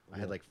I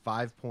had like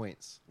 5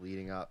 points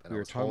leading up, and We I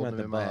were was talking holding about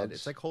them the in my head. bugs.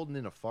 It's like holding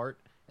in a fart,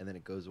 and then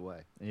it goes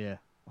away. Yeah.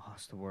 Oh,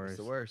 it's the worst. It's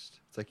the worst.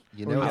 It's like,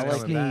 you Or know you it's gotta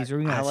coming back. sneeze,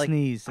 or you gotta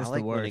sneeze. That's I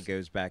like the when it worst.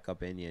 goes back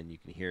up in you and you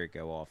can hear it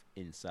go off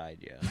inside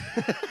you.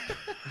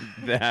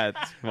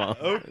 That's fun.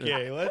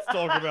 Okay, let's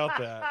talk about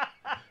that.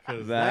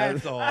 Because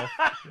that's off.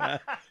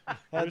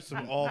 There's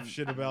some off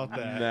shit about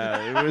that.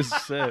 No, it was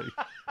sick.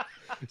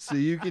 So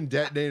you can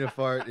detonate a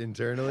fart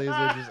internally, is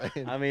what you're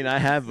saying? I mean, I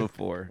have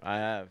before. I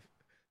have.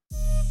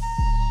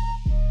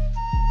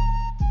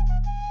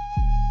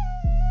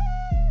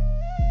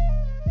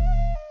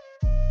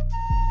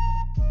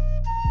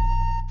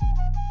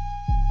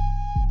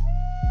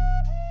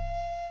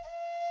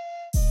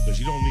 Because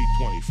you don't need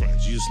 20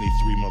 friends. You just need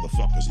 3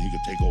 motherfuckers and you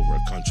can take over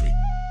a country.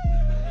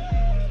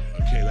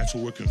 Okay, that's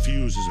what we're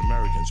confused as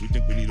Americans. We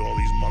think we need all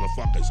these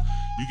motherfuckers.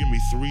 You give me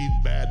 3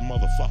 bad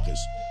motherfuckers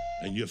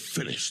and you're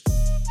finished.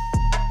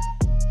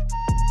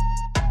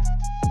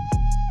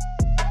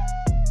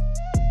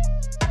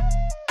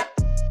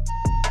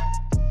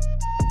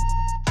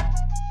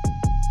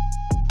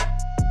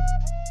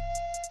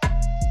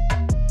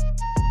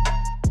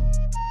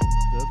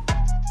 Good. You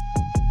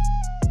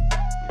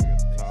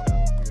got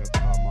the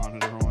top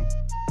monitor on.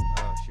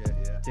 Oh, shit,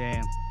 yeah.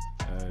 Damn.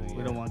 Oh,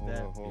 We don't want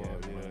that. Hold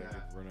on,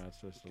 We're not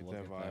supposed to Get look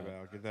that at vibe that.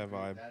 out. Get that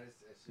vibe.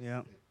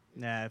 Yeah.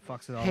 Nah, it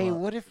fucks it all Hey, up.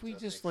 what if we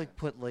just like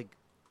put like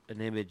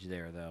an image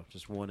there though,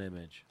 just one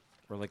image,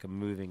 or like a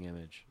moving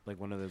image, like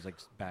one of those like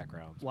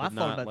backgrounds. Well, I but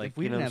thought not, about like, if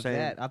we you know didn't what have I'm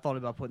saying? that. I thought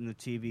about putting the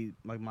TV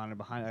like monitor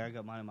behind. I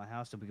got mine in my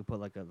house, so we could put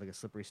like a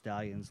Slippery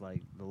Stallions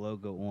like the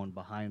logo on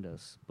behind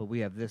us. But we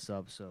have this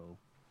up, so.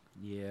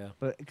 Yeah.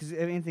 But because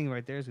anything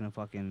right there is gonna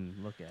fucking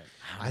look at.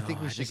 I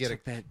think we should just get a-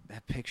 took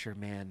that picture,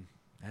 man.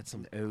 That's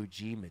some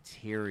OG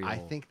material. I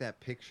think that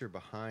picture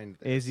behind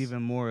this Is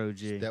even more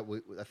OG. that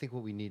I think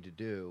what we need to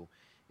do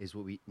is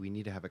we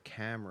need to have a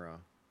camera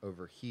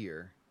over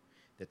here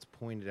that's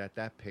pointed at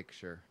that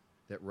picture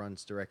that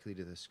runs directly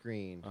to the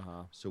screen,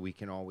 so we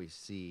can always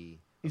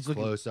see a He's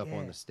looking- close up on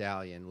yeah. the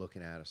stallion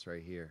looking at us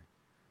right here.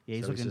 Yeah,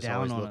 he's So looking just down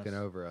always on looking us.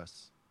 over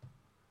us.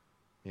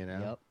 You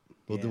know,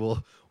 Yep.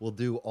 we'll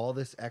do all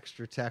this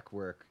extra tech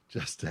work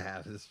just to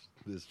have this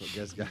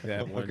guy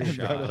That one fucking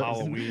shot got us.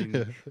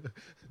 Halloween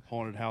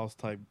haunted house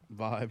type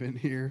vibe in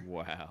here.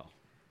 Wow.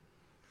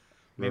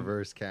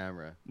 reverse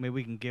camera, Maybe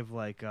we can give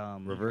like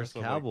reverse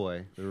like-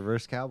 cowboy, the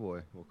reverse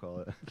cowboy, we'll call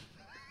it.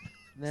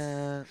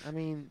 Nah, I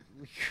mean,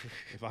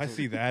 If I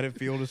see that at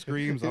Field of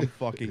Screams, I'm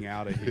fucking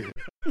out of here.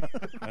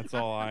 That's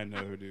all I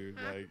know, dude.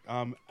 Like,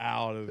 I'm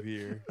out of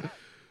here.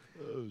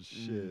 Oh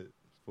shit,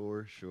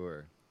 for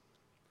sure.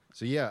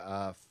 So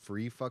yeah,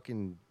 free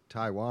fucking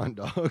Taiwan,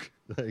 dog.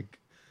 Like,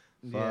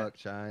 Yeah. fuck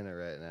China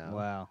right now.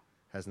 Wow.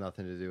 Has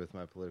nothing to do with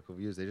my political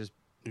views. They just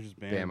You're just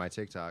ban banned. my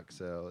TikTok,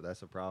 so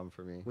that's a problem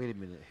for me. wait a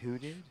minute. Who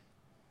did?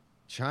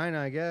 China,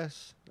 I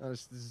guess.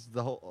 This is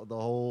the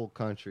whole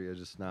country is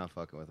just not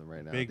fucking with them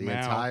right now. Big the Mao.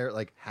 entire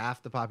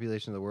half the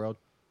population of the world,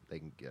 they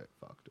can get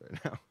fucked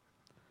right now.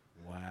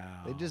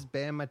 Wow. They just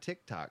banned my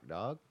TikTok,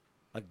 dog.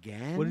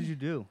 again. What did you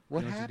do?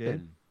 What You know you did?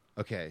 happened?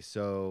 Okay,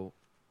 so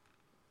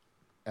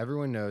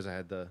everyone knows I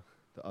had the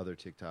other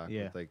TikTok.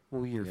 Yeah. With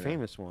Well, your you know.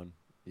 famous one,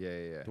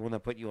 Yeah. the one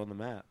that put you on the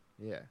map.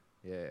 Yeah,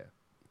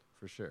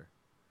 for sure.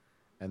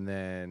 And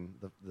then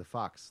the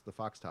Fox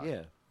talk.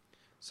 Yeah.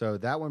 So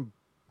that one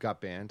got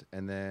banned,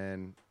 and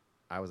then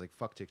I was like,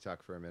 "Fuck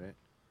TikTok" for a minute,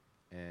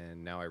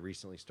 and now I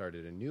recently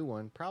started a new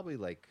one. Probably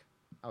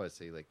I would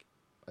say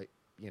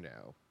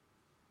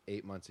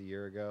 8 months, a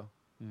year ago.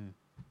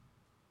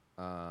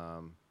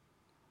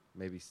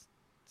 Maybe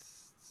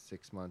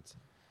 6 months.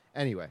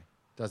 Anyway,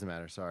 doesn't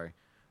matter. Sorry.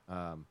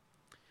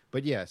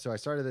 But yeah, so I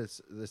started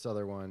this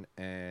other one,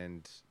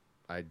 and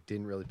I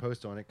didn't really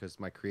post on it because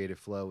my creative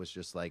flow was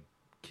just like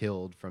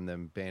killed from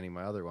them banning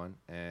my other one.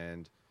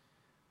 And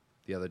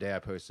the other day I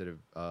posted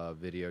a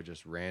video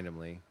just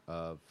randomly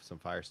of some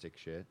Fire Stick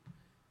shit,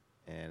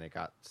 and it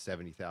got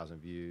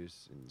 70,000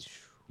 views,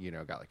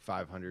 and got like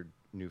 500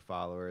 new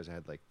followers. I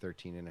had like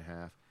 13 and a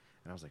half,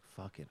 and I was like,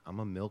 fuck it, I'm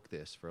gonna milk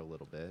this for a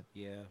little bit,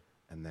 Yeah.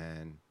 and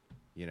then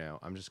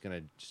I'm just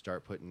gonna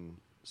start putting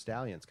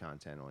Stallions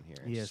content on here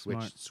and Yeah,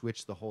 smart.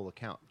 switch the whole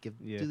account. Do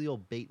the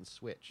old bait and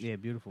switch. Yeah,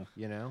 beautiful.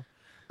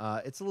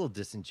 It's a little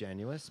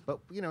disingenuous, but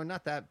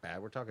not that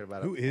bad. We're talking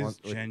about Who it is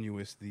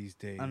genuous these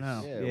days? I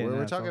know. Yeah, Yeah, we're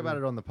no, it's talking all about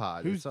good. it on the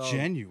pod. Who's it's all,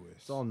 genuous?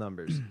 It's all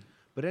numbers.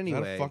 But Is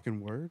anyway, that a fucking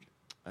word?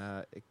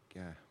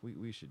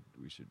 we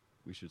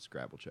should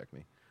Scrabble check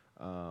me.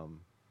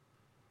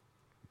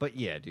 But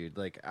yeah, dude,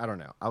 I don't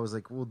know. I was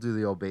like, we'll do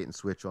the old bait and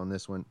switch on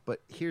this one.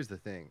 But here's the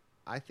thing.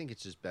 I think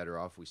it's just better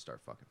off we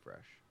start fucking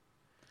fresh.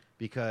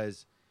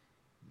 Because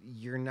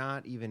you're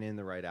not even in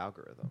the right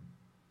algorithm.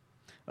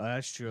 Oh,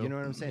 that's true. You know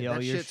what I'm saying? Yeah,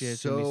 That your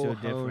shit's gonna be so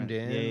different. honed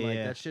in.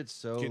 Yeah. That shit's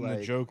so Get in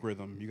the joke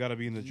rhythm. You got to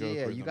be in the joke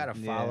rhythm. you got to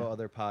follow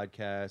other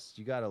podcasts.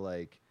 You got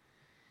to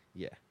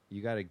you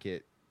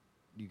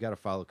got to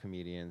follow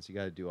comedians. You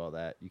got to do all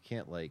that. You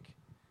can't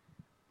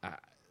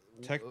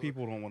Tech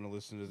people don't want to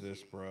listen to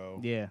this, bro.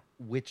 Yeah.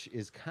 which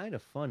is kind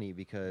of funny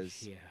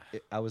because Yeah.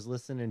 I was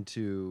listening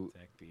to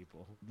Tech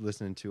people.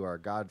 our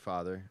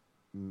Godfather,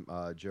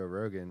 Joe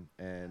Rogan,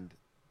 and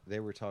they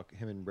were talking.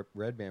 Him and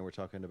Redman were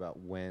talking about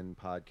when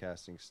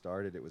podcasting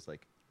started. It was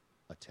like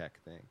a tech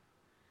thing,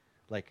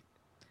 like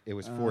it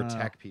was for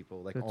tech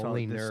people. Like Could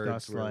only talk- nerds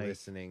discuss, were like-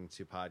 listening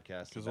to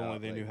podcasts Because about, only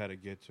they knew like- how to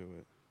get to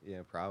it.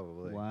 Yeah,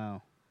 probably.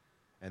 Wow.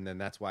 And then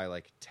that's why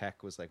like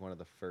tech was like one of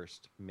the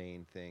first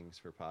main things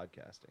for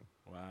podcasting.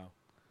 Wow.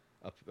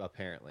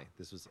 Apparently,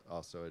 this was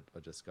also a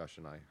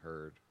discussion I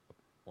heard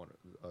on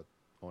a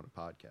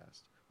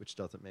podcast, which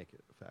doesn't make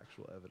it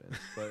factual evidence,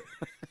 but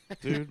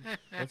Dude,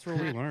 that's where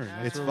we learn.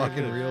 That's it's where we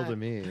fucking get it. real to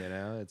me. You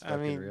know, it's I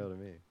fucking mean- real to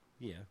me.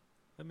 Yeah,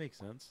 that makes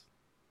sense.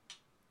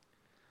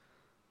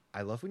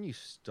 I love when you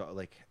start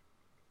like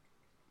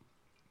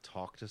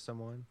talk to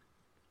someone,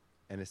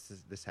 and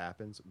this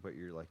happens, but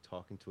you're like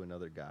talking to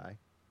another guy,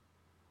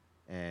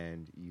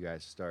 and you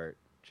guys start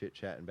chit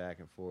chatting back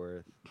and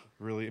forth.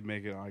 Really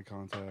making eye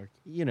contact.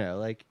 You know,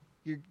 like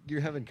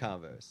you're having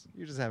convos.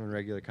 You're just having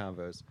regular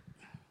convos,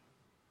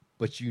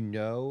 but you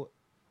know,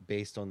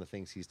 based on the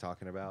things he's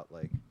talking about,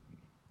 like,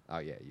 oh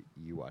yeah,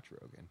 you watch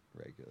Rogan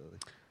regularly.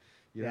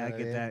 You know Yeah, I what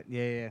get mean? that.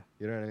 Yeah.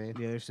 You know what I mean?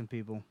 Yeah, there's some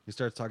people. He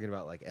starts talking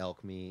about like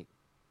elk meat.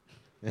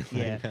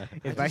 Yeah.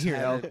 If I hear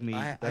elk meat,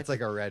 That's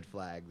like a red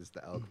flag. This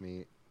the elk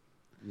meat.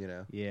 You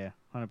know, yeah,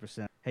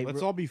 100%. Hey,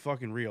 Let's all be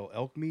fucking real.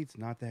 Elk meat's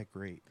not that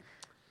great.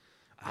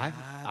 I've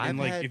And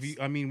like, had, if you,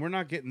 I mean, we're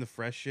not getting the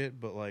fresh shit,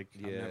 but like,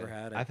 I've never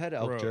had it. I've had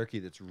elk Bro. jerky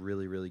that's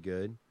really really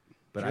good,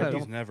 but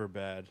turkey's never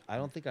bad. I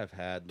don't think I've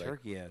had like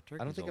Turkey, yeah.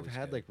 I don't think I've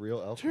had like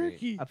real elk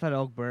Turkey. I've had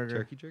elk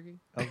burger. meat. Jerky.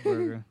 Elk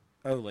burger.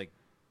 Oh, like.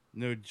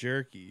 No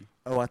jerky.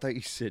 Oh, I thought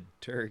you said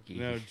turkey.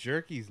 No,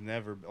 jerky's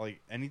never like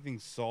anything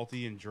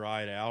salty and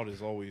dried out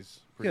is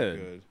always pretty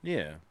good.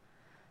 Yeah.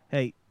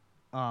 Hey,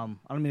 I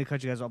don't mean to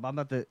cut you guys off, but I'm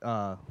about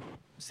to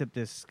sip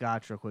this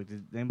scotch real quick. Does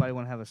anybody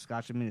want to have a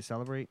scotch with me to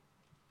celebrate?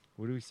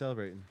 What are we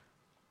celebrating?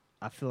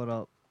 I filled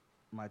up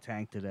my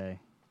tank today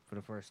for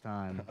the first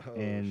time Oh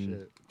in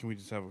shit! Can we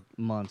just have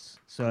a months.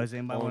 So does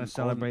anybody want on- to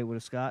celebrate with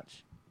a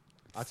scotch?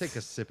 I'll take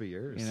a sip of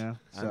yours. You know?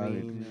 I So,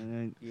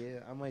 mean, yeah,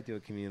 I might do a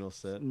communal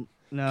sip.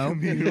 no.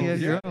 Communal. Yeah,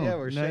 your Yeah, own.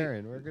 we're No,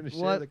 sharing. We're gonna share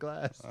What? the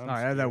glass. I'm All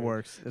right, that scared.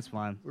 works. It's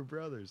fine. We're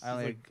brothers.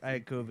 I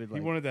had COVID. He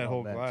like, wanted that all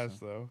whole back, glass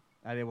so though.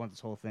 I didn't want this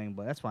whole thing,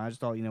 but that's fine. I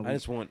just thought, I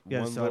just want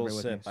Yeah, one celebrate little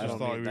with me. sip. I Just don't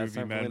thought need, we that's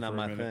would be really men not for a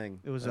my minute. thing.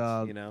 It was,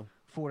 That's, you know.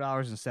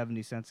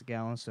 $4.70 a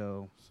gallon,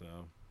 so So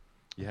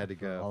you had to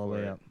go all the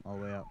for way it. up, all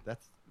the way up,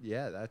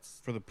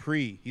 That's For the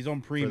pre, he's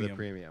on for premium. the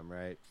premium,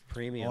 right?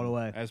 premium. all the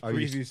way. As Are you-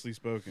 previously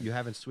spoken. You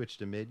haven't switched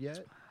to mid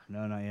yet.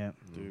 No, not yet.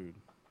 Dude.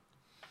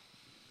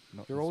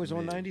 No, You're it's always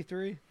on mid.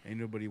 93. Ain't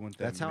nobody want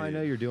that. That's how I mid.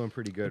 know you're doing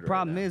pretty good. The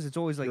problem right now. is, it's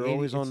always like You're 80,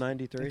 always on it's-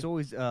 93. It's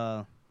always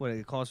what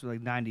it costs me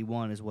like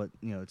 91 is what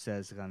it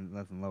says. Like,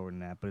 nothing lower than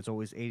that, but it's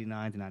always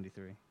 89 to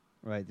 93.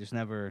 Right? There's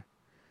never.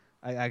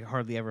 I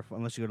hardly ever,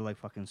 unless you go to like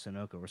fucking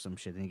Sunoco or some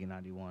shit, then you get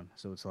 91.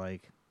 So it's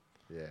like,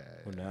 Yeah.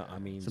 Well, no, I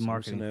mean, It's a some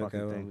marketing fucking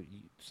Sunoco, thing.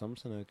 some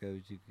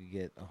Sunoco's you could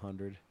get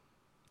 100.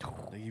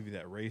 They give you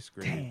that race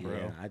grade, Damn. bro.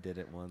 Yeah, I did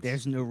it once.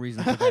 there's no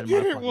reason to put that in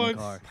did my it fucking once.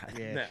 car.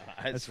 Yeah, No,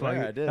 I that's swear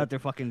fucking, I did. out there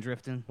fucking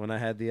drifting. When I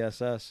had the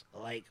SS.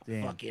 Like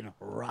Damn. fucking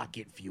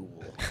rocket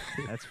fuel.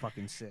 That's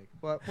fucking sick.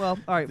 Well, all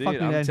right, Dude, fuck me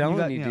I'm then. telling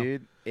got, you, know,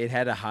 dude, it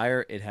has a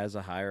higher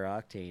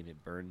octane.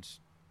 It burns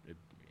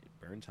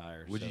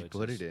higher. Would so you it's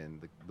put just- it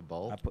in the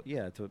bulb? I put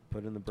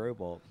in the bro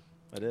bolt.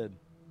 I did.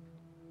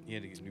 You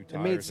had to get new It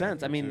tires. made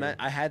sense. I after, mean, too. that,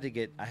 I had to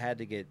get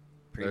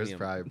premium. There's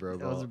probably bro.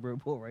 that was a ball. bro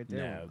bull right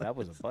there. No, that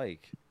was a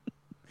bike.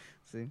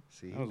 See,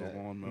 See, That was a he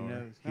lawnmower.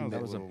 knows.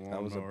 That was a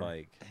lawnmower.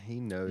 bike. he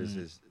knows Mm.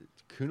 his.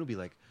 Kuhn will be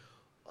like,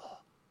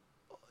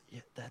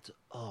 that's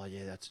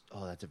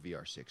a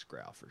VR6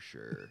 growl for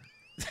sure.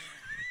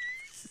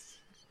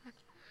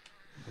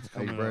 Like,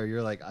 coming bro, up.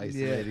 you're like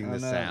isolating I the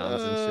know.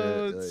 sounds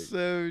and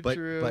shit. like-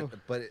 so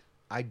but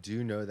I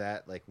do know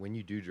that like when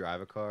you do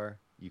drive a car,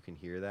 you can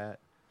hear that.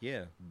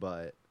 Yeah.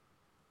 But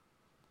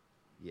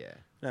yeah,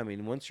 I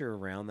mean, once you're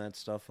around that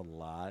stuff a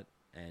lot,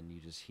 and you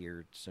just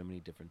hear so many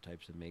different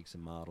types of makes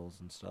and models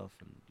and stuff,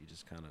 and you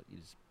just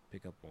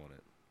pick up on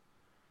it.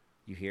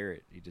 You hear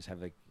it. You just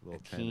have like a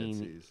little keen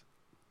tendencies.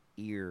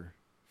 ear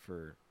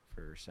for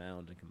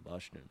sound and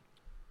combustion.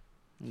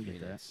 you get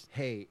that. it's-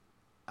 Hey,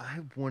 I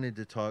wanted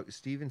to talk.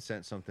 Steven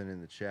sent something in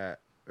the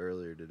chat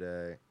earlier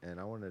today, and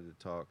I wanted to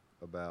talk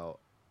about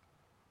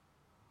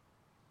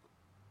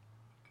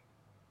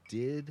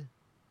did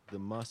the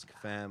Musk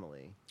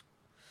family,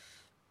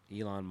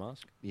 Elon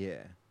Musk.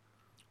 yeah,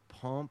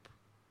 pump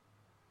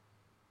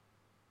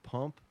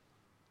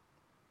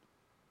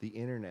the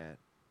internet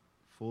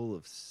full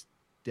of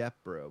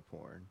stepbro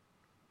porn?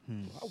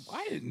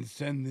 I didn't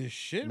send this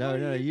shit. No, What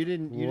no, are you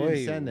didn't. You Wait,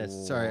 didn't send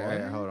this. Sorry, all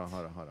right, what? hold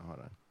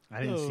on.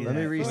 I didn't see Oh, that. Let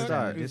me Was that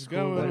restart. It's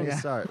Discord? Let me going-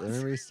 start. Let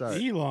me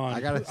restart. Elon.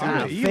 I gotta I'm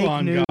tell an you. Fake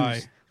Elon news.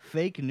 guy.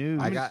 fake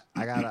news. I'm an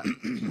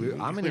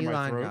Clear my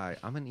Elon throat. guy.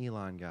 I'm an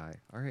Elon guy.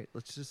 All right,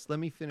 let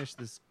me finish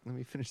this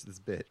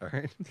bit. All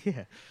right.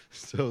 Yeah.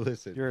 So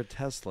listen. You're a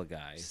Tesla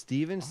guy.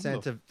 Steven I'm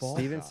sent the fall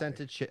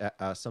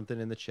guy. something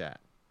in the chat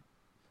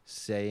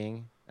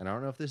saying, and I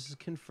don't know if this is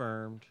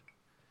confirmed,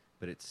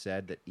 but it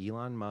said that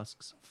Elon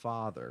Musk's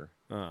father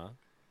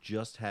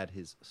just had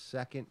his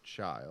second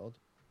child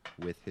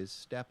with his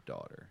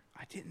stepdaughter.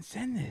 I didn't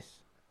send this.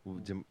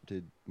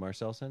 Did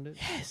Marcel send it?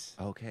 Yes.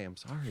 Okay, I'm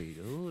sorry,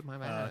 dude. My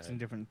bad. It's in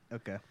different.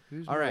 Okay.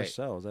 Who's All right,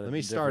 Marcel? Is that let a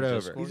me different start over.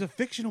 Discord? He's a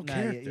fictional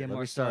character. Yeah, me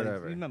Marcel. start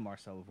over. You met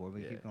Marcel before,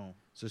 but Yeah. keep going.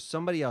 So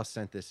somebody else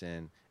sent this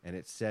in, and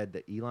it said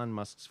that Elon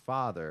Musk's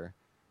father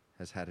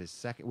has had his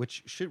second.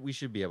 We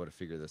should be able to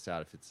figure this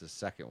out if it's the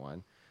second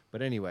one.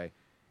 But anyway,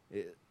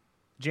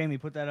 Jamie,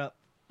 put that up.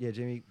 yeah,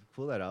 Jamie,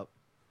 pull that up.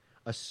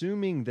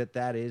 Assuming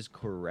that is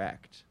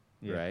correct,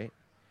 Yeah. right?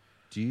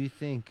 Do you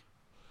think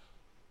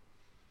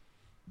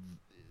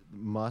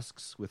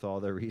Musk's, with all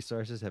their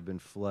resources, have been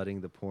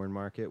flooding the porn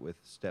market with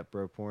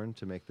stepbro porn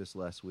to make this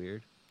less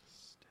weird?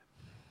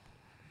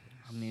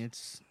 I mean,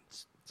 it's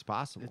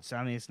possible.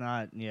 I mean, it's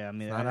not. Yeah, I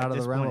mean, It's not at out of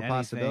this the realm point, of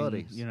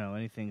possibilities.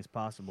 Anything is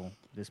possible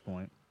at this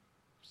point.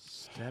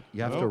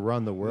 You have to Nope,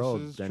 run the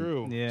world this is then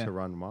true. Yeah. to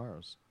run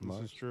Mars. This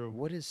is true.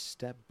 What is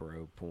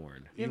stepbro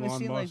porn? You ever Elon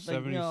seen Musk's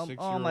like you know,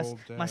 76-year-old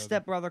my dad.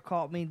 stepbrother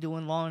caught me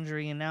doing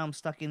laundry, and now I'm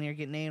stuck in here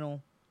getting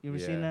anal. You ever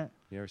seen that?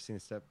 You ever seen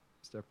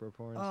stepbro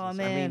porn? Oh, Sis?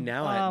 man. I mean,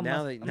 now I'm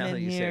that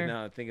in you say here. it,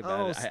 now I think about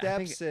Oh, it. I step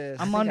think, sis.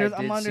 I I'm think under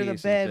I did under see the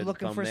some bed good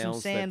looking for some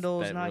thumbnails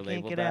sandals, that and I were can't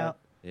labeled get that. out.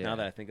 Yeah. Now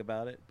that I think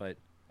about it, but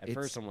at It's-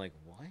 first I'm like,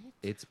 what?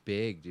 It's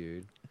big,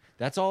 dude.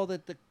 That's all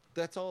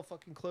that's all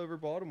fucking Clover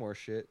Baltimore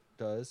shit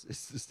does.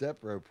 It's the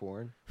stepbro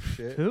porn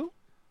shit. Who?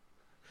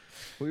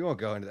 We won't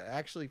go into that.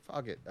 Actually,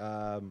 fuck it.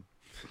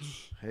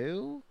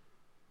 Who?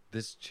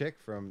 This chick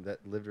that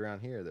lived around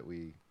here that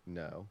we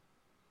know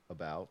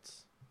about.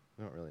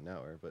 We don't really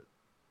know her, but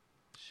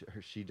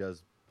she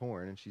does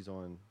porn, and she's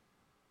on.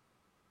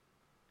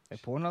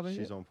 Like Pornhub and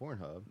She's shit? on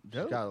Pornhub.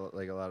 Dope. She's got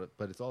like a lot of,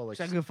 but it's all like. Is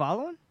that good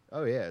following?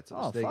 Oh yeah,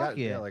 Oh, they fuck got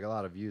yeah. like a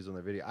lot of views on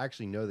their video. I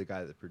actually know the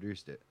guy that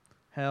produced it.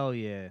 Hell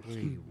yeah.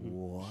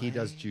 What? He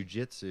does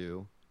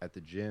jujitsu at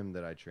the gym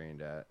that I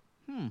trained at.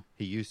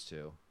 He used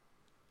to,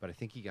 but I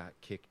think he got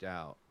kicked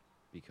out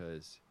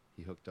because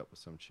he hooked up with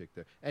some chick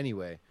there.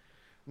 Anyway,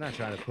 I'm not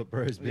trying to put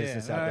bro's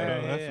business out there.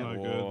 Oh, that's not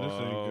good. This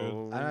ain't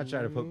good. I'm not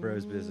trying to put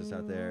bro's business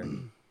out there.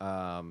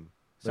 But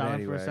Silent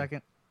anyway. for a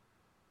second.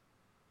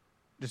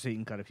 Just so you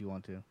can cut if you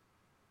want to.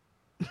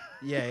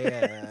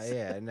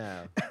 Yeah.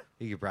 No,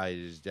 he could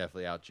probably just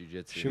definitely out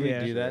jujitsu. Should we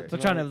Yeah. do that? So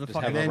trying to have the Just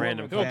fucking have a then-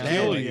 random He'll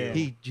conversation. kill Yeah.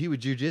 you. He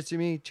would jujitsu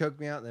me, choke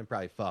me out, and then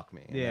probably fuck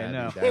me. And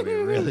Yeah, that'd be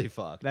really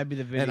fucked. That'd be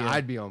the And video.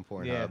 I'd be on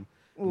Pornhub. Yeah.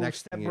 Ooh, Next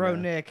step thing you bro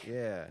know- Nick.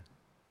 Yeah.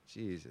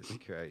 Jesus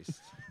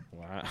Christ.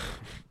 Wow.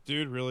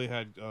 Dude really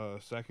had a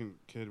second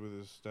kid with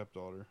his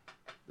stepdaughter.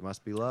 There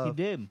must be He love.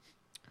 did.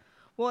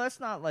 Well, that's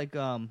not like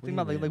think do you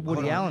about like mean?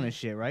 Woody Hold on. Allen and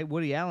shit, right?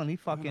 Woody Allen, he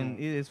fucking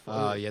is.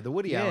 Oh yeah, the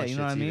Woody yeah, Allen you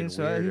know what I shit's mean. even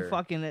So weirder. he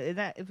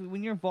fucking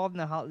when you're involved in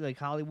the like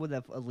Hollywood,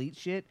 that elite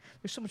shit.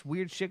 There's so much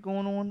weird shit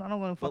going on. I don't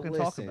want to But fucking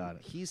talk listen, about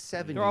it. He's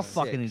 76. They're all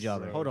fucking each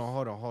other. Hold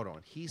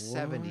on. He's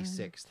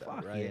 76 though,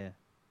 Fuck right? yeah.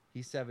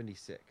 He's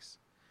 76.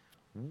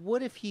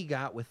 What if he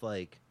got with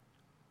like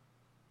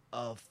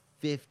a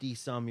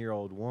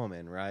 50-some-year-old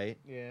woman, right?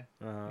 Yeah.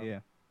 Uh-huh. Yeah.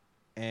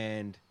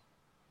 And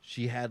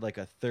she had like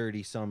a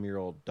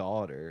 30-some-year-old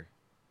daughter.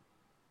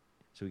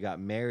 So he got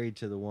married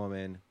to the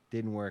woman,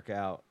 didn't work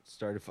out,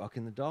 started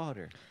fucking the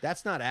daughter.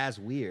 That's not as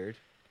weird.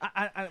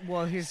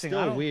 Well, here's the thing. Still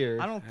I don't, weird.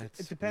 I don't.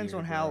 That's It depends on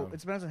weird, how. bro. It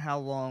depends on how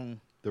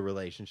long. The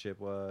relationship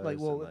was Like,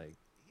 well, and, like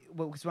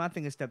Because when I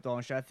think of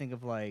stepdaughter, I think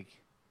of like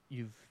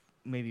you've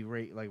maybe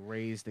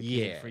raised the kid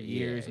Yeah, for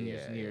years yeah, and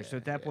years and yeah, years. So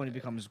at that point, it yeah.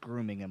 becomes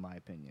grooming, in my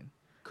opinion.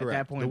 correct. At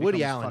that point, the it Woody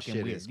becomes Allen fucking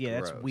shit weird. is Yeah,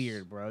 gross. that's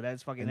weird, bro.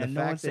 That's fucking. And the And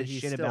no one fact that said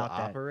he's shit still about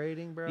that.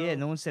 operating, bro. Yeah,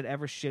 no one said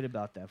ever shit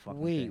about that fucking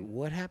Wait, thing.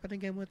 what happened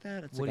again with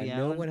that? It's Woody like I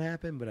know Allen? what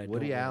happened, but I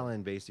Woody don't know.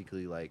 Allen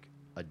basically like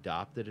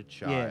adopted a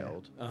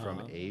child from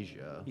Uh-huh.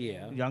 Asia,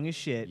 Yeah. Young as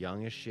shit.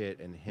 young as shit,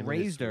 and him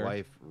Raised and her. his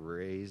wife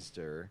raised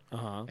her,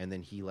 Uh-huh. and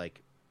then he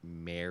like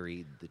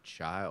married the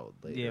child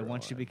later. Yeah,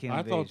 once she on. became. I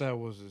of thought age. that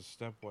was his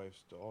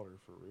stepwife's daughter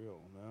for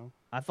real. No,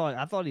 I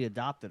thought he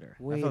adopted her.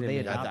 Wait I thought a they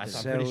minute. adopted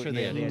I'm her. pretty sure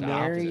they yeah, they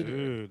adopted adopted her. her.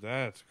 dude,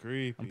 that's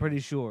creepy. I'm pretty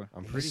sure.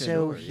 I'm pretty So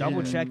sure. he- yeah.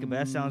 Double check it, but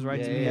that sounds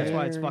right to me. That's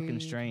why it's fucking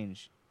Married.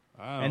 strange.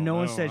 I don't and no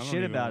one know. said I don't shit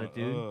even about know. it,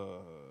 dude.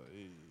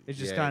 It's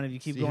just Yeah, kind of you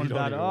keep see, you going don't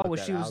about it. even Oh, want well,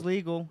 that she was out.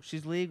 legal.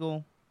 She's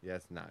legal. Yeah,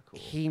 it's not cool.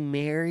 He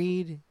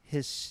married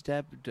his His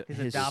adopted His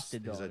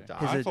daughter. adopted-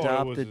 I his thought it was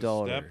adopted his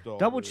daughter. stepdaughter.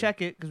 Double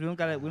check it because we don't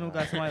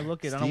got somebody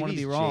look it. I don't want to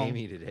be Stevie's wrong.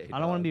 Jamie today, I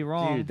don't want to be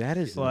wrong. Dude, that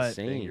is but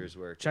insane. Fingers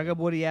working. check out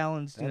Woody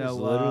Allen's, That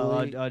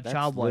is that's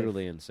child wife.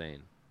 literally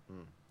insane.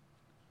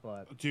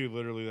 But Dude,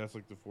 literally, that's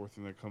like the fourth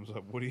thing that comes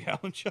up. Woody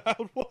Allen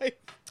child wife.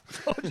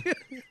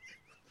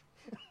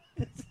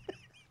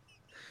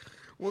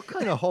 What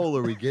kind of hole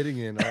are we getting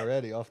in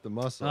already off the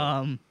muscle?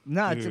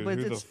 No, Dude, but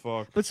who the it's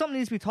fuck? but something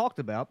needs to be talked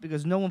about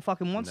because no one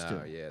fucking wants No,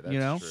 to. yeah, that's you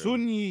know. true.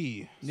 Sun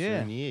Yi. Yeah.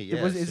 Sun Yi,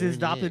 It was yeah, is his Sun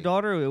adopted Yi.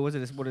 daughter or was it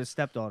his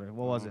stepdaughter?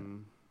 What was it?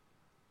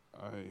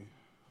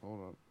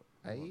 Hold up.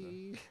 I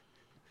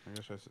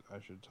guess I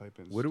should type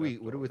in. What what's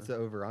stepdaughter. the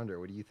over under?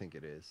 What do you think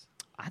it is?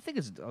 I think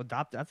it's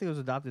adopted. I think it was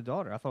adopted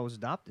daughter. I thought it was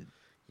adopted.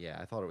 Yeah,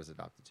 I thought it was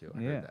adopted too.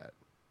 I Yeah. heard that.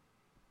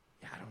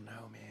 Yeah, I don't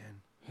know,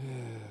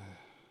 man.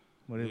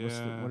 What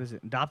is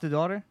it? Adopted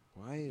daughter?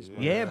 Why is my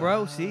Yeah,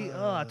 bro. See,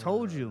 I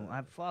told you.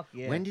 Fuck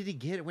yeah. When did he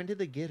get it? When did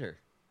they get her?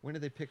 When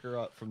did they pick her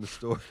up from the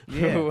store?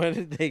 Yeah. when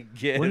did they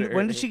get her?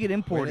 when did she get When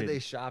imported? did they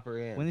shop her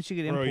in? When did she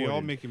get Bro, imported?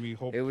 y'all making me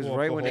hope. It was pull up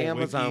right the when whole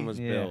Amazon wiki. was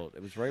Yeah. built.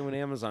 It was right when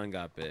Amazon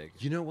got big.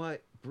 You know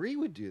what? Bree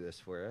would do this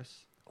for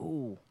us.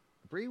 Ooh.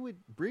 Bree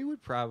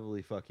would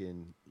probably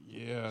fucking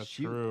Yeah,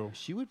 she, true.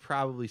 She would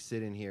probably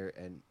sit in here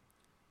and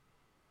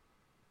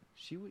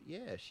she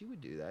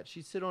would do that.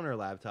 She'd sit on her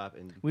laptop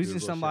and We just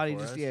Google need somebody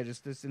shit for us.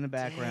 just in the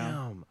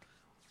background. Damn.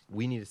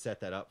 We need to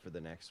set that up for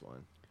the next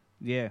one.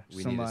 Yeah,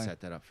 We somebody. need to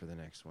set that up for the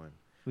next one.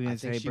 We I need to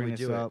think say she bring would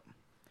this do it. up.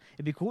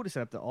 It'd be cool to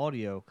set up the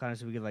audio, kind of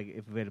so we could, like,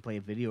 if we had to play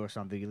a video or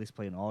something, we could at least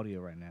play an audio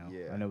right now.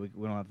 Yeah. I know we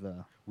don't have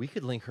the. We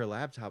could link her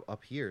laptop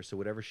up here, so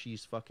whatever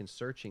she's fucking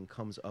searching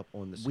comes up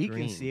on the We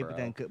screen. can see it,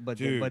 bro. but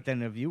Dude. then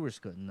the viewers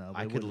couldn't though.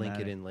 I could link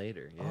it in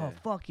later. Yeah. Oh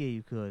fuck yeah,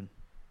 you could.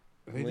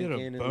 They did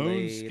Lincoln a and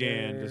bone scan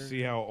later. to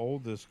see how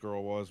old this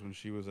girl was when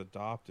she was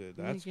adopted.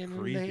 That's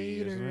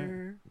creepy, isn't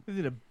it?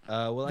 They did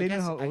Well, They I know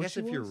guess how old if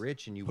she you're was?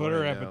 rich and you Put wanna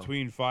her at know-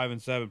 between 5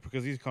 and 7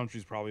 because these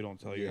countries probably don't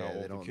tell you Yeah, how they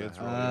old the don't kids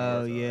know really how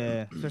are. Oh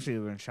yeah, especially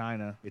over in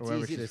China. or It's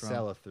wherever easy to she's from.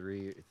 sell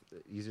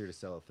easier to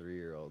sell a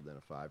 3-year-old than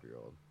a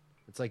 5-year-old.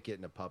 It's like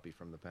getting a puppy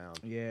from the pound.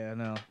 Yeah, I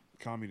know.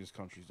 Communist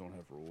countries don't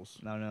have rules.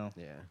 No.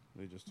 Yeah.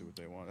 They just do what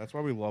they want. That's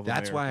why we love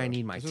That's why I America.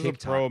 need my this is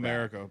TikTok a pro back.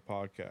 America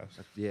podcast.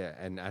 Yeah,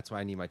 and that's why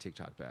I need my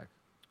TikTok back.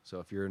 So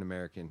if you're an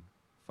American,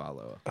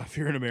 follow. If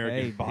you're an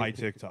American, Hey, buy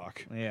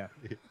TikTok. Yeah.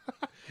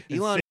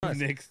 Elon And Musk.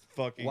 save Nick's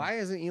fucking. Why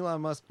isn't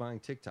Elon Musk buying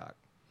TikTok?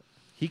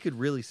 He could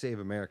really save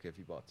America if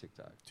he bought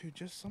TikTok. Dude,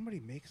 just somebody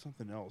make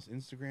something else.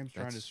 Instagram's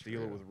trying to That's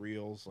steal it true. with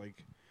reels.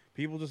 Like,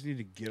 people just need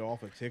to get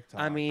off of TikTok.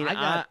 I mean,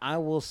 I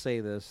will say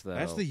this though.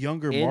 that's the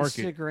younger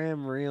market.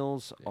 Instagram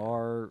Reels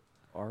are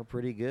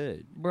pretty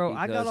good. Bro,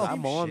 I got because off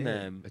I'm on shit.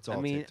 them. It's I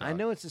all mean, I TikTok.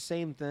 know it's the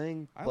same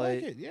thing, I but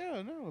like it.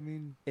 Yeah, no, I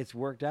mean, it's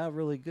worked out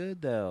really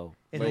good though.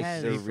 It like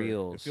has- the safer.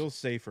 Reels. It feels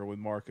safer when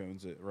Mark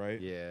owns it, right?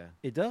 Yeah.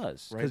 It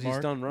does Right, because he's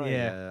Mark? done right.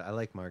 Yeah. I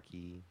like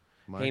Marky.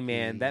 Hey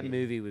man, that Marky.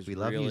 movie was We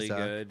love you, really Zuck.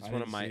 good. It's I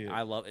one of didn't my see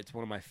it. It's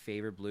one of my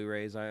favorite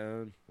Blu-rays I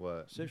own.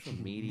 What? Social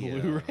media.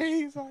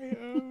 Blu-rays I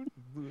own.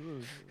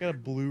 Got a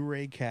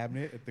Blu-ray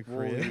cabinet at the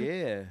Well, crib.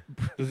 yeah.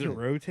 Does it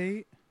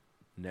rotate?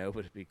 No,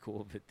 but it'd be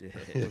cool if it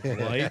did. With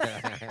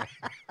lights?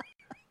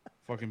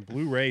 Fucking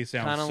Blu-ray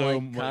sounds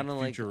so much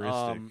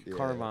futuristic. Yeah.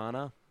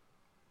 Carvana.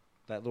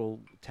 That little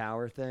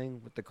tower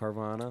thing with the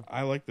Carvana.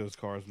 I like those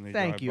cars when they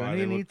Thank drive you. by. I They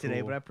didn't look eat today,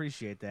 cool. but I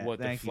appreciate that. What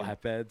Thank the you.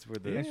 flatbeds where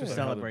the Thanks for how the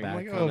celebrating. back I'm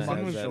like, kinda oh, has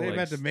someone's, that, they're like,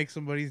 about to make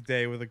somebody's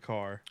day with a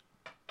car.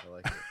 I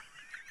like it.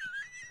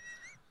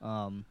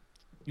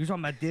 You were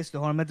talking about this.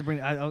 Hold on, I meant to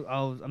bring. I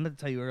meant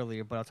to tell you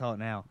earlier, but I'll tell it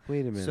now.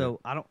 Wait a minute.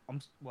 So I don't.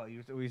 What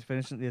were you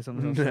finishing? Yeah,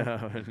 something else.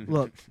 no.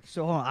 Look,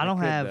 so hold on. I don't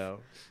could, have. though.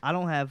 I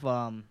don't have.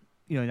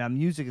 Now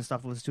music and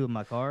stuff to listen to in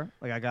my car.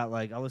 Like I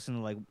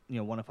listen to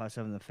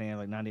 105.7 The Fan,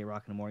 like 98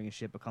 Rock in the Morning and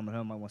shit. But coming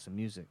home, I want some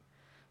music.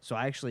 So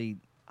I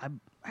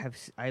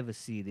have a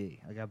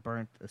CD. Like I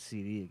burnt a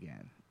CD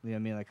again. You know what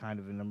I mean? Like kind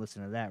of, and I'm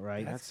listening to that,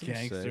 right? That's some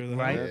Gangster, sick. though.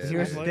 Right. Yeah.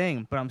 Here's the Like-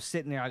 thing. But I'm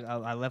sitting there. I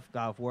got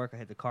off work. I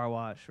hit the car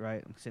wash.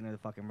 Right. I'm sitting at the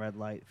fucking red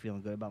light,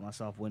 feeling good about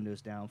myself.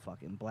 Windows down,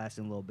 fucking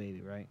blasting Lil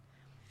Baby. Right.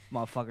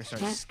 Motherfucker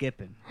starts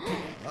skipping.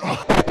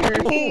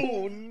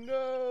 Oh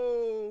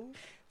no!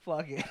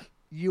 Fucking.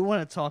 You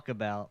want to talk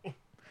about?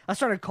 I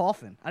started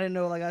coughing. I didn't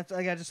know. I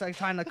just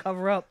trying to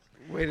cover up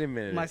Wait a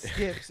minute. my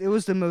skips. It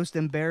was the most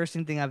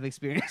embarrassing thing I've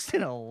experienced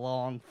in a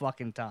long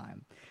fucking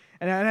time.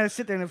 And I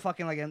sit there and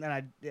fucking and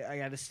I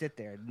had to sit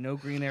there. No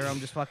green arrow.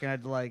 I'm just fucking. I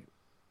had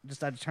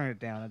to turn it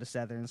down. I just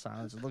sat there in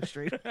silence and looked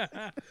straight at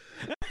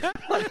my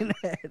fucking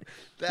head.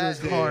 It was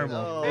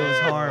horrible. It was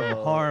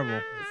horrible.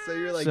 Horrible. So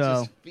you're like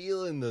So- just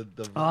feeling the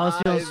vibe. Oh, I was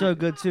feeling so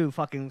good too.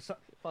 Fucking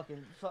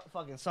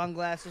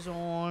sunglasses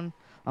on.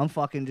 I'm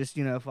fucking just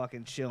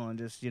fucking chilling.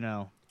 Just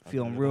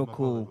feeling real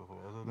cool.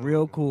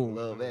 Real cool.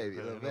 Little baby,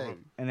 little baby.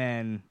 And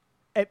then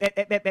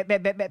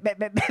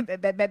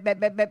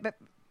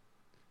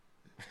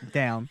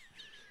down.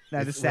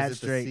 I just sat was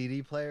it straight. the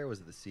CD player? Or was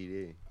it the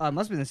CD? It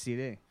must have been the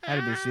CD. Had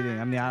to be the CD.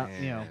 I mean,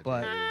 Yeah,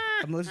 but dude.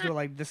 I'm listening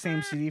to the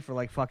same CD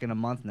for fucking a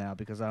month now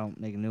because I don't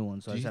make a new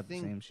one, so I Do just you have the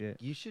think same shit.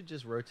 You should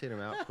just rotate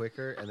them out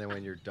quicker, and then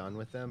when you're done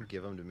with them,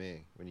 give them to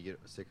me. When you get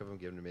sick of them,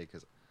 give them to me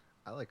because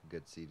I like a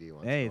good CD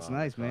once. Hey, in a it's while in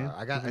the nice, man. car.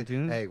 I got. Different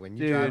tunes. Hey, when you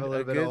Dude, drive a a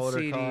little bit good older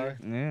CD. car,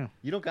 Yeah.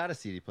 you don't got a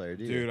CD player,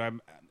 do you? Dude,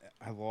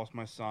 I lost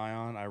my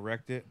Scion. I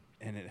wrecked it.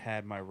 and it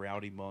had my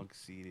Rowdy Monk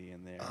CD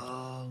in there.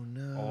 Oh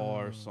no! All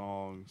our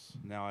songs.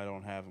 Now I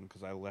don't have them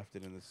because I left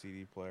it in the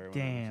CD player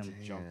when it was in the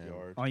Damn.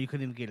 junkyard. Oh, you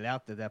couldn't even get it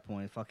out at that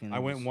point. Fucking. I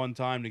went one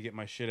time to get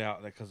my shit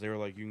out because they were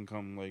like, "You can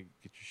come, like,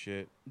 get your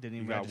shit." Didn't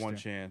You even got one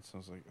register. chance. I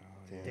was like,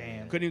 "Oh, yeah."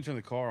 Damn. Couldn't even turn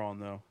the car on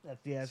though.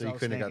 That's So you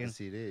couldn't have got the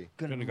CD.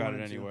 Couldn't have got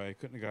it anyway.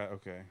 Couldn't have got.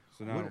 Okay,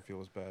 so now I What- don't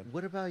feel as bad.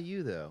 What about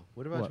you though?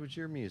 What about What? with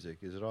your music?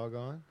 Is it all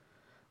gone?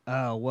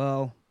 Oh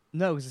well,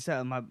 no, because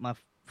my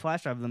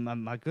flash drive,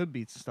 my good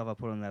beats and stuff I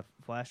put on that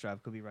flash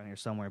drive could be around here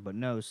somewhere, but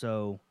no.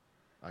 So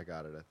I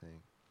got it. I think.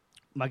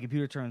 my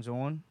computer turns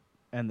on,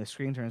 and the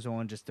screen turns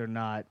on. Just they're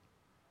not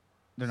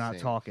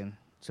Sync. talking.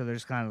 So they're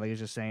just kind of like, it's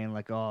just saying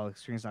like, oh, the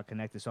screen's not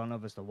connected. So I don't know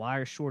if it's the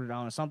wire shorted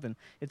on or something.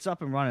 It's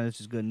up and running. This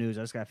is good news.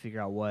 I just got to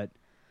figure out what,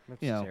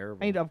 That's you know,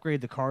 terrible. I need to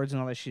upgrade the cards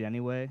and all that shit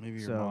anyway. Maybe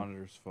your so,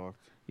 monitor's fucked.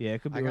 Yeah,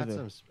 it could be. I got worth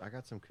it. some. I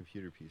got some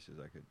computer pieces.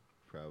 I could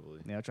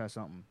probably. Yeah, I'll try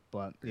something.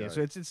 But yeah, Yeah.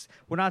 so it's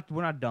we're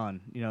not done.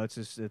 You know, it's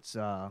just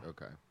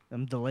Okay.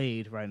 I'm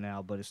delayed right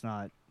now, but it's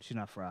not. She's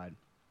not fried.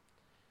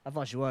 I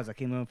thought she was. I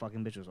came home,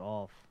 fucking bitch was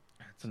off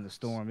from the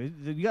storm.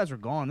 You guys were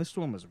gone. This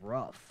storm was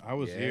rough. I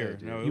was Yeah, here.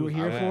 dude. No, it You were was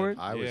here bad. for it?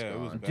 I was yeah, it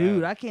was gone. bad.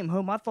 Dude, I came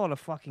home. I thought a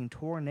fucking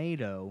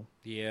tornado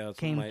Yeah, that's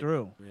came what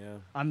through. Yeah.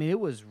 I mean, it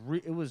was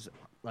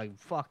like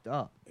fucked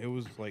up. It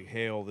was like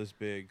hail this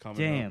big coming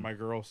Damn. home. My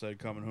girl said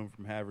coming home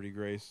from Haverty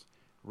Grace,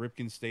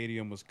 Ripken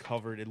Stadium was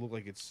covered. It looked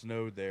like it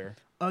snowed there.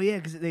 Oh yeah,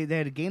 because they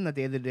had a game that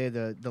day. They had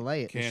to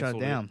delay it and shut it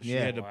Canceled down. it. She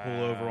Yeah, had to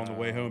pull over on the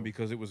way home Wow.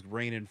 because it was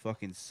raining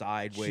fucking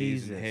sideways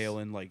Jesus. and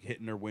hailing, like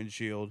hitting her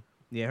windshield.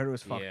 yeah, I heard it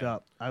was fucked Yeah.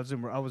 up. I was you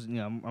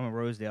know, I'm in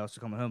Rosedale,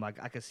 so coming home, I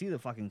could see the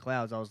fucking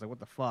clouds. I was like, what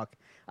the fuck?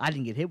 I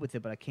didn't get hit with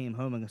it, but I came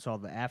home and saw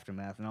the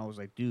aftermath, and I was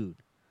like, dude,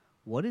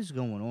 what is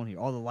going on here?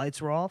 All the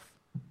lights were off.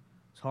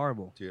 It's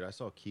horrible. Dude, I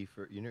saw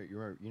Kiefer. You know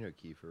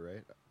Kiefer,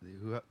 right?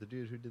 The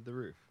dude who did the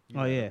roof. You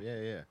Oh, know yeah.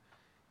 him. Yeah.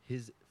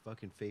 His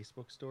fucking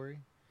Facebook story.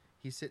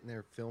 He's sitting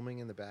there filming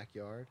in the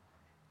backyard,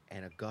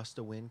 and a gust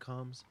of wind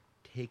comes,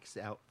 takes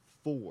out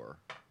 4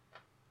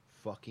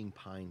 fucking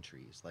pine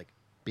trees, like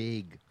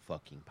big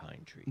fucking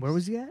pine trees. Where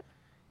was he at?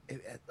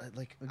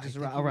 Like Just I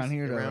think around it was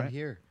here, though, around right?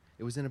 here.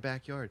 It was in a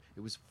backyard.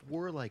 It was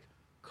 4 like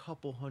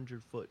couple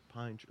 100-foot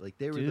pine trees. Like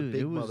they were the Dude,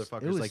 big it was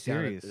motherfuckers. Like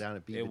serious. down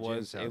at It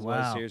was. It Wow.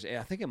 was serious.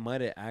 I think it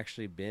might have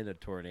actually been a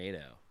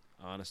tornado.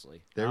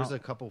 Honestly, There was Wow. a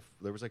couple.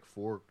 There was like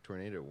 4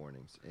 tornado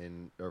warnings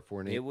or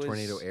 4 It was-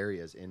 tornado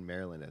areas in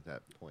Maryland at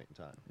that point in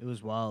time. It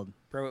was wild.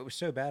 bro, it was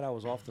so bad. I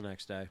was off the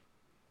next day.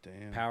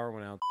 Damn. Power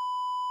went out.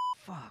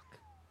 Fuck.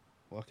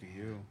 Lucky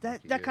you.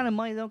 That you. kind of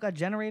money, they don't got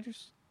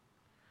generators.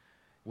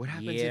 What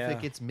happens if Yeah,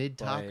 it gets mid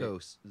but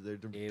tacos? They're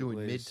It doing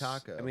was- mid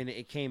taco. I mean,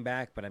 it came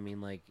back, but I mean,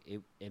 like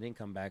it didn't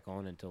come back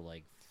on until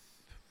like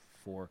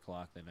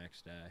 4:00 the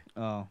next day.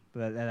 Oh,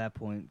 but at that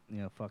point,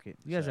 you know, fuck it.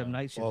 You guys have So-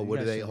 night shifts. oh, you what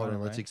are guys they? should Hold run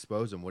on, it, let's right?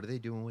 expose them. What are they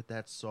doing with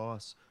that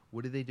sauce?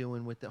 What are they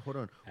doing with that? Hold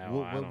on,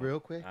 Oh, I don't- real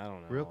quick. I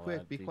don't know Real all quick,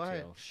 that be quiet.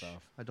 detail Shh.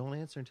 stuff. I don't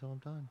answer until I'm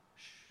done.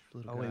 Shh,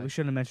 little Oh guy. wait, we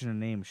shouldn't have mentioned her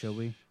name, should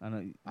we? I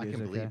know. I is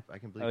can it bleep. okay? I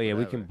can bleep. Oh yeah,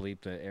 we whatever. can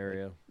bleep the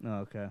area. Oh,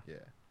 okay. Yeah,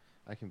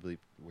 I can bleep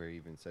where he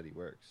even said he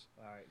works.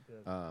 All right,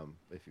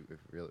 good. If you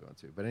really want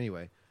to. But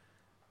anyway,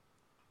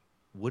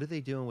 what are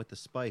they doing with the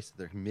spice?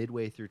 They're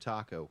midway through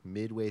taco,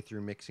 midway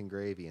through mixing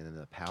gravy, and then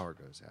the power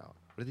goes out.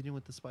 What are they doing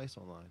with the spice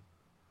online?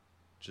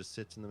 Just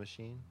sits in the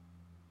machine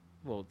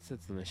Well, it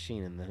sits in the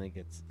machine and then it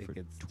gets for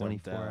dumped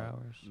 24 out.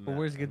 hours. But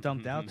where's it get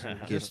dumped out to?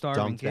 They're Gets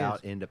starving dumped kids.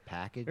 out into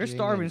packaging. They're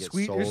starving and gets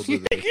squeak- sold to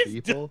those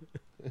people.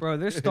 Bro,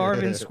 they're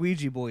starving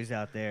squeegee boys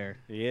out there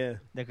Yeah,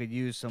 that could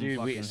use some dude.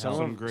 fucking Some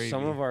help. Some gravy.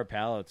 some of our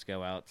pallets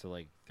go out to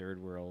like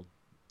third world,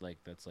 like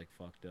that's like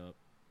fucked up.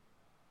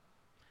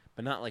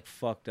 But not like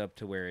fucked up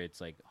to where it's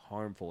like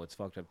harmful. It's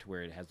fucked up to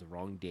where it has the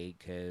wrong date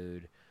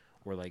code,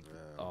 or like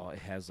it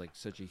has like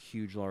such a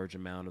huge large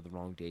amount of the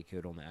wrong date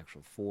code on the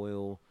actual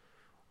foil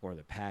or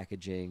the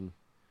packaging.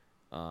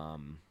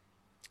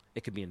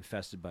 It could be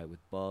infested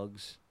with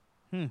bugs.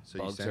 So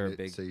Bugs you send are it,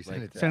 big, So you send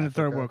like- it to Send to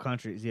third Africa? world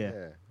countries,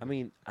 yeah. I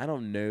mean, I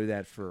don't know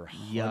that for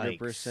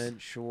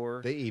 100%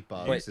 sure. They eat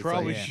bugs. But It's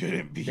Probably like,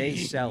 shouldn't be They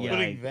sell it.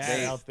 putting that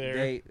They- out there.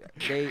 They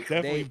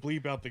Definitely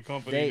bleep out the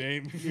company they-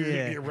 name if you're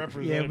gonna be a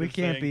representative. Yeah, we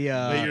can't saying be,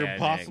 that you're Yeah,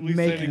 possibly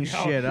making sending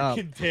out shit up.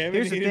 contaminated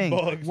Here's the thing,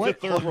 bugs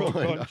what- to third world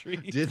Hold on. countries.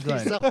 Did they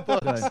Good. sell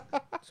bugs?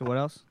 Good. So what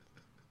else?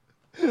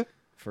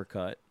 for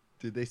cut.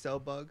 Did they sell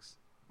bugs?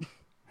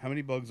 How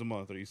many bugs a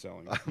month are you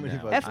selling? How many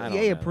No. bugs? I don't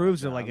FDA know.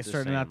 approves it No, like I'm it's just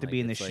starting saying, out to be like,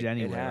 in the it's shit like,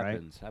 anyway, it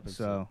happens, right? Happens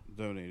So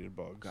Donated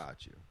bugs.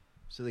 Got you.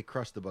 So they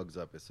crush the bugs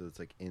up, so it's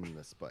like in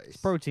the spice. it's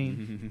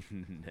protein.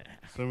 Nah.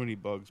 So many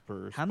bugs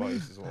per How spice many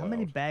is allowed. how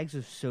many bags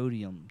of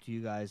sodium do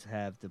you guys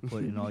have to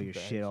put in all your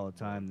Bags shit all of the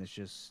time? That's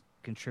just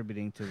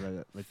contributing to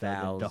the heart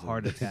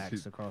Thousands.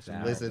 attacks across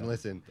America.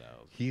 Listen.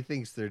 Thousands. He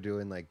thinks they're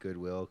doing like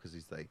goodwill because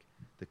he's like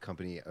the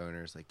company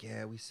owner's like,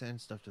 yeah, we send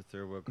stuff to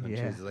third world countries.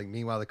 Yeah. Like,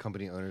 meanwhile, the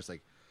company owner's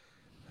like,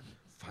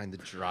 find the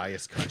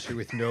driest country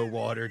with no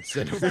water and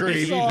send them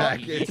gravy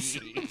packets.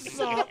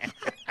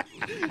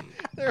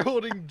 They're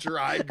holding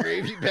dry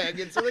gravy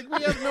packets. They're like,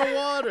 we have no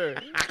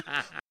water.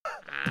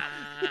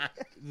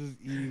 Just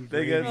eating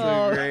They gravy. get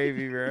Oh. some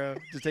gravy, bro.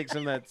 Just take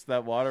some of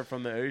that water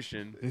from the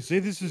ocean. They say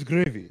this is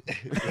gravy.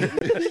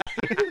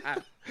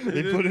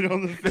 They put it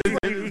on the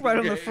food. Right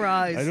on the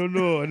fries. I don't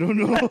know. I don't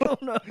know. I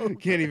don't know.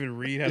 Can't even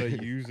read how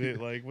to use it.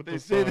 Like, what They the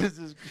say fuck? this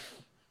is.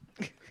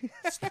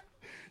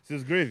 This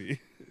is gravy.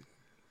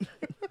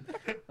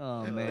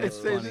 Oh man, They it's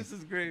say funny. this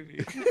is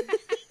gravy.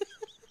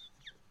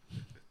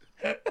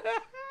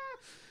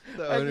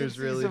 The I can owner's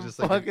see really some just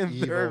like fucking an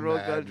evil third world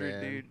madman.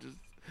 country dude. Just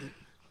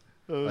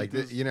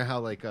Like you know how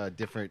like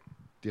different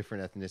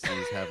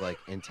ethnicities have like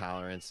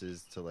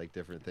intolerances to like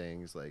different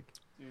things. Like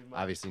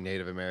obviously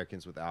Native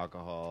Americans with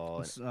alcohol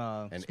and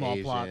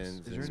Smallpox. Asians.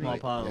 Is there and any-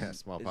 Smallpox. Yeah,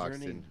 smallpox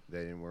any didn't they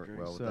didn't work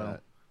well with So-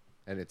 that.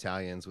 And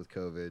Italians with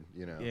COVID.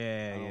 You know.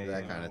 Yeah, yeah,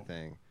 That yeah. kind of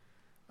thing.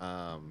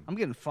 I'm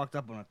getting fucked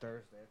up on a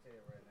Thursday. I'll tell you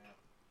right now.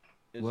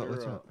 Is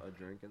What's there up? a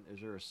drink? Is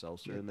there a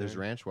seltzer in there? There's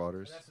ranch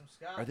waters.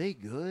 Are they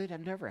good?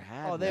 I've never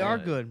had. Oh, they one. are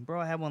good, bro.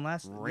 I had one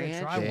last.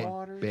 Ranch try one.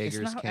 water? It's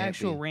Beggars not can't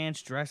actual be.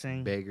 ranch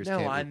dressing. Beggars No,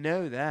 can't I be.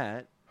 know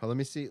that. Oh, let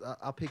me see.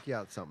 I'll pick you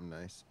out something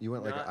nice. You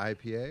want like Not- an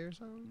IPA or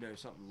something? No,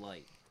 something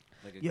light,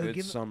 like a Yo, good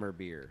give- summer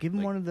beer. Give him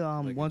Like- one of the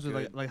like a ones with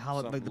good like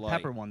something the light.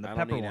 pepper one. The I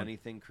pepper don't need one.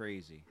 anything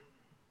crazy.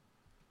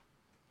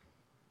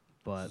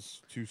 But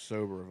It's too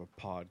sober of a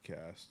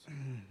podcast.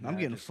 I'm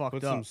getting just fucked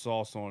Put up some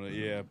sauce on it.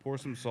 Yeah, pour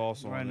some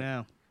sauce on right it.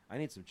 now. I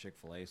need some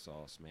Chick-fil-A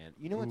sauce, man.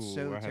 You know what's Ooh,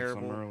 so I had some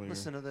terrible? earlier.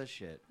 Listen to this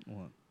shit.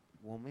 What?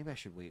 Well, maybe I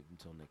should wait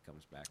until Nick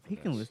comes back. For He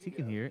can this. listen. He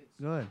can hear it.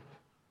 Go ahead.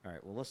 All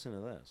right. Well, listen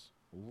to this.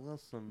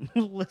 Listen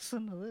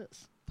Listen to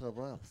this. to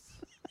this.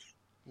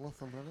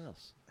 Listen to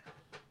this.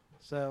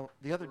 So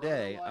the other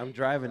day, I'm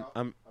driving.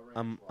 I'm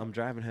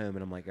driving home,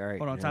 and I'm like, all right.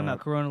 Hold on, you time know out.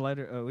 what? Corona Light.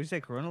 What did you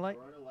say? Corona Light?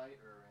 Corona Light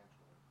or ranch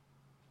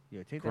water?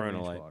 Yeah, take Corona that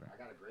ranch Light. water. I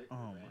got a great. Oh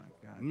my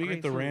god. Let me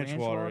get the Grapefruit ranch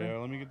water. Yeah,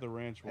 let me get the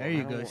ranch water. There you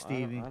I go, don't- I don't-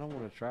 Stevie. I don't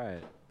want to try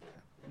it.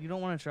 You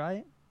don't want to try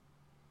it?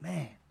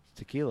 Man, It's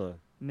tequila.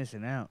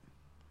 missing out.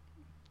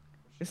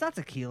 It's not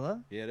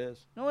tequila. Yeah, it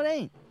is. No, it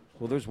ain't.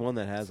 Well, there's one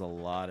that has a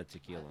lot of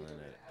tequila in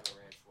it.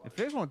 If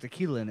there's one with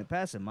tequila in it,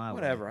 pass it my way.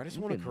 Whatever. I just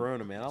You want a can-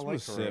 Corona, man. I Just like want a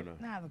sip.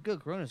 Corona. Nah, the good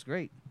Corona's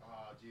great. Oh,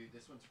 dude,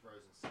 this one's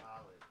frozen solid.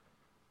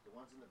 The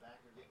ones in the back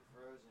are getting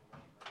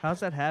frozen. How's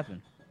that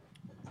happen?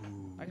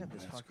 Ooh, I got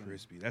this that's fucking-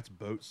 crispy. That's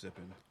boat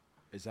sipping.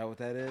 Is that what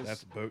that is?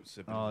 That's boat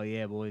sipping. Oh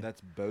yeah, boy.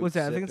 That's boat. What's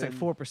that? I think it's like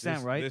sipping?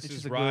 4%, right? This It's is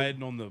just a good-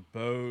 riding on the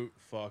boat,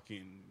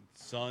 fucking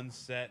sun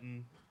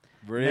setting.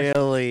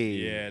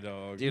 Really? Yeah,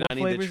 dog. Dude, I What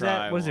need flavor to is try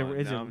that? What is it? one.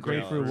 Is Now it I'm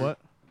grapefruit? jealous.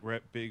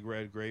 What? Big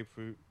red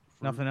grapefruit.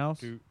 Nothing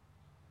else?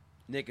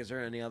 Nick, is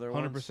there any other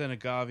ones? 100%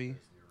 agave.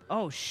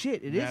 Oh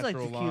shit! It is like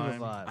Natural tequila lime.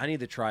 vibe. I need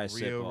to try a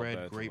sip Rio of red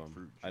both of them.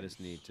 grapefruit I just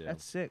juice. need to.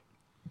 That's sick.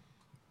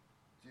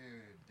 Dude,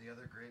 the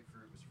other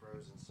grapefruit was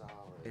frozen solid.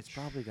 It's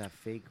probably got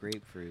fake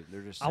grapefruit.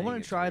 They're just. I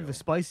want to try the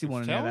spicy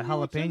one in there, the telling you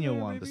what's in jalapeno there,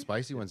 one. The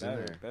spicy one's in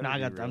there. No, I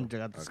got the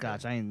Okay.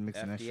 scotch. I ain't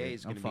mixing that FDA shit.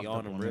 is I'm gonna be fucked on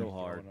up them on real that.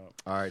 hard.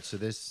 All right, so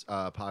this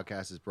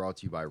podcast is brought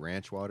to you by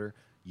Ranch Water.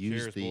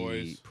 Use Cheers, the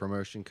boys.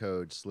 promotion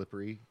code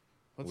Slippery.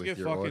 Let's with get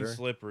your fucking order.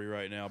 slippery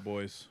right now,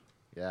 boys.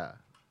 Yeah,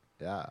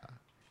 yeah.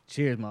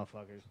 Cheers,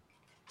 motherfuckers.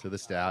 To the Alright,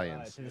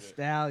 stallions. to the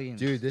stallions.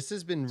 Dude, this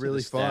has been the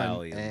really fun,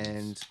 stallions.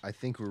 and I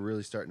think we're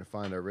really starting to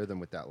find our rhythm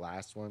with that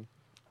last one.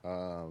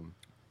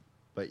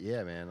 But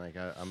yeah, man, like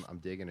I'm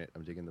digging it.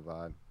 I'm digging the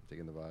vibe.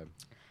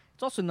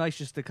 It's also nice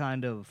just to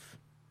kind of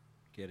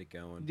Get it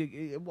going.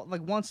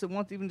 like once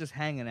even just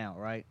hanging out,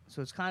 right?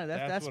 So it's kind of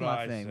that's what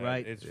my I thing, said.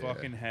 right? It's Yeah.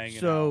 fucking hanging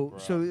So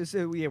out,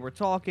 bro. yeah, we're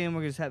talking,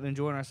 we're just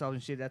enjoying ourselves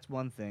and shit. That's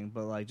one thing,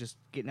 but like just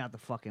getting out the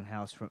fucking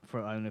house for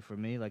I don't know, for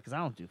me, like, cause I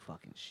don't do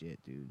fucking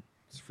shit, dude.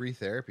 It's free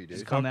therapy, dude.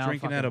 Just Fuck come out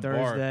drinking fucking at a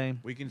Thursday, bar.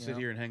 We can you sit know?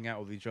 here and hang out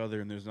with each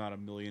other, and there's not a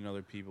million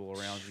other people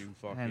around you.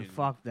 Fucking and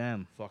fuck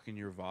them. fucking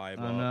your vibe.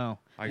 I up. know.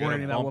 I gotta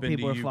Worrying about bump what into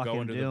people are you, go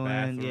fucking into the doing.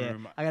 Yeah,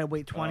 bathroom. I gotta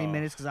wait 20 Oh.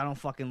 minutes because I don't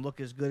fucking look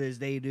as good as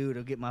they do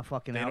to get my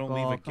fucking They don't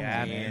alcohol. leave a Come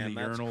gap on, Yeah, man. in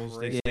the that's urinals.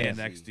 crazy. They stand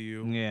next to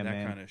you. Yeah, that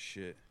man. kind of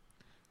shit.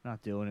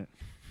 Not doing it.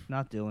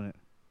 Not doing it.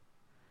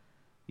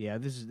 Yeah,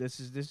 this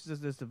is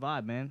the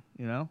vibe, man.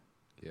 You know.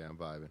 Yeah, I'm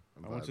vibing.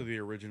 I went to the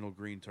original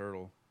Green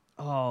Turtle.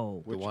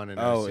 Oh, the one in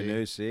Oh, OC.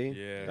 in OC?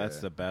 Yeah. That's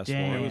the best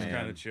Damn. one. It was man.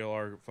 kind of chill.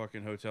 Our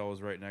fucking hotel was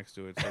right next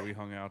to it, so we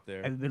hung out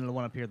there. have you been to the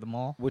one up here at the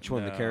mall? Which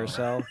one? The No.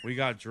 carousel? We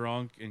got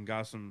drunk and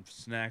got some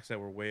snacks that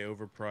were way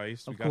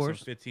overpriced. We Of got course.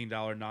 some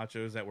 $15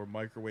 nachos that were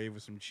microwaved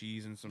with some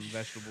cheese and some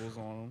vegetables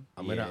on them.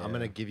 I'm Yeah.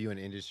 gonna give you an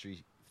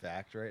industry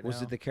fact right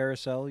Was now. it the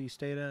carousel you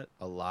stayed at?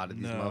 A lot of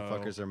these No.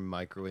 motherfuckers are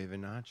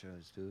microwaving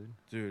nachos, dude.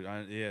 Dude,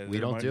 yeah. We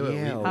they're don't do it.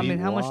 Yeah, We, I we, mean,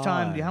 how much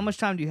time? why? How much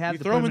time do you have You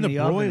to throw put 'em them in in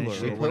the the oven? and broiler.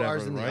 shit? we or put whatever,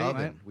 ours in the right?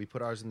 oven. We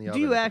put ours in the Do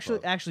oven. you at the actually?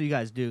 club. Actually, you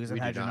guys do because I've We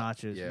had do your not.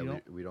 nachos. Yeah, you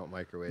don't? we don't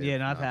microwave. Yeah,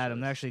 and I've had them.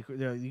 nachos.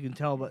 They're actually, you can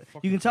tell, but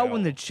Fucking you can tell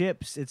when the hell.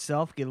 chips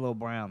itself get a little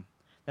brown.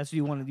 That's what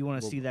you want. You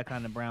want to see that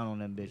kind of brown on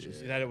them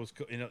bitches. See that it was,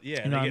 yeah, You and know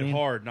they what I get mean?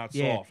 hard, not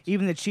Yeah, soft.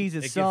 even the cheese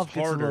It itself gets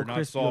gets a harder, little not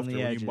crispy on softer. the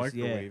When edges. you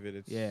microwave it,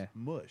 it's yeah,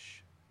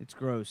 mush. it's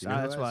gross. You know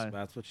That's who why. has-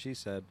 That's what she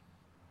said.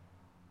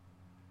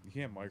 You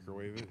can't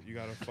microwave it. You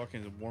gotta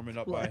fucking warm it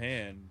up by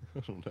hand. I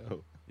don't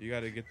know. You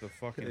gotta get the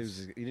fucking.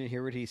 You didn't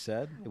hear what he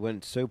said? It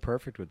went so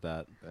perfect with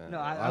that. No,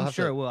 I'll I'm have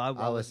sure to- it will.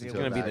 I'll listen It's to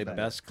going it to be back the then.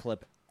 best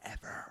clip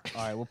ever.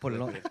 All right, we'll put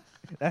it on.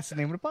 That's the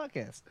name of the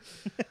podcast.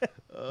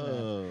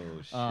 Oh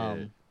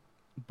shit!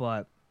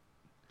 But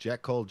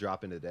Jet Cole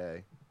dropping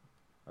today.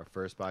 Our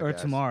first podcast. or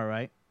tomorrow,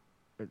 right?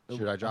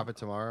 Should I drop it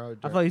tomorrow?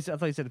 I thought you said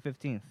the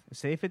 15th.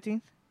 Say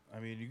 15th. I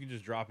mean, you can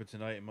just drop it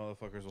tonight, and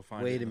motherfuckers will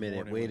find it. Wait in a the minute.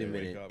 morning Wait when a they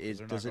wake minute. up, 'cause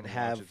they're not Does it gonna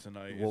have watch it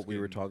tonight. what It's we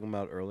were getting- talking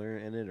about earlier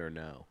in it, or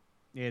no?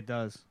 Yeah, it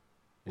does.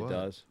 It What?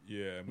 does.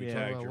 Yeah, and we Yeah.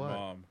 tagged About your what?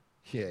 mom.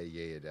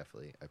 Yeah,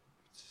 definitely. I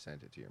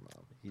sent it to your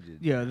mom. He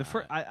did. Yeah, the not.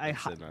 first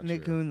That's not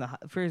Nick true. Kuhn.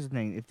 Here's the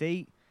thing: if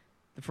the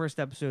first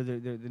episode,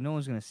 no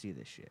one's gonna see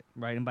this shit,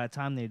 right? And by the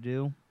time they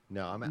do,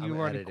 No, I'm You've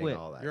already editing quit.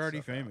 all that. You're already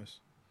stuff out. famous.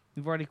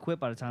 you've already quit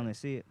by the time they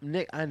see it.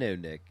 Nick, I know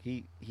Nick.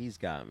 He's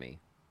got me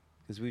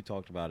because we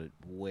talked about it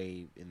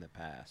way in the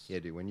past. Yeah,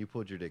 dude. When you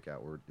pulled your dick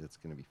out, it's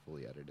gonna be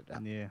fully edited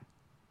out. Yeah.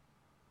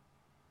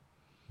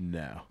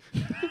 No.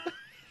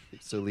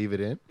 So leave it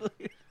in.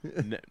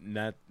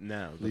 No.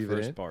 The Leave it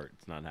first in? part,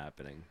 it's not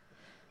happening.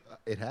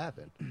 It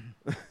happened.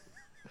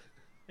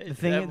 The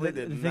thing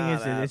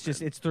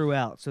is, it's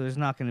throughout, so there's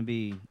not going to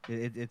be.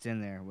 It's in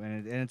there,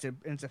 and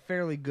it's a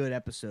fairly good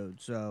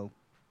episode. So,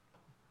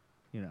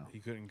 you know, He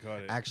couldn't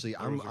cut it. Actually,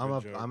 That was a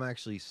good joke. I'm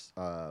actually.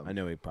 I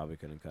know he probably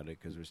couldn't cut it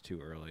because it was too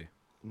early.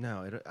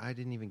 No, I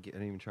didn't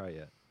even try it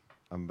yet.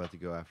 I'm about to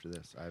go after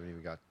this. I haven't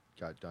even got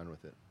done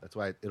with it. That's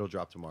why it'll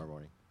drop tomorrow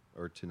morning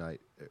or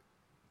tonight. At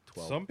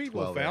 12. Some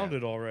people found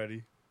it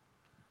already.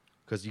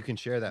 because you can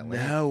share that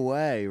link. No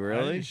way, I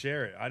really? didn't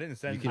share it. I didn't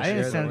send You it. can I share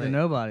didn't the send it to link.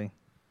 nobody.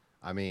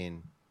 I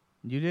mean,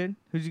 You did?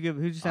 Who'd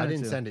you send I it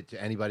didn't to? send it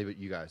to anybody but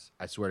you guys.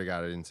 I swear to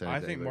God, I didn't send it. I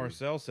to think anybody.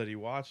 Marcel said he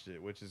watched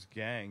it, which is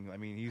gang. I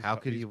mean, he's How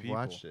could he these have people.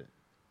 watched it?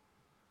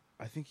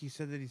 I think he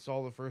said that he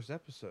saw the first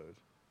episode.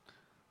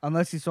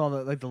 Unless you saw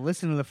the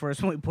listen to the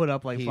first one we put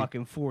up He-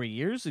 fucking 4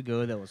 years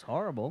ago. That was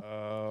horrible.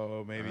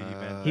 Oh, maybe he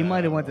meant. He that.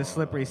 might have went to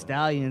Slippery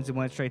Stallions and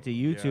went straight to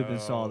YouTube and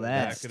saw Yo,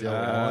 that. That's could've still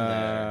been- on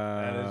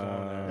That is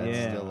on there. That's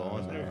Yeah. still on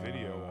There's there. no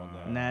video on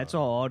that. Nah, it's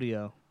all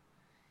audio.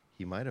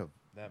 He might have.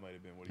 That might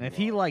have been what And he if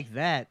he watched. liked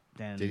that,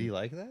 then Did he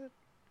like that?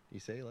 You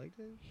say he liked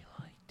it? He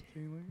liked it.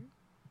 Did he like it?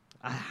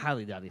 I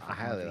highly doubt he. I fucking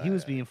highly liked it. doubt He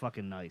was it. being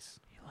fucking nice.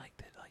 He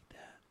liked it like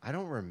that. I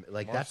don't remember.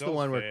 Like that's the Marcel's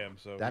one where fam,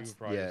 so that's- we would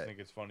probably yeah, think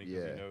it's funny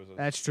because yeah. he knows us.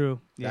 That's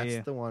true. Yeah, that's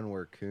yeah. the one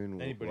where Kuhn.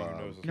 Anybody who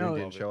knows us Kuhn will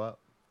didn't love show up.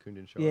 Kuhn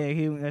didn't show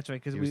Yeah, up. that's right.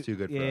 Because He was too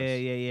good for yeah, us.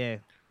 Yeah.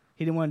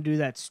 He didn't want to do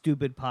that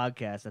stupid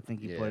podcast. I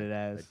think he put it a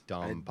as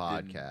dumb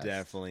podcast.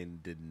 Definitely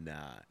did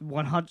not.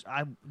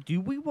 100.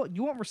 You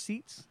want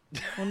receipts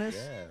on this?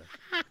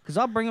 Yeah. Because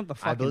I'll bring up the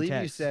fucking I believe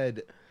text.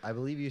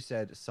 you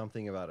said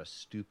something about a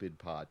stupid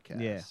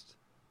podcast. Yeah.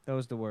 That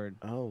was the word.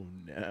 Oh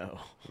no.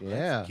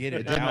 Yeah. get it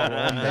didn't out matter.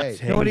 on the Hey,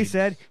 You know what he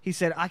said? He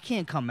said, "I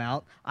can't come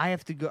out. I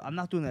have to go. I'm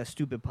not doing that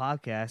stupid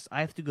podcast.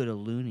 I have to go to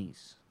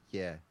Looney's."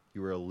 Yeah.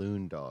 You were a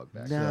loon dog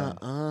back No.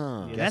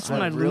 then. Yeah, Guess that's what?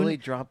 my really loon-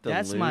 dropped the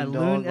That's loon my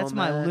dog That's on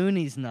my that?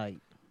 Looney's night.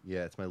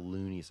 Yeah, it's my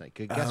loony night.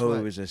 Guess Oh, what?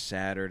 it was a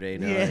Saturday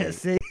night. Yeah,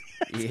 see,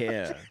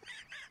 Yeah.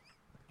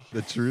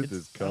 The truth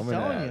is I'm coming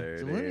telling out. you,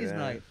 it's a dude, Looney's yeah.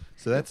 night.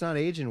 So that's not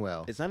aging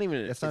well. It's not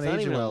even. That's It's not not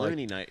aging even well, a like-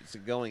 loony night. It's a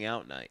going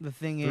out night. The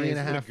thing Three is, and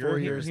a half, 4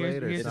 years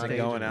later, here's It's the a thing.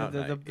 going out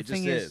The night. It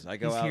thing just is. I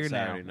go he's out here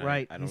Saturday now, night.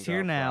 right? I don't He's go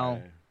here out now.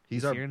 Friday.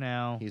 He's here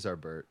now. He's our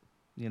Bert.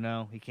 You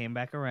know, he came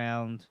back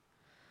around.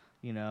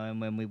 You know, and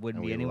when we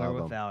wouldn't And be we anywhere love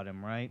him. without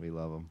him, right? We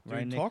love him. Dude,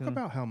 Right, Nick talk Kuhn?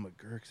 about how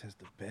McGurk's has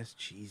the best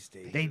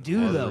cheesesteak. They in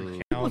do all though. of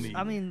What's- County.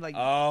 I mean, like,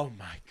 Oh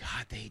my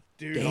God,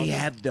 Dude, they I'm-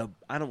 have the.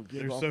 I don't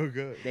give They're a so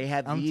good. They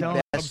have I'm the telling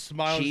you, I'm best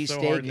smiling so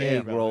hard cheesesteak thinking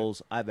egg about it.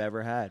 rolls I've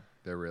ever had.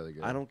 They're really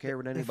good. I don't care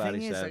what the anybody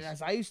thing is,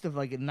 says. like, I used to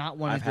like not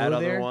want I've to had go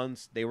other there.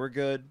 ones. They were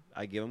good.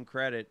 I give them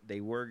credit. They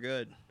were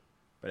good.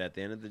 But at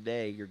the end of the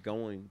day, you're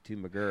going to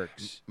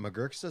McGurk's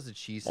McGurk's does a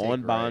cheesesteak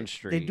on Bond right.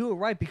 Street. They do it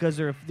right because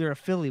they're a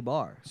Philly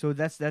bar, so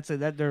that's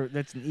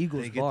an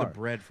Eagles They get bar. the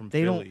bread from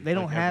They don't- Philly. they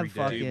don't like, have every day.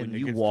 fucking- Dude, when It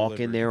you gets walk in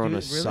delivered. there on Dude,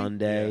 a really?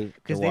 Sunday to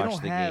Because they watch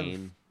don't the have game,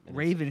 and it's-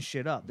 Raven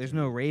shit up. There's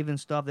no Raven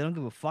stuff. They don't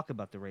give a fuck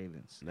about the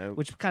Ravens, Nope.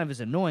 which kind of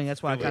is annoying.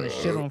 That's why I kind of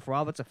shit on them for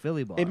all. But it's a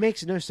Philly bar. It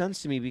makes no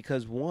sense to me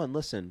because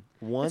listen,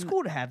 it's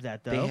cool to have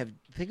that though. they have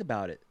think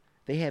about it.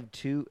 They have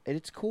two, and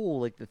it's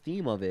cool, like the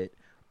theme of it.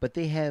 But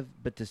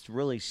to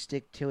really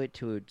stick to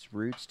its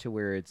roots, to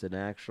where it's an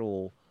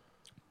actual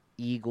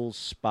Eagles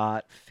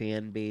spot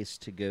fan base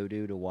to go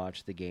to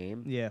watch the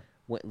game. yeah.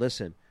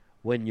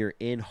 When you're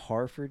in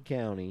Harford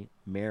County,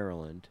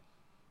 Maryland,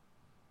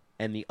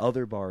 and the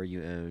other bar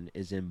you own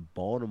is in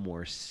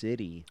Baltimore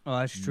City, Oh,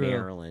 that's true.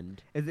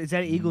 Maryland. Is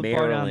that an Eagles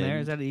bar down there?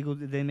 Maryland. Is that an Eagle?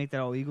 Did they make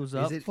that all Eagles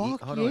up? Is it?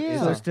 Fuck hold on, yeah. is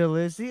So there- it still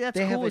is. See, that's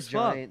They have cool a as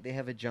fuck. giant. They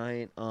have a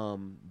giant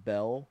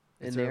bell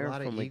in Is there a there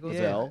lot of from like Eagles? the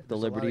Yeah. bell, There's the a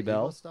lot Liberty of Bell.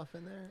 Eagles stuff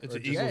in there? It's Or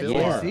an just Eagles Philly?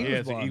 Yeah, bar. it's Eagles Yeah,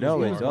 it's an bar. Eagles No,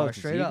 bar. it does.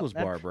 Straight It's up. Eagles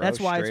bar, bro. That's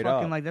why it's Straight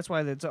fucking up. like. That's why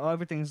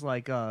everything's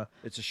like.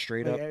 It's a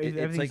straight up.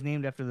 Everything's It's like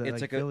named after the it's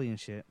like like a- Philly and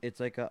shit. it's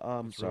like a. It's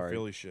real Sorry.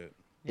 Philly shit.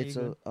 It's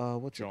Yeah, a.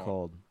 What's it John.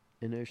 called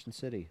in Ocean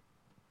City?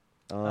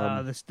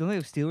 Still they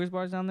have Steelers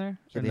bars down there?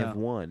 Yeah, Or they no? have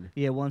one.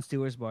 Yeah, one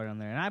Steelers bar down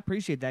there, and I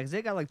appreciate that because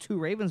they got like 2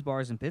 Ravens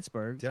bars in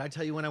Pittsburgh. Did I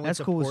tell you when I went That's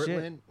to cool as shit.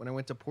 Portland? When I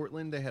went to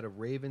Portland, they had a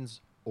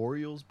Ravens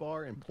Orioles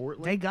bar in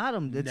Portland? They got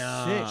them. It's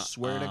Nah. sick.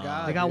 Swear to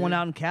God, They got dude. one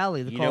out in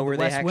Cali. They You call know it where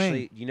the they West actually?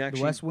 Wing. You know actually?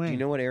 The West Wing. Do you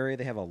know what area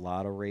they have a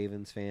lot of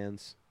Ravens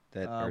fans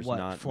that are what,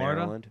 not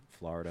Florida? Maryland?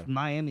 Florida.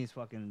 Miami's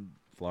fucking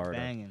Florida.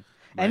 banging.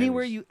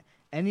 Miami's-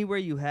 Anywhere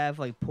you have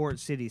like port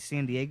city,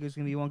 San Diego's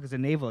gonna be one because the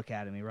Naval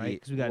Academy, right? Yeah,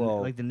 Because we got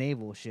well- like the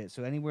naval shit.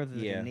 So anywhere there's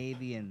like Yeah. a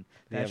Navy and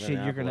They that have shit,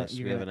 Annapolis.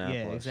 you're We have gonna yeah,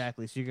 Annapolis.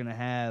 exactly. So you're gonna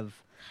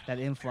have that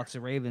influx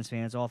of Ravens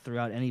fans all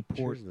throughout any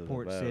port Cheers to the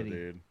port bow, city.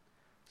 dude.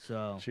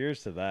 So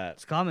Cheers to that.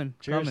 it's coming,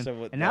 Cheers coming. to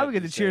what And now that we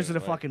get the just cheers said, to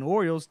the like- fucking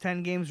Orioles.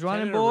 10 games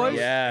running, in a row. boys.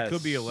 Yes. It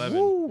could be 11.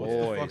 Woo. What's the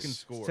Boys. fucking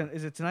score?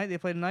 Is it tonight? They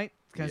play tonight.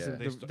 Against Yeah. the,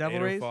 They the st- Devil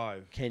Rays.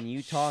 8:05. Can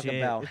you talk Shit,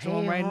 about it's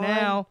on right Han?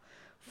 now?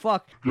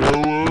 Fuck.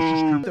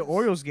 The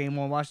Orioles game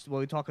on watch while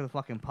we talk on the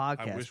fucking I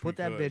podcast. wish Put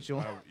we that could. bitch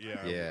on.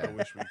 Yeah. I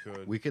wish we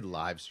could. We could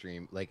live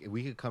stream. Like,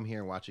 we could come here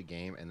and watch a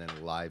game and then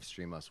live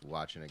stream us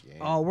watching a game.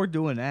 Oh, we're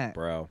doing that.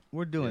 Bro.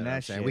 We're You know doing what I'm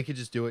that saying? shit. We could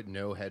just do it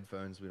no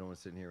headphones. We don't want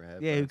to sit in here with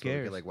headphones. Yeah, who But we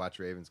cares? could like watch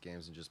Ravens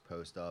games and just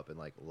post up and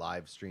like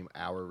live stream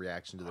our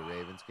reaction to the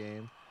Ravens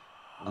game.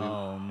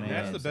 Oh man, And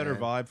that's the better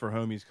man. vibe for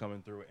homies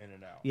coming through in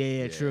and out.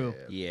 Yeah, true.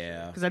 for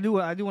Yeah. Because I do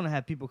want to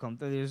have people come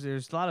through.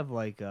 There's a lot of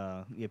like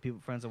people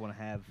friends I want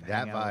to have.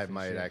 That hang out with vibe and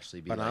might shit.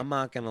 actually be. But like, I'm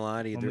not gonna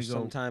lie to you. When we There's go-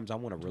 sometimes I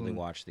want to really when-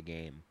 watch the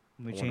game.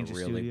 When we I wanna change the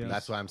really studio.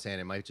 That's why I'm saying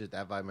it might just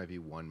that vibe might be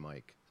one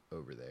mic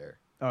over there.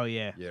 Oh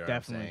yeah, You know definitely.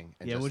 what I'm saying?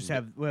 And Yeah, we'll just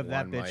have that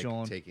one bitch mic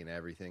on. taking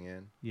everything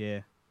in,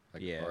 Yeah,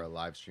 like, Yeah. or a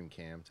live stream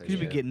cam. Type you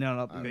be shit. getting on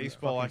up. I don't know.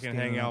 Baseball, I fucking can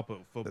hang standing out, up.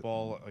 but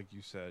football, like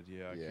you said,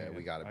 yeah. I Yeah, can't.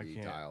 we gotta I be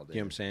can't. dialed in.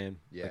 You know what I'm saying?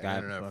 Yeah, Like, no, I,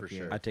 no, Fuck for yeah.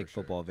 sure. I take for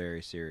sure. football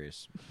very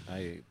serious.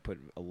 I put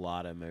a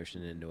lot of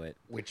emotion into it.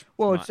 Which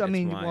Well, It's it's. I my-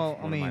 mean, it's my- well,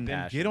 one I of my mean,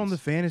 passions. Get on the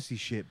fantasy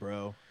shit,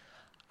 bro.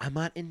 I'm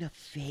not into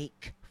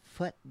fake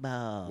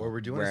football. well,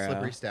 we're doing a bruh.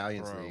 slippery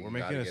stallions Bro, league. we're You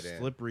making gotta a get in.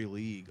 slippery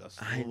league.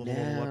 I know.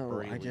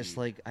 Slippery I just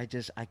league. I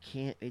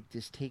can't. It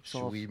just takes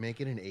Should off. we make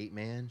it an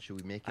 8-man?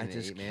 Should we make it I an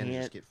just 8-man and just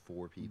can't- get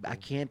 4 people? I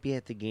can't be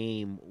at the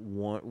game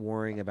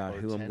worrying about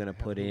Or who I'm 10 gonna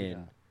put who we in.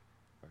 got?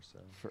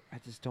 Ourselves. I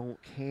just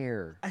don't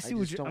care. I see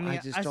what just you're. I don't-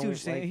 mean, just I see what don't, you're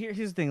saying. like-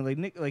 Here's the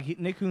thing,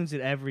 Nick Kuhn's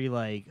at every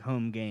like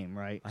home game,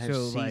 right? I have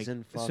so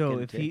season so fucking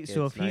if tickets,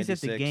 if he's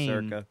at the 96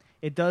 game, circa.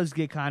 it does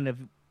get kind of.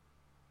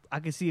 I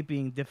can see it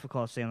being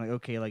difficult saying like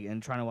okay like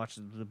and trying to watch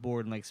the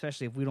board and like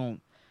especially if we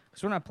don't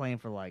because we're not playing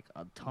for like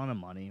a ton of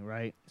money,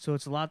 right? So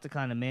it's a lot to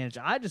kind of manage.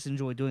 I just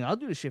enjoy doing it. I'll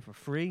do the shit for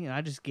free and I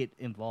just get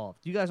involved.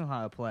 You guys know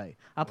how I play.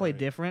 I play Right.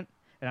 different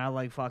and I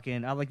like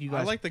you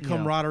guys. I like the you know.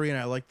 camaraderie and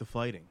I like the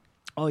fighting.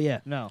 Oh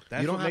yeah, no.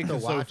 That's you don't what have makes to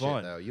it so watch fun.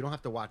 it though. You don't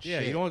have to watch. Yeah,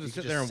 shit. you don't have to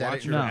sit can there and set watch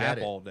it your No. and app forget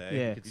it. all day.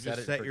 Yeah. You You can just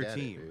it set and your forget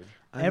it, team. dude.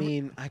 I Every-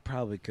 mean, I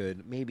probably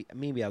could.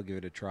 Maybe I'll give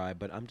it a try.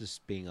 But I'm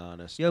just being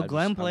honest. Yo, I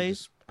Glenn just,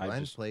 plays.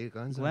 Glenn played.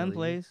 Glenn's in Glenn the league.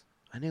 plays.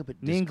 I know,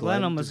 but Me and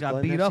Glenn almost does got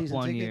Glenn beat have up season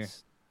one year.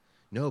 tickets?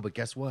 No, but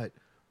guess what?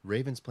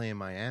 Ravens play in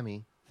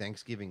Miami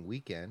Thanksgiving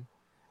weekend,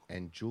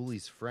 and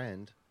Julie's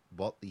friend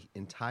bought the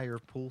entire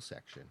pool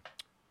section.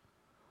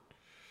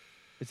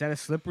 Is that a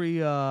slippery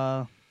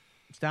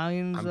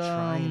Stallions? I'm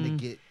trying to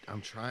get.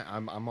 I'm trying.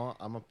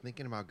 I'm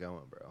thinking about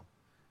going, bro,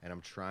 and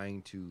I'm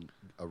trying to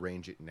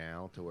arrange it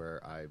now to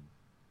where I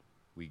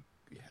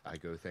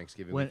go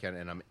Thanksgiving When- weekend,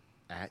 and I'm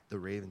at the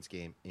Ravens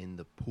game in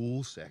the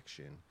pool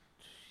section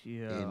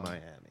Yeah. in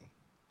Miami,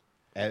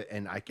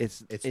 and I can, It's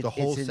the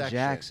whole in section.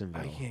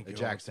 Jacksonville. I can't go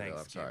Jacksonville, on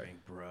I'm sorry.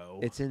 Thanksgiving, bro.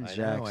 It's in I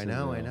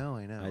Jacksonville. know.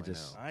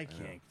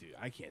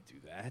 I can't do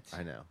that.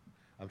 I know.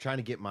 I'm trying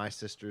to get my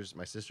sisters.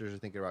 My sisters are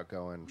thinking about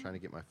going. I'm trying to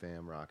get my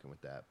fam rocking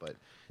with that. But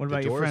What the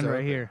about your door's friend right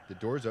open. here? The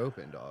door's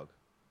open, dog.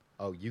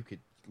 Oh, you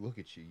could look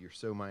at you. You're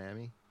so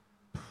Miami.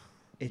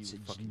 It's You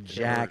fucking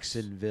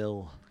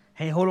Jacksonville.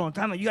 Hey, hold on,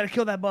 time out. You got to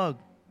kill that bug.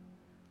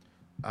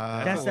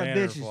 That's a that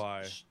bitch.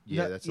 lanternfly.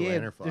 Yeah, that's a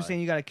lanternfly. They're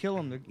saying you got to kill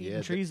them. They're eating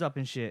Yeah, trees up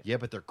and shit. Yeah,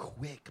 but they're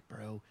quick,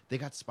 bro. They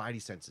got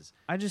spidey senses.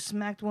 I just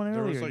smacked one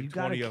There was earlier. like you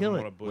got 20 to of kill them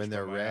on a it. bush When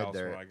they're by my red, house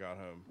they're- when I got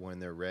home. When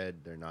they're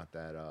red, they're not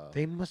that.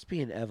 They must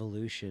be an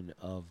evolution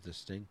of the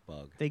stink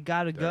bug. They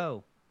got to They're-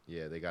 go.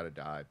 Yeah, they gotta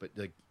die. But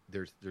like,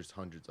 there's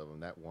hundreds of them.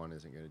 That one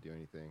isn't gonna do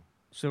anything.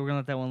 So we're gonna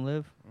let that one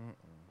live.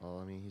 Well,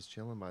 I mean, he's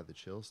chilling by the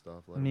chill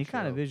stuff. I mean, he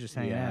kind of is just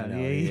hanging out. no,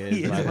 Yeah,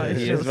 he is by by the- the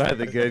he chill is by stuff.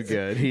 the good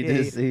good. He Yeah,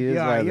 just he is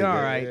yeah, by the you're all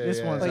good. right.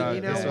 This one's But all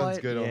you know this what? one's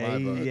good on yeah, my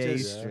he- book. yeah,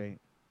 he's Just- straight.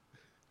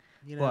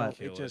 You What? know,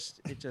 Kill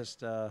it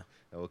just I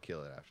will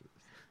kill it after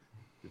this.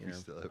 If you he's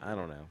know, still open. I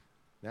don't know.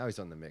 Now he's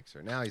on the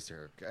mixer. Now he's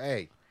here.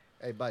 Hey,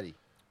 buddy.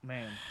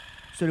 Man.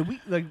 So did we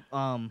like?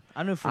 I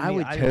know for I me,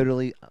 would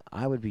totally.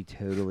 I would be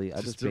totally. I'm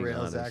Just just being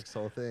derail honest. Zach's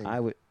whole thing. I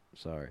would.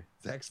 Sorry,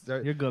 Zach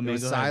started. You're good, It man.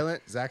 was Go ahead.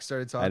 silent. Zach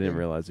started talking. I didn't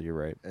realize that you're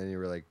right. And you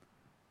were like,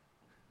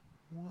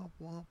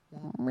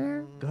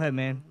 Go ahead,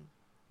 man.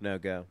 No,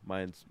 go.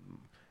 Mine's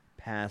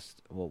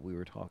past what we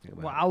were talking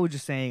about. Well, I was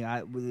just saying,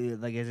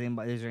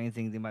 is there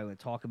anything anybody would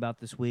talk about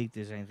this week?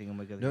 Is there anything I'm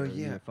gonna No,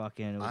 yeah.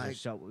 fucking, or I-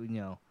 just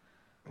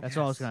that's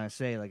all I was Yes. gonna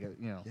say. Like,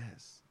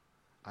 yes.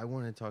 I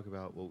wanted to talk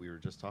about what we were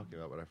just talking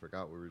about, but I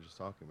forgot what we were just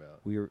talking about.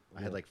 we were.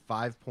 I had like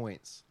 5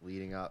 points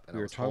leading up, and We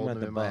I were was talking holding about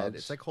them the in my head. bugs.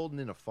 It's like holding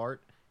in a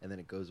fart, and then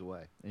it goes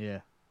away. yeah.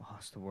 Oh,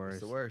 it's the worst.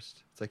 It's the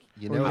worst. It's like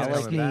you Or know you it's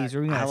gotta coming back. sneeze,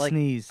 or you gotta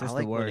sneeze. That's I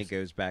like the when worst. it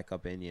goes back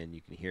up in you and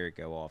you can hear it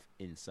go off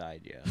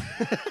inside you.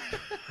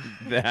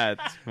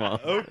 That's fun.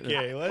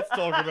 Okay, let's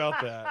talk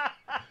about that.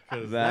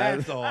 Because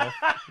that's off.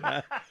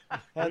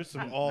 There's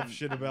some off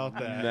shit about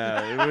that.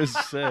 No, it was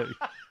sick.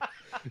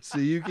 So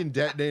you can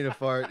detonate a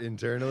fart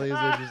internally, is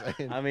what you're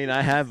saying? I mean,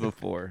 I have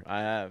before. I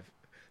have.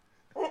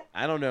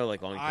 I don't know,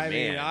 like on command. I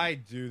mean, I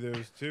do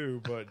those too,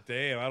 but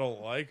damn, I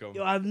don't like them.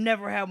 Yo, I've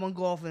never had one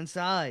go off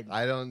inside.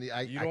 I don't.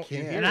 I You don't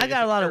can't. hear And I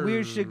got a lot of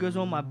weird shit goes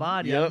on my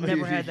body. I've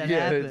never had that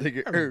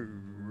happen.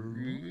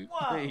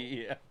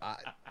 Yeah.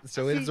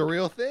 So it's a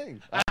real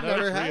thing. I've No,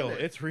 never it's had real.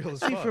 it. It's real as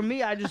See, fuck. for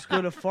me, I just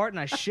go to fart and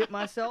I shit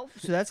myself.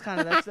 So that's kind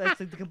of that's like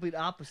the complete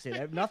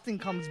opposite. Nothing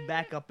comes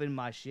back up in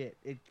my shit.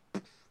 It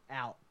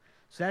out.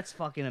 So that's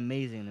fucking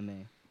amazing to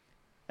me.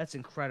 That's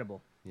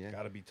incredible. Yeah.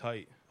 Gotta be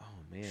tight. Oh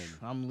man.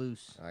 I'm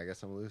loose. I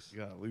guess I'm loose. You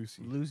got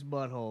Lucy. Loose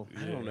butthole.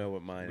 I don't know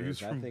what mine Lose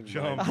is. I from think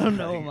jump. mine's I don't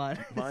know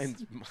like- mine.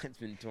 Mine's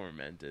been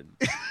tormented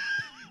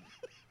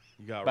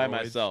You got by roids?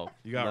 myself.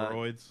 You got Not-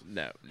 roids?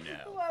 No,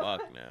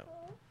 fuck no.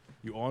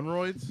 You on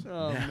roids?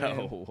 Oh, man.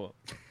 No.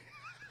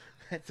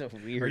 That's a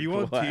weird. Are you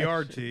on question.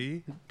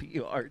 TRT? PRT.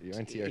 You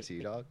on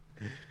TRT, dog?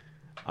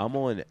 I'm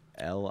on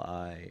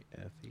LIFE.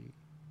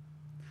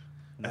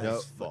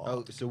 No.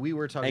 Oh, so we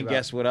were talking And about.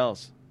 guess what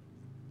else?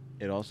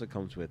 It also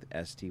comes with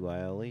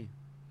STYLE.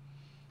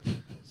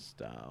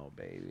 Style,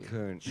 baby.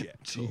 Kuhn.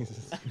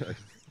 Jesus Christ.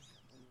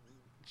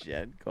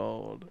 Jet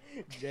gold.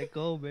 Jet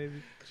gold,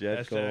 baby.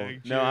 Jet gold.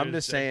 Hashtag No, I'm cheers,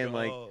 just Jet saying,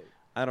 like, Gold.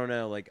 I don't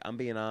know. Like, I'm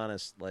being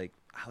honest. Like,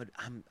 I would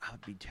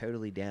be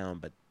totally down,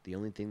 but the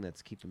only thing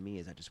that's keeping me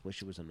is I just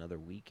wish it was another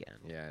weekend.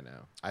 Yeah, I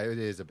know. It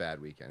is a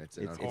bad weekend. It's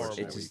an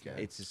unfortunate weekend.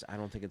 It's just I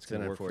don't think it's It's an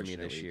gonna work for me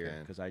unfortunate this year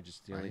weekend. because I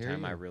just the I only hear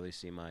time I you. really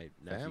see my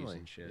nephews Family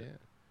and shit. Yeah.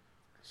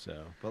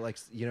 So But like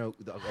a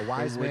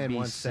wise it would man be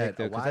once sick, said,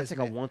 though, a 'cause wise that's like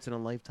a man, once in a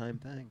lifetime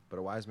thing. but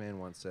a wise man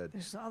once said,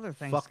 There's other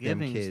Fuck them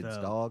Thanksgivings, kids,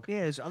 though. dog.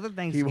 Yeah, there's other He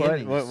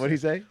Thanksgivings. what he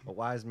say? a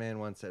wise man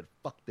once said,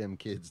 "Fuck them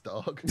kids,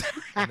 dog."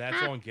 And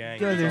that's on gang.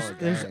 Dude, there's- When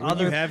there's you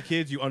other- have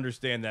kids, you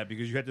understand that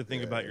because you have to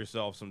think about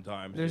yourself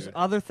sometimes. There's dude.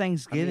 other I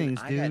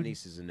Thanksgivings, mean, I got dude.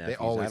 nieces and They nephews.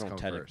 always I don't come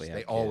technically first. have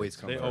They kids. always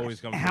come They first. always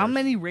come How first.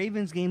 many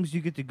Ravens games do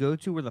you get to go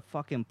to where the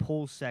fucking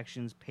pool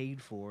section's paid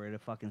for at a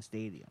fucking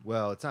stadium?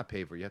 Well, it's not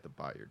paid for. You have to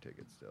buy your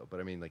tickets still. But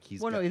I mean, like he's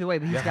Well, got, no, either way,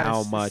 but he's Yeah, got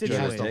how to much are the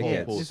situate. the whole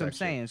tickets? pool That's what I'm section.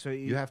 saying. So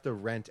you have to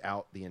rent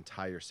out the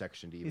entire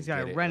section to even he's got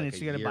get to it, rent like it, a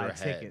so you got to year buy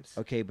ahead. tickets.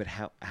 Okay, but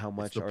how It's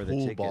much the are pool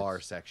the tickets? bar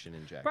section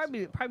in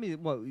Jacksonville. Probably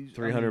what?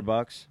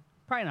 $300.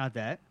 Probably not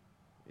that.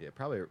 Yeah,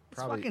 probably.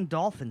 It's fucking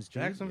Dolphins,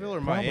 dude. Jacksonville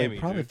or Probably Miami?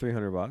 probably dude?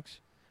 $300.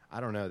 I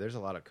don't know. There's a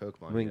lot of Coke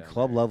I money. mean, down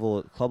club there.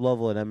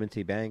 level at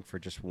M&T Bank for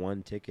just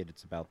one ticket,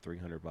 it's about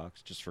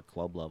 $300 just for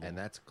club level. and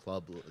that's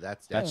club.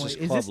 That's That's Oh, just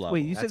is club this, level.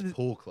 Wait, you that's said this,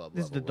 pool club.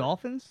 this is the level work.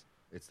 Dolphins?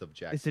 It's the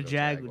It's the Jacksonville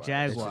Jaguars. It's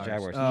Jaguars. the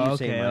Jaguars. Oh, You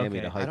say okay, Miami okay.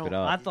 to hype it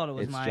I up. thought it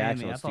was it's Miami.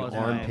 Jacksonville. I It's thought the it was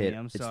Miami. armpit.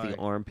 I'm It's sorry. the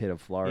armpit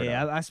of Florida.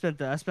 Yeah, I spent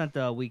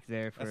the week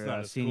there That's for not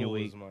as senior cool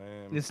week. as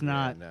Miami. It's Yeah,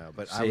 not. no,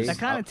 but See? I was, That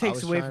kind I of takes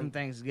was away trying- from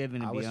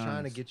Thanksgiving. To I be was trying to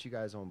honest. get you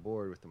guys on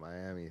board with the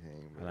Miami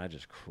thing. and I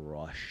just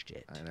crushed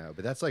it. I know,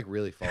 but that's like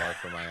really far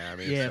from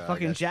Miami. Yeah, so I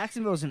fucking guess-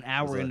 Jacksonville's an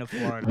hour like- into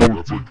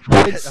Florida.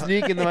 I'd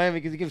sneak into Miami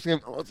because he keeps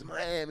saying, "Oh, it's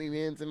Miami,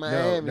 man. It's in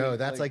Miami." No,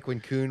 that's like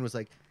when Kuhn was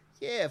like,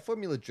 "Yeah,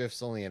 Formula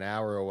Drift's only an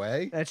hour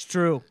away." That's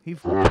true.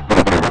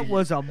 That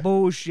was a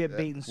bullshit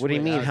bait and switch. What do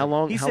you mean? How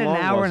long? He how said long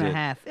an hour was and a it?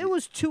 half. It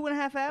was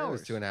 2.5 It hours.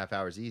 was 2.5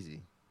 hours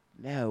easy.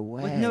 No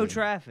way. with no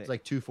traffic. It's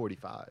like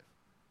 2:45.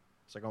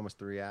 It's like almost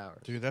 3 hours.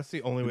 Dude, that's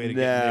the only way to No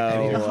get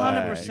Nick. way.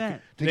 100%.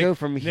 To go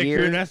from Nick, here.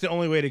 Kuhn, that's the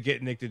only way to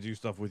get Nick to do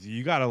stuff with you.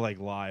 You gotta like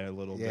lie a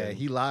little Yeah, bit.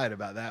 he lied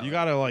about that. You one.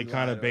 gotta like He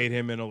kind lied of bait about it.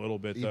 him in a little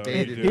bit He though.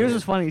 baited You him. Here's do.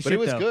 what's funny But shit it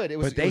was though. good. It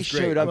was. But they it was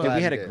great. showed up, I'm dude. glad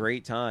We had he a did.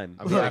 great time.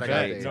 I'm glad I got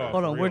Okay, it. no, Hold for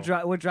on,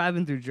 real. we're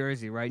driving through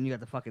Jersey, right? And you got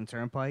the fucking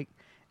turnpike,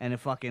 and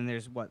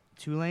there's what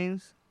 2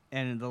 lanes,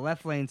 and the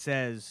left lane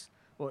says,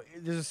 well,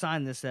 there's a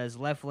sign that says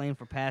left lane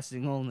for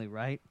passing only,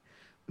 right?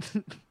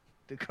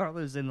 The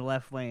Carlos in the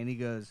left lane. He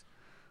goes,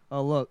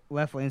 "Oh look,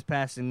 left lane's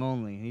passing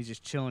only." And he's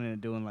just chilling and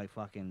doing like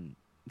fucking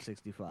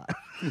 65.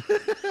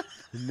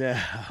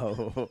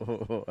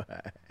 No.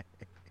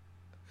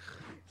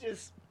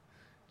 Just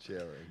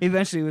Chilling.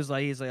 eventually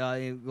he's like, "Oh,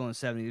 you're going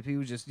 70." He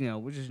was just,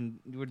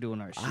 we're doing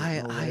our shit.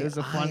 It was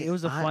the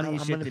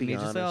funniest shit gonna to be me.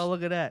 Just like, honest. "Oh,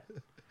 look at that."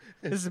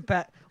 This is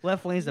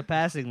left lane's the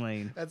passing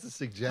lane. That's a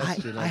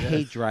suggestion. I guess.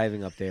 hate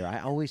driving up there. I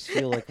always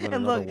feel like I'm in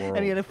And another look, world.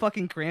 and he had a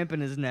fucking cramp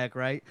in his neck,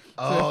 right?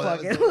 Oh, that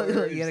was the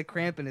worst. He had a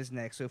cramp in his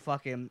neck. So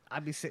fucking,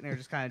 I'd be sitting there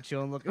just kind of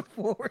chilling, looking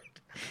forward,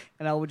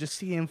 and I would just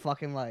see him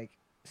fucking like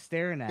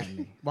staring at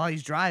me while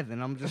he's driving.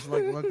 I'm just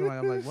like looking like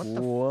I'm like, what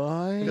the?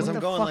 What? Because What I'm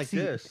the going fuck's like he-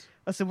 this.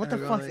 I said, what the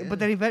I'm fuck? going like- But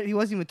then he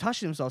wasn't even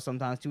touching himself.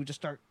 Sometimes he would just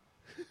start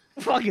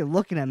fucking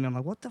looking at me. I'm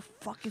like, what the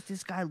fuck is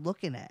this guy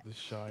looking at? The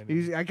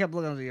shining. I kept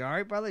looking. I was like, all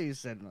right, brother. He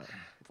said, no.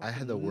 I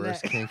had the Fucking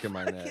worst neck. kink in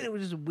my neck. It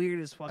was just weird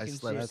as fucking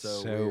slept shit.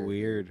 so so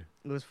weird.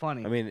 It was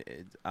funny. I mean,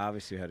 it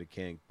obviously had a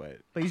kink, but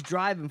but he's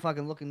driving,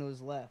 fucking looking to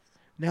his left.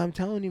 no, I'm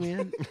telling you,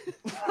 man.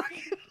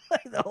 Fucking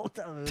like the whole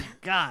time. It was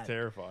God.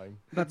 Terrifying.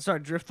 About to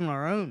start drifting on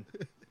our own.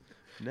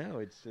 No,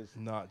 it's just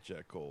Not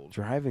jet cold.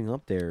 driving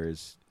up there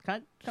is.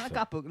 Can I So,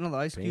 cop another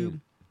ice cube?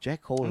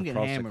 Jet cold I'm getting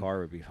across hammered. the car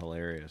would be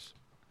hilarious.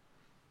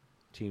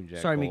 Team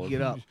Jet Sorry, Cold. Mickey,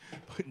 get up.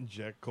 Putting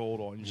jet cold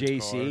on your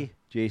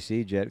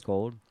JC, Jet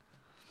Cold.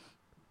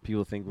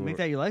 People think Make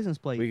that your license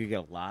plate. we could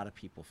get a lot of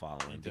people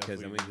following because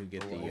then we could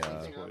get Definitely the. need Only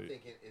to thing plate. I'm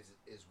thinking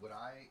is would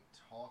I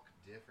talk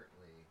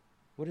differently?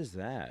 What is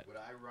that? Would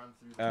I run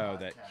through the Oh,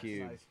 that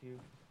podcast cube.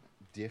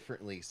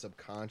 differently,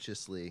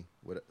 subconsciously?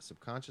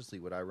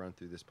 Would I run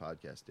through this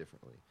podcast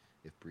differently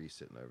if Bree's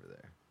sitting over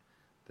there?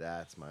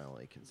 That's my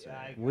only concern.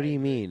 What do you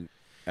mean?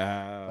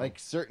 Like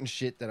certain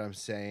shit that I'm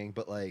saying,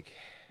 but like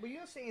But you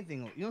don't say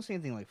anything. You don't say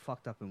anything like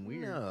fucked up and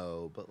weird.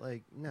 no, but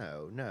like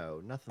no,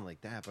 nothing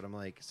like that. But I'm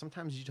like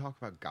sometimes you talk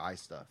about guy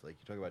stuff, like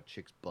you talk about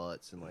chicks'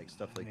 butts and like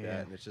stuff like Yeah,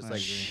 that, and it's just I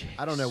like agree.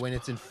 I don't know when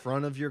it's in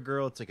front of your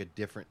girl, it's like a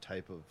different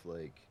type of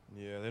like.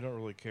 Yeah, they don't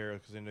really care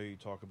because they know you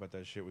talk about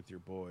that shit with your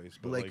boys.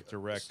 But Like, like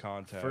direct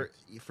contact.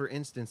 For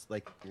instance,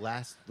 like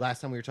last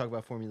time we were talking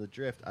about Formula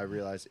Drift, I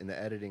realized in the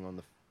editing on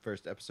the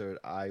first episode,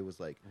 I was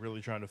like,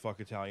 really trying to fuck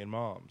Italian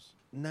moms.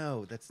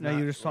 no, that's No, not.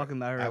 you're just talking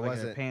about her, I like, her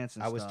wasn't. pants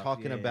and I was stuff.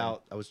 talking Yeah,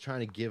 about. I was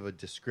trying to give a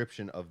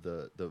description of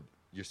the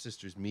your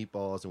sister's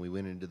meatballs, and we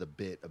went into the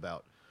bit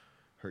about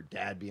her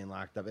dad being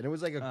locked up, and it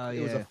was like Oh,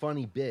 it was a yeah.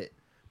 funny bit,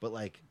 but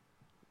like.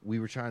 We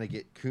were trying to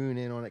get Kuhn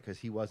in on it because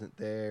he wasn't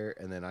there,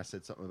 and then I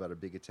said something about a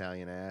big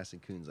Italian ass,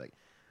 and Kuhn's like,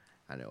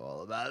 "I know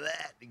all about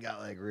that." He got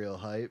like real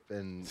hype,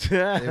 and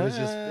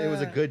it was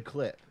a good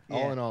clip.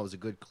 All Yeah. in all, it was a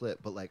good clip.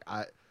 But like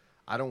I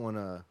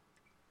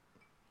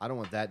don't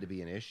want that to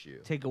be an issue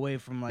Take away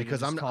from like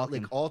because just I'm not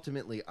talking. like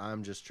ultimately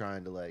I'm just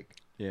trying to like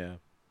Yeah.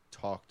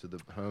 talk to the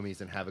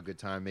homies and have a good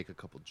time, make a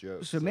couple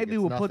jokes. So Like, maybe it's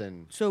we'll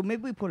nothing.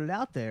 maybe we put it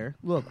out there.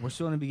 Look, we're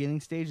still in the beginning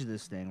stage of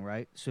this thing,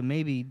 right? So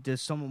maybe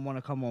does someone want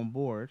to come on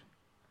board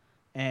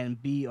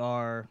and be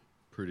our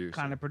Producer.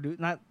 kind of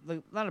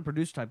not a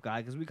producer type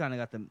guy because we kind of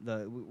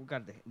got we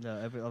got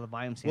the every other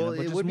volume stand Well, up,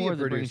 but it just would be more a to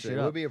bring producer. shit It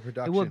up. would be a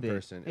production would be.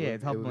 person. Yeah, it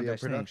to help would them be a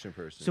understand. production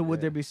person. So would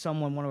yeah. there be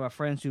one of our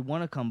friends who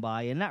want to come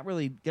by and not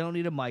really? They don't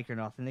need a mic or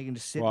nothing. They can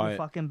just sit in the Wyatt.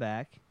 fucking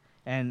back.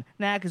 And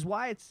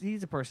because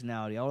he's a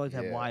personality. I would like to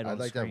have Yeah, Wyatt on I'd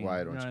like screen. to have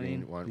Wyatt you on know what I screen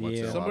mean? once Yeah. in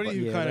a while. Somebody but-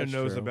 who Yeah, kind of that's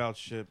knows true. about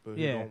shit, but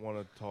Yeah. who don't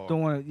want to talk.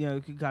 Don't want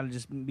you could kind of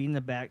just be in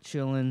the back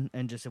chilling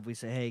and just if we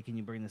say, hey, can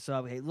you bring this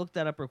up? Hey, look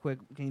that up real quick.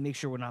 Can you make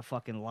sure we're not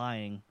fucking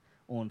lying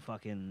on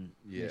fucking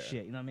Yeah. this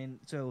shit? You know what I mean?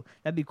 So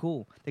that'd be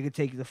cool. They could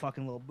take the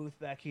fucking little booth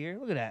back here.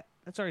 Look at that.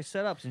 That's already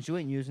set up since you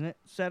ain't using it.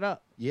 Set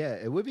up. Yeah,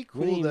 it would be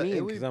cool. What do you that, mean?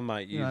 it would, Because I'm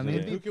not You know what I using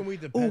mean? Who it. can we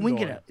Oh, depend we on?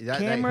 can get a that-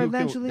 camera who can-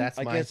 eventually. that's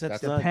I my, guess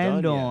that's not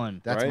Depend done yet,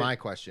 on. That's right? my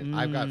question.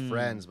 I've got Mm.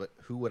 friends, but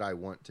who would I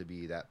want to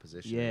be that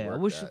position? and Yeah, I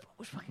work wish that?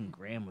 fucking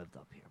Graham lived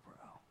up here, bro.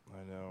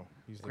 I know.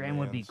 He's the Graham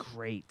would be mans.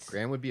 great.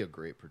 Graham would be a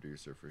great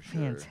producer for sure.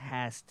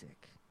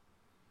 Fantastic.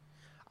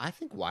 I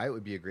think Wyatt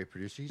would be a great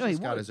producer. He's No, he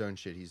just got would. his own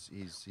shit. He's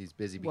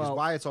busy because Well-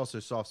 Wyatt's also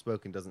soft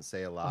spoken, doesn't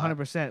say a lot.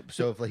 100%.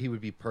 So if like, he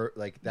would be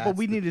like that. But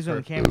we need his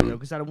own camera though,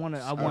 because I don't want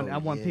to. I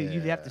want people.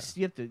 You have yeah. to.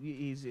 You have to.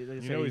 He's. Like I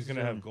You say, know he's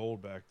gonna his have own-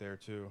 gold back there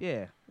too.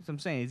 Yeah, that's what I'm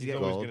saying. He's got-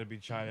 always Gold. gonna be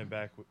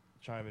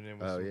chiming in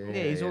with Oh, some yeah, gold.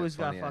 yeah, he's always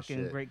got funny ass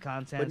fucking shit. great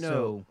content. But no,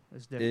 so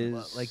it's different.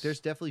 is- Like there's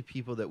definitely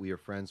people that we are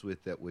friends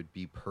with that would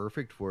be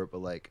perfect for it. But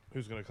like,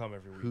 Who's gonna come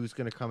every week? who's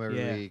gonna come every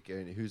Yeah. week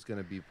and who's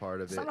gonna be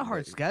part of It's it? not a hard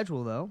Like,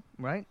 schedule though,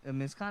 right? I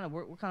mean, it's kind of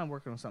we're kind of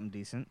working on something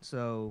decent.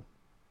 So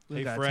we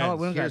Hey, don't gotta friends, tell.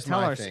 We don't gotta here's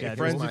tell my our thing. schedule.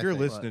 Friends, my if you're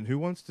thing. listening, who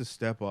wants to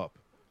step up?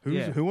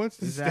 Yeah, Who wants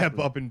to step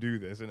exactly. up and do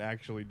this and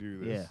actually do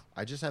this? Yeah.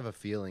 I just have a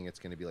feeling it's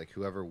gonna be like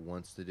whoever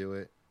wants to do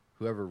it,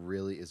 whoever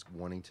really is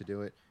wanting to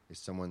do it, is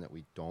someone that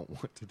we don't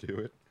want to do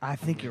it, I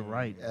think you're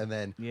right. and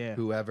then Yeah.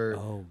 whoever.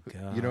 Oh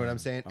god. You know what I'm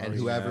saying? And Oh,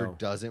 whoever no.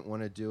 doesn't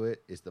want to do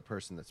it is the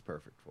person that's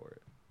perfect for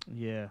it.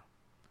 Yeah.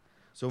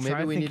 So I'm maybe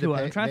trying to we think need to. who-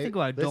 Pay, I'm trying to think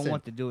who I don't listen,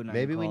 want to do it. And I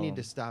Maybe can we call need to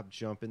them. stop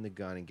jumping the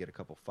gun and get a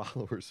couple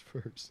followers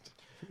first.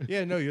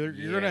 Yeah, no, you're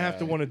gonna have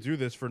to Yeah. want to do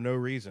this for no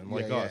reason,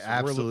 like Yeah, us.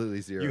 yeah, We're li-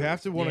 absolutely zero. You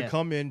have to want to Yeah.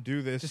 come in,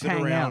 do this, Just sit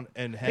hang around, out.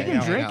 and They hang can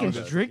out. drink hang and out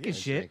with us. drink Yeah, and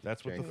shit.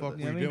 That's what the drink fuck with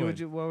You know us. what I we're mean?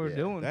 doing. What we're Yeah.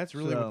 doing. That's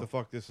really So- what the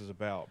fuck this is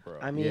about, bro.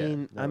 I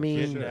mean, no, I for mean,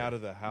 Getting out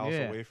of the house,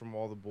 Yeah. away from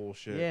all the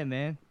bullshit. Yeah,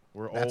 man.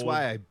 We're That's old.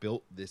 why I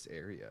built this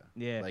area.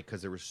 Yeah. Like,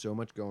 because there was so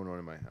much going on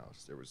in my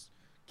house. There was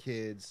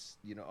kids,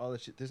 all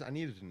that shit. I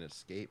needed an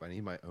escape. I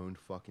needed my own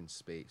fucking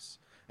space.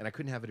 And I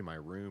couldn't have it in my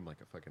room like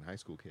a fucking high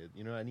school kid.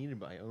 I needed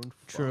my own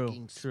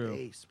fucking True.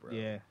 space, bro.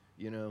 Yeah.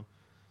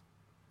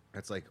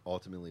 That's like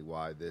ultimately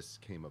why this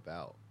came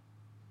about.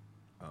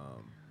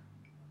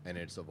 And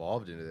it's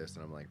evolved into this,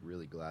 and I'm like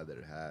really glad that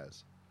it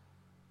has.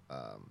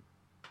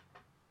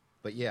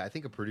 But yeah, I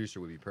think a producer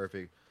would be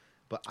perfect.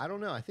 But I don't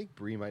know. I think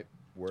Bree might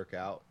work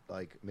out.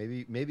 Like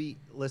maybe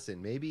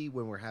listen, maybe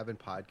when we're having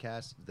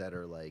podcasts that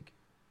are like,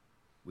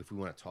 if we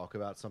want to talk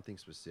about something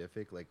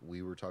specific, like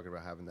we were talking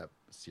about having that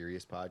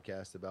serious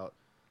podcast about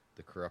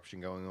the corruption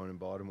going on in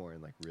Baltimore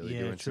and like really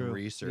Yeah, doing some true.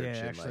 research Yeah,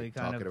 and actually like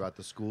kind talking of about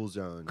the school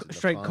zones, and the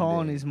Straight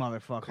calling funding, these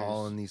motherfuckers.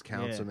 calling these Yeah.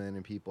 councilmen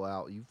and people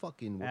out. You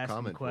fucking were Asking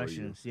coming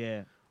questions.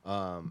 Yeah.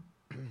 for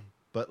you.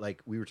 But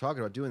like we were talking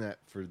about doing that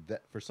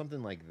for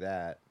something like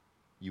that,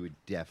 you would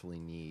definitely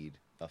need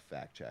a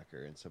fact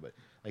checker and somebody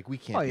like we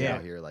can't be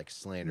out here like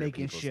slandering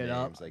Making people's shit names.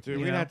 up. Like Dude, You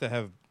we're know? gonna have to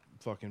have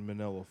fucking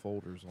manila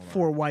folders on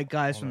 4 white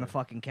guys on from the our-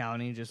 fucking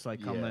county just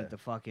like coming Yeah. at the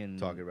fucking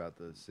talking about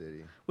the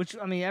city. Which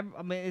I mean,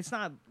 it's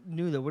not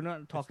new though. We're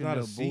not talking not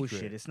no a secret.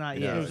 bullshit. It's not.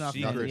 No, Yeah, no it's not.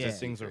 secret. fucking- secrets. Yeah. These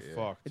things are Yeah.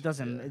 fucked. It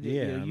doesn't. Yeah,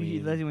 you, I you,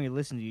 mean- when you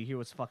listen to, you hear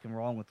what's fucking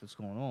wrong with what's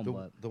going on,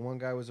 but The one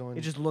guy was on.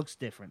 it just looks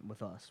different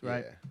with us,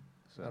 right? Yeah.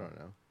 So I don't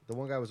know. The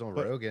one guy was on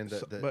But, Rogan.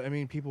 but I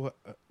mean, people,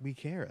 we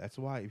care. That's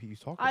why he's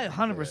talking. I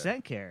about it.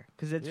 100% care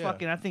because it's Yeah.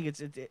 fucking. I think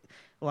it's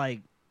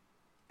like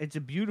it's a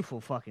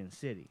beautiful fucking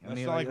city. I It's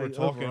mean, not like we're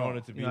talking overall, on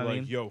it to be you know what I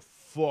like, mean? yo,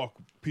 fuck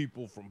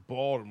people from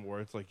Baltimore.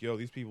 It's like, yo,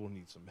 these people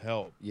need some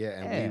help.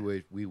 Yeah, and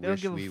Yeah. we They don't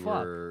wish give a we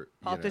fuck. were.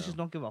 You Politicians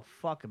know, don't give a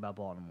fuck about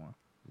Baltimore.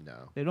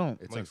 No, They don't.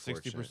 it's Like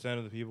unfortunate. 60%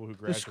 of the people who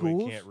graduate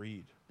schools? can't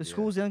read. The Yeah.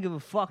 schools they don't give a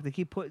fuck. They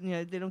keep putting.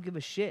 They don't give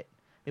a shit.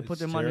 They put It's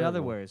their money terrible.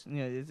 otherwheres.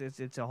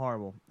 It's a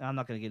horrible. I'm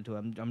not gonna get into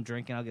it. I'm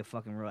drinking. I'll get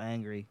fucking real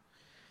angry.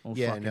 Won't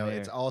Yeah, fucking no, dare.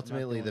 it's I'm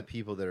ultimately not the doing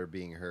people that are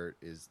being hurt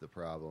is the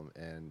problem,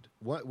 and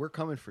what we're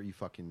coming for you,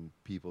 fucking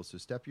people. So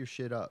step your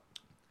shit up.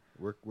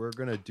 We're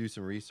gonna do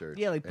some research.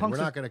 Yeah, like and punks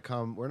we're are- not gonna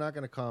come. We're not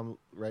gonna come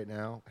right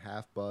now,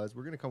 half buzzed.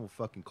 We're gonna come with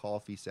fucking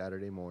coffee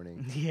Saturday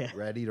morning, Yeah.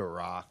 ready to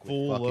rock. With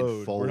Full fucking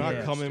load. We're not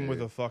folders, coming with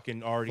dude. a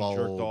fucking already jerked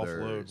off load.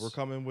 Folders. We're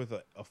coming with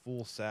a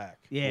full sack.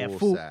 Yeah,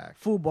 full sack.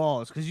 full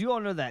balls. Because you all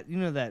know that. You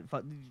know that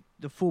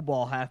the full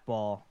ball, half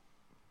ball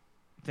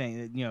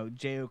thing.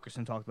 Jay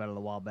Okerson talked about it a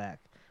while back.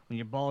 When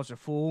your balls are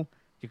full,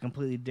 you're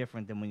completely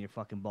different than when your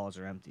fucking balls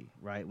are empty,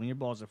 right? When your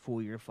balls are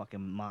full, you're a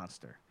fucking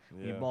monster.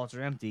 When your Yeah. balls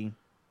are empty,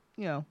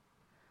 you're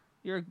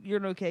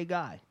an okay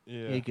guy.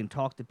 Yeah. You can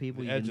talk to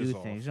people. The You can edge do is things.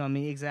 off. You know what I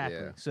mean? Exactly.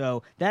 Yeah.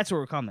 So that's where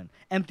we're coming.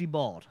 Empty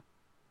balled.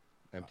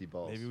 Empty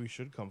balls. Maybe we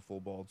should come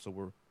full bald so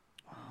we're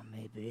Oh,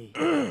 maybe.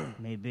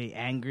 Maybe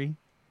angry.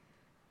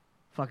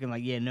 Fucking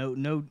like yeah.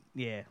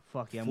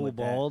 Fuck yeah. I'm Full with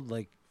that. bald,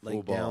 like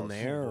Full down balls.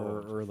 there, Full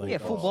or balls. like Yeah,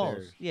 full balls.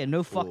 upstairs? Yeah,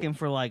 no Full fucking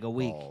for like a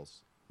week,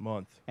 balls.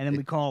 month. and then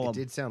we call It them.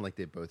 did sound like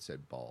they both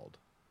said bald.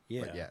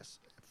 Yeah. But yes,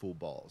 full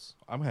balls.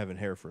 I'm having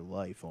hair for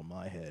life on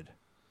my head.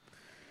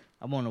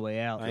 I'm on the way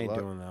out. I ain't luck.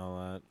 doing all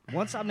that.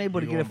 Once I'm able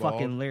to You get a going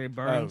fucking bald? Larry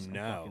Burns, no.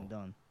 I'm fucking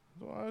done.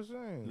 That's what I was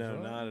saying. No,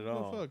 son. not at What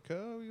all. the fuck,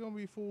 cuz? You gonna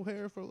be full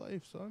hair for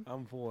life, son.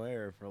 I'm full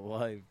hair for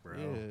life, bro.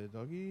 Yeah,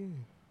 doggy.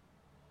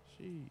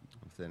 She.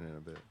 I'm thinning a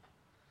bit.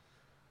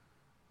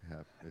 Yeah,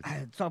 I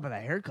had to talk about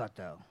that haircut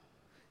though.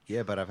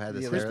 yeah, but I've had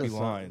this crispy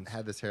lines.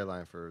 had this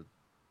hairline for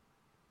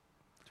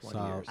 20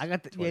 Solid. years. I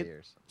got the 20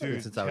 years.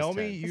 Dude, Since I was tell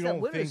me 10. you It's that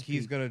don't winter's think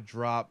he's peak. gonna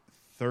drop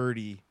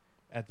 30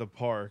 at the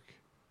park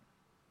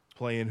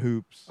playing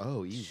hoops.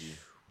 Oh, easy.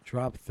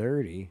 Drop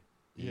 30.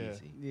 Yeah.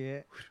 Easy. Yeah.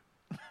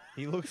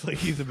 He looks like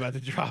he's about to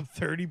drop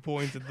 30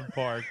 points at the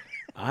park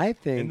I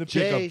think. in the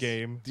pickup Jays.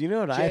 game. Do you know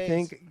what I Jays.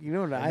 think? You know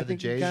what Remember I the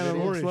think he Jays kind of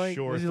video? looks Short like?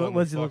 shorts What on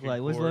does the he look fucking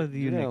like? What's he court. look like to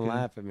you, You're gonna Nick?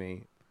 laugh at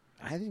me.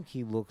 I think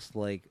he looks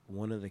like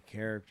one of the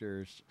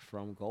characters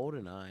from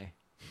GoldenEye.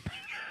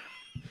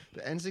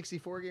 The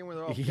N64 game where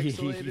they're all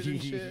pixelated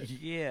and shit.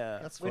 Yeah.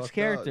 That's Which fucked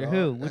character? Up,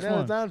 Who? dog. Which no, one?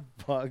 it's not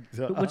fucked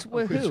up. Who?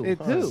 Who?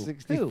 It's Who? a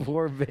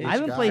 64-bit. I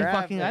haven't guy? played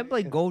fucking. I haven't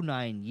played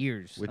GoldenEye in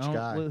years. Which I don't-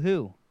 guy?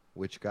 Who?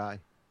 Which guy?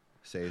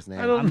 Say his name.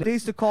 I don't They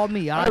used to call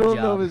me I don't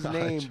know Oddjob.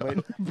 his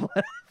name,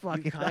 but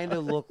Fucking you kind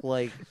of look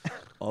like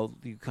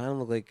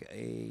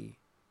a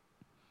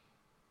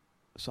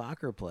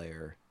soccer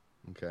player.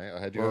 Okay,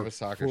 I do Or have a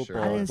soccer shirt.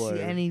 football. I on. didn't see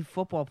player. any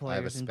football I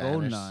have a players in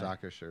Spanish GoldenEye.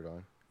 soccer shirt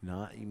on.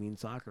 Not you mean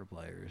soccer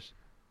players.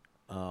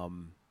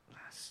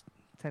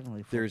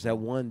 Technically, There's that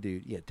football. one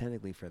dude. Yeah,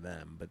 technically for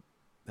them, but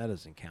that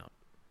doesn't count.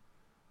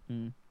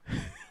 Mm.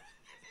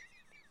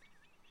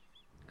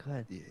 Go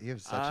ahead. You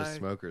have such a I-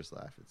 smoker's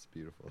laugh. It's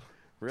beautiful.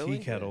 Really?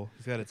 Tea kettle.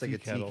 He's got a It's like tea a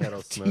kettle. tea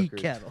kettle Tea smoker.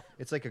 kettle.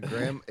 It's like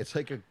a It's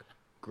like a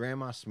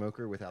grandma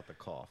smoker without the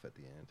cough at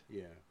the end.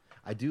 Yeah.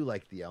 I do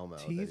like the Elmo.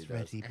 that he Tea's does.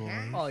 ready, boy.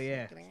 Oh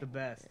yeah, it's the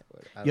best.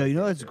 I Yo, like you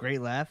know it, that's a too.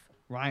 great laugh?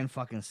 Ryan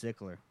fucking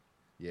Sickler.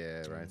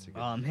 Yeah, Ryan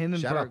Sickler. Him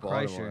and Shout Bert out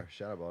Baltimore. Kreischer.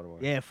 Shout out Baltimore.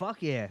 Yeah,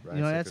 fuck yeah. Ryan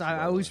You know that's Sickler's I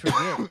from always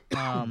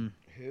forget.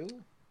 Who?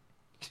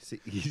 See,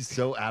 he's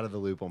so out of the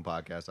loop on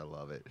podcasts. I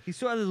love it. He's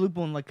so out of the loop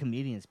on like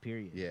comedians.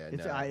 Period. Yeah,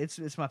 it's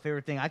no. it's my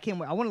favorite thing. I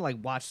can't. I want to like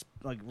watch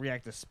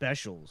react to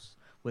specials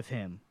with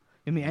him.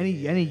 I mean,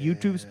 any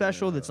YouTube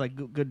special that's like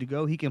good to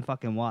go, he can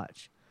fucking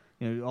watch.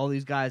 You know, all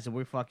these guys that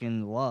we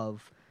fucking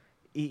love,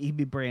 he'd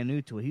be brand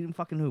new to it. He didn't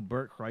fucking know who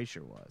Bert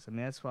Kreischer was. I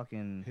mean, that's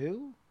fucking.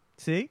 Who?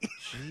 See?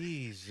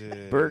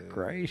 Jesus. Bert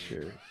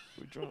Kreischer.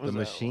 Which one was The that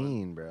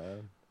machine, bro.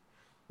 one?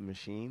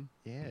 Machine.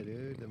 Yeah,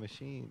 dude, the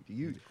machine.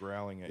 You, He's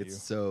growling at you.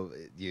 it's so,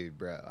 dude,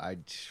 bro.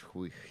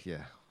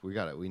 We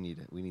got it. We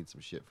need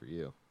some shit for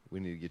you. We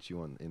need to get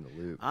you in the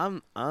loop.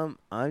 I'm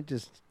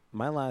just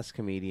my last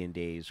comedian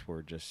days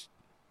were just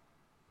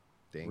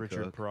Dane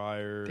Richard Cook.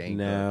 Pryor. Dane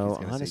no. Cook. He's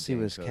gonna say Honestly, it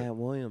Dane was Cook. Cat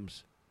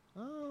Williams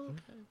Oh,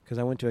 okay. because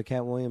I went to a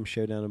Cat Williams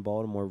show down in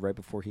Baltimore right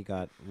before he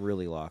got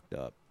really locked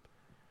up.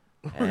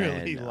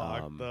 Really And,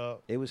 locked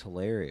up. It was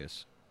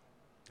hilarious.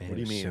 And What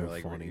do it you was mean? So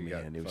Like, funny, you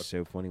got man. It was fuck-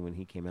 so funny when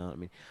he came out. I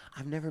mean,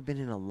 I've never been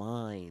in a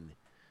line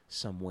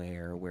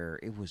somewhere where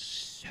it was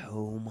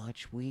so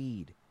much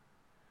weed.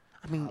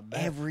 I mean,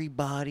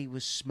 everybody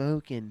was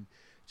smoking.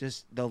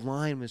 Just the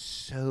line was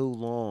so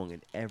long,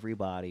 and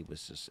everybody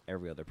was just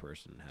every other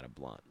person had a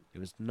blunt. It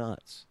was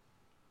nuts,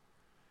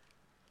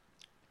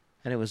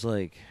 and it was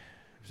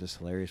just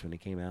hilarious when it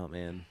came out,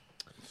 man.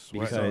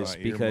 Sweating on my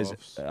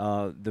Because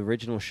earmuffs. the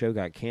original show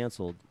got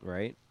canceled,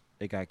 right?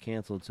 It got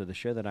canceled, so the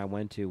show that I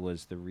went to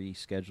was the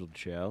rescheduled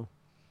show.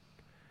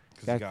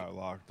 Because he got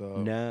locked up.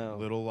 No,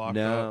 Little locked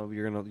up. No,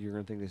 you're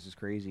gonna think this is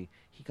crazy.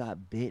 He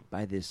got bit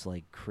by this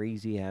like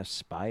crazy ass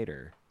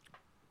spider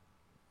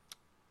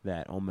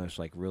that almost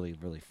like really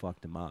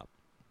fucked him up.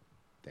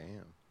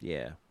 Damn.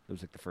 Yeah, it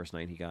was like the first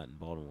night he got in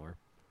Baltimore.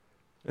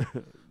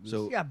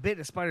 So He got bit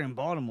a spider in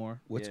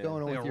Baltimore. what's Yeah.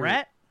 going on Like with a your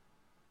rat?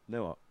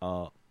 No,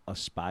 a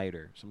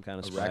spider, some kind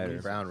of a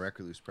spider. brown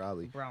recluse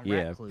probably? Brown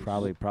Yeah, recluse.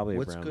 probably.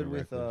 What's a brown good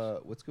with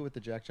recluse. what's good with the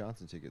Jack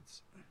Johnson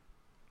tickets?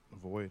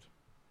 Void.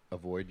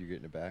 Avoid you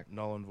getting it back.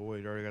 Null and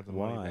void. Already got the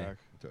Why? money back.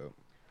 Dope.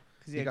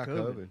 'Cause He had got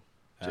COVID.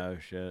 Oh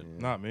shit! Yeah.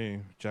 Not me.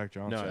 Jack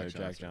Johnson. No, Jack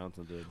Jack Johnson.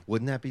 Johnson did.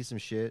 Wouldn't that be some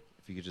shit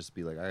if you could just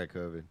be like, I got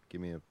COVID, give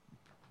me a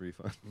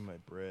refund? My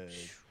bread.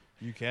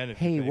 You can if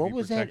Hey, you, what if you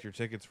was protect that- your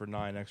tickets for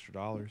 $9 extra.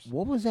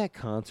 What was that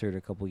concert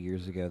a couple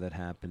years ago that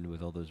happened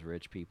with all those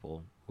rich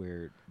people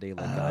where they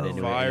like got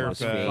into it? And it was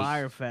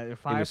Firefest. fake.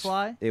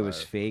 Firefly? It was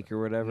Fire- fake or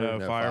whatever. No,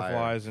 No,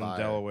 Fireflies in Fire.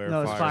 Delaware.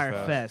 No, it's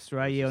Firefest. Firefest,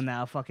 right? Yeah, on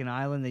that fucking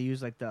island. They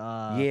use like the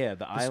yeah,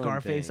 the island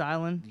Scarface thing.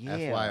 Island. Yeah.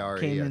 FYRE, I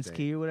Cayman's think.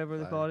 Key or whatever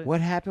they Fire. called it.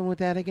 What happened with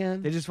that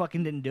again? They just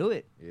fucking didn't do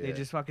it. They Yeah.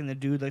 just fucking, the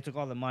dude like took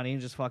all the money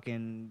and just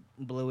fucking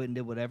blew it and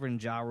did whatever.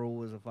 And Ja Rule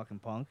was a fucking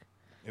punk.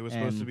 It was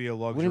supposed to be a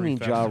luxury do you mean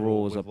Ja festival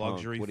Rule was with a punk?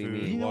 luxury What do you food,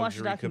 mean? You didn't watch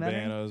the luxury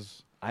documentary?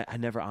 cabanas. I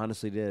never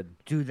honestly did.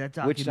 Dude, that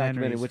Which documentary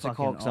documentary? is What's it fucking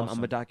called? 'Cause I'm a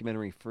awesome.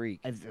 documentary freak.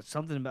 It's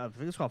something about, I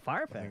think it's called I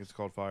think Firefest. it's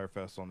called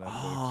Firefest on Netflix.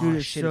 Oh, Dude,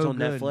 it's shit, so it's on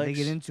good. Netflix. They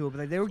get into it, but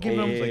like they were giving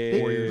them, Hey. they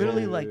 4 years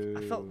literally old. like,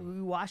 I felt we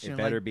were watching It it,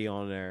 better like be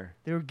on there.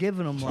 they were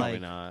giving them Probably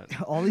like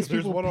not. all these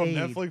There's people one paid.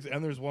 on Netflix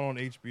and there's one on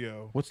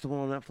HBO. What's the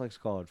one on Netflix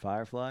called?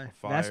 Firefly?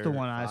 That's the Fire,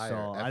 one I Fire.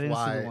 saw. I didn't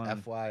see the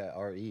one.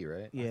 FYRE,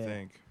 right? I Yeah,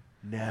 think.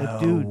 No But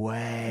dude,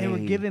 way. they were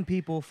giving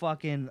people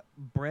fucking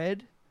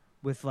bread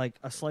with like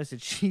a slice of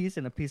cheese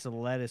and a piece of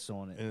lettuce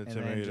on it, And a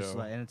then just tomato.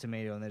 like and a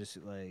tomato, and they just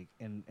like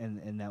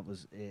and that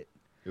was it.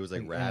 It was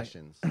like Like,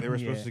 rations. They were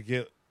Yeah. supposed to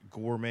get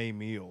gourmet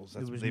meals.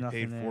 There That's what was they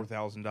paid nothing there.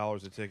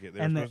 $4,000 a ticket. They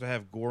were And supposed to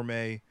have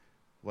gourmet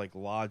like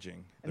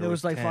lodging. And there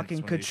was like tents fucking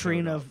when they showed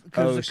Katrina, up.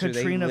 because Oh, the so they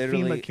Katrina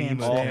literally- FEMA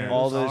camps all- there. It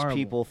all was those horrible.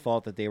 people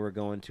thought that they were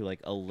going to like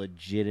a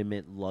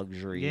legitimate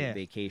luxury Yeah.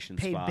 vacation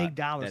paid spot big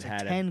dollars, that like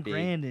had 10 a big,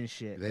 grand and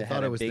shit. They that thought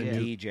had it a was the big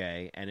new.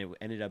 DJ, and it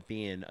ended up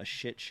being a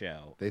shit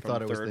show. They from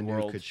thought it was third the new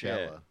world Coachella.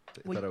 shit.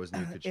 They Well, thought it was new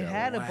Coachella. It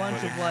had a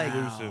bunch of like,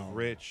 Exclusive,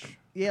 rich.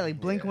 yeah,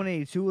 like Blink Yeah.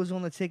 182 was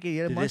on the ticket.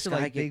 You had a Did bunch this of guy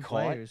like get big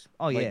caught? players.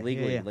 Oh Like, yeah,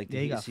 legally, yeah. like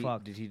yeah, he got is he,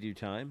 fucked. did he do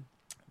time?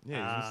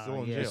 Yeah, he's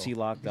still in yeah. jail. Is he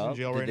locked He's up? in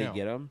jail Did right they now.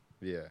 get him?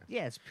 Yeah.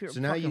 Yeah, it's pure. So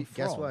now you fucking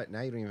guess fraud. what?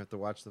 Now you don't even have to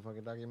watch the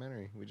fucking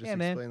documentary. We just Yeah,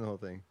 man. explained the whole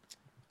thing.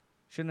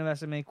 Shouldn't have asked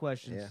so many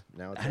questions. Yeah.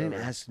 Now it's I didn't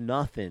over. ask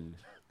nothing.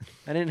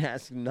 I didn't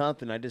ask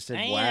nothing. I just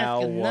said,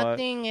 "Wow, what?"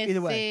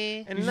 Either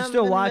way, And you should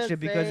still nothing watch to it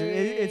because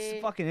it's say.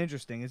 fucking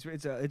interesting.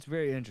 It's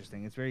very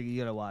interesting. It's very, you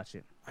gotta watch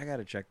it. I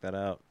gotta check that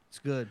out. It's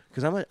good.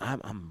 Because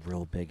I'm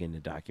real big into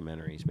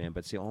documentaries, man.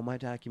 But see, all my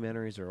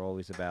documentaries are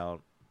always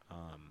about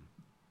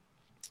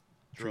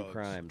true Drugs.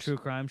 crimes. True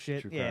crime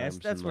shit. True Yeah, crimes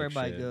that's and, where like,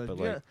 everybody shit, goes.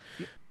 but, Yeah.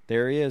 like,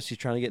 there he is. He's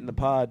trying to get in the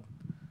pod.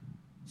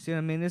 See what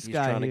I mean? This He's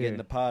guy trying to here, get in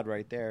the pod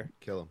right there.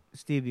 Kill him.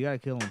 Steve, you gotta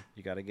kill him.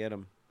 You gotta get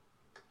him.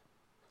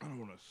 I don't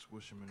want to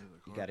squish him into the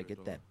carpet. You gotta get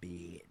though. that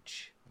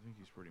bitch. I think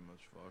he's pretty much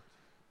fucked.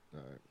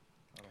 All right.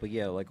 But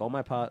yeah, like all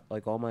my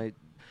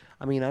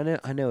I mean,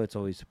 I know it's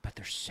always, but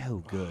they're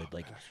so good.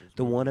 Like Bastards,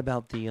 the man. one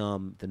about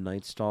the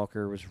Night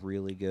Stalker was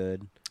really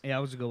good. Yeah, I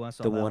was a good one. I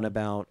saw The that one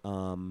about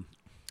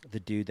the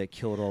dude that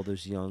killed all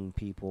those young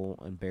people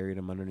and buried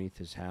them underneath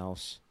his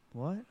house.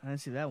 What? I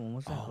didn't see that one.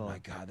 What's that Oh called? my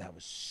god, that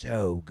was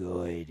so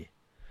good.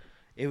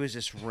 It was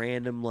this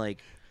random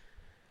like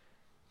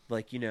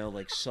you know,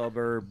 like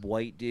suburb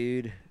white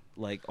dude,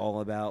 like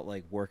all about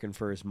like working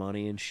for his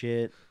money and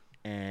shit,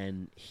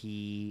 and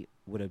he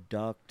would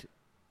abduct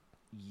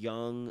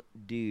young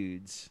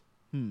dudes,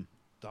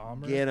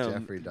 Dahmer? get them.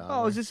 Jeffrey Dahmer.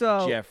 Oh, is this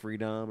Jeffrey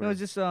Dahmer. No, is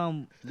this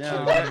no,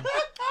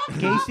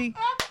 Gacy?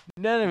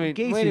 no, I mean,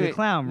 Gacy, wait a the minute.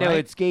 clown, No, right?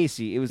 it's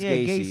Gacy. It was Yeah,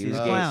 Gacy. Gacy, It was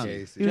the Oh, clown. Gacy. He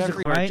was the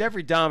Jeffrey, right?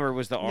 Jeffrey Dahmer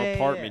was the Yeah, yeah,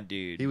 apartment yeah.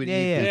 dude. He would Yeah,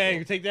 eat. yeah. people. Yeah, you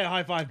can take that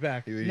high five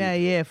back. He would Yeah,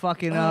 eat yeah,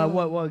 fucking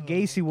what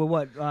Gacy with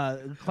what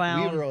clown?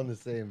 people. We were on the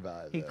same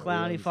vibe. He though. We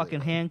clown, were he on the fucking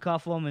same vibe.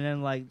 handcuff him and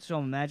then like show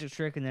him a magic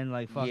trick and then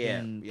like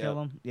fucking Yeah, kill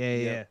yep. him. Yeah,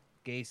 yeah, Yep.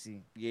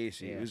 Gacy.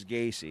 Gacy. Yeah. It was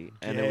Gacy,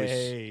 and it was.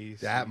 Gacy.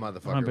 That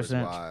motherfucker was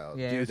 100%. wild.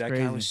 Yeah, Dude, it's that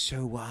crazy. guy was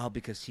so wild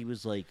because he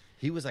was like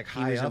He was like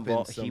he high was up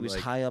involved. in some, He was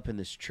like, high up in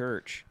this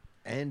church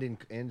and in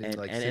like and,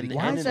 city. and,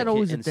 Why and is in that the,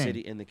 always a in thing? City,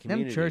 in the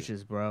community. Them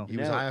churches, bro. He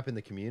was No. high up in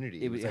the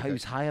community. It was, like he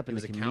was high up in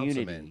he the was a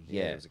community. councilman.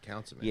 Yeah, he was a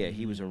councilman. yeah,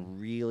 he was a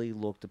really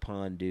looked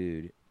upon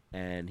dude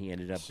and he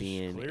ended up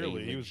being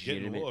Clearly, a he was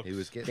getting legitimate. looks. He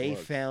was getting They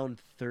looks. found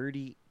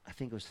 30. I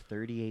think it was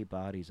 38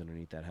 bodies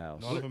underneath that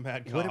house. None of them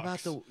had What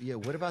about cocks.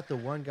 what about the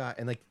one guy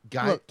and like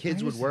Look,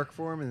 kids would here's- work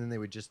for him and then they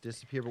would just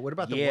disappear? But what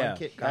about the yeah, one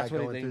kid guy that's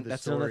what going through the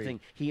that's story? another thing.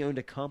 He owned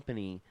a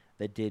company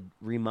that did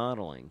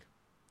remodeling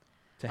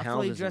to I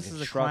thought he houses and dressed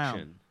as a clown.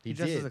 construction. He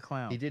dressed as a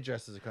clown. He did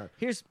dress as a clown.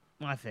 Here's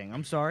my thing.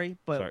 I'm sorry,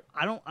 but Sorry.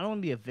 I don't want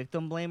to be a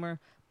victim blamer.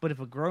 But if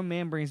a grown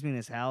man brings me in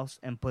his house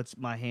and puts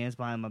my hands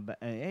behind my back,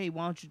 hey,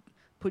 why don't you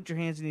put your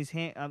hands in these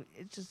hands?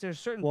 It's just there's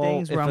certain Well,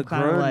 things if where a I'm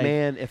kind of grown like,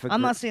 man,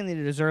 I'm not saying they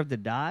deserve to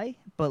die,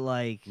 but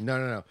like,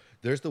 No.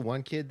 There's the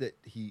one kid that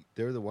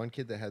they're the one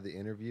kid that had the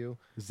interview.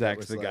 Zach's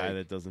was the guy like-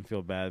 that doesn't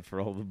feel bad for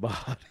all the bodies.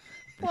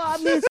 well, I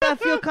mean, I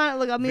feel kind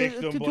of like, I mean,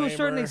 Victim to a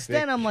certain blamer.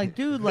 extent, I'm like,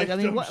 dude, like, I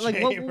mean, Victim what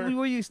shamer.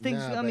 were these things?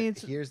 Nah, I mean, but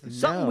it's here's the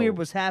something No. weird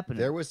was happening.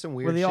 There was some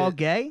weird Were they shit. all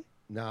gay?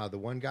 Nah, the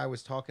one guy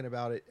was talking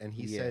about it and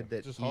he Yeah. said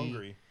that Just he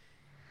hungry.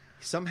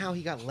 somehow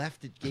he got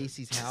left at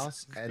Gacy's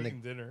house and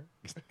Eating dinner.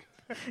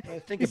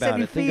 Think He said about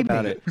he it. Think feed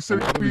about me. it. He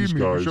said, lot of these "Feed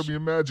me, guys show me a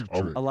magic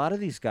trick." A lot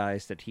of these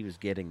guys that he was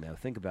getting, though,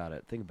 think about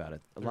it. Think about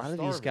it. A They're lot of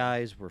these starving.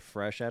 guys were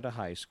fresh out of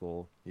high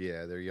school.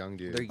 yeah, they're young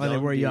dudes. They're Oh, they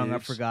were young. I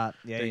dudes. forgot.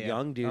 Yeah, They're yeah.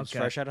 young dudes, Okay.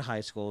 fresh out of high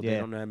school. They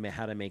Yeah. don't know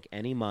how to make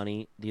any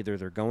money. Either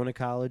they're going to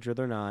college or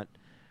they're not.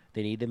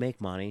 They need to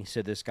make money.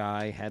 So this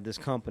guy had this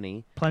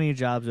company. Plenty of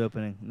jobs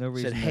opening. No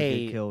reason Said, to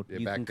 "Hey, get killed. Yeah,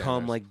 you back can then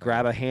come there's like plenty.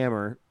 grab a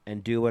hammer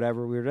and do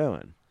whatever we're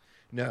doing."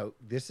 No,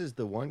 this is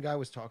the one guy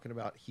was talking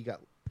about. He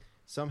got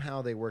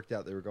somehow they worked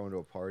out they were going to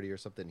a party or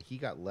something. He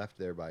got left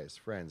there by his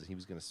friends and he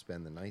was going to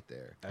spend the night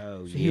there.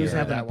 Oh, So he was Yeah.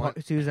 having That one-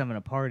 so he was having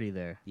a party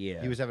there.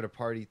 yeah. He was having a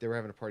party. They were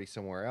having a party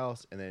somewhere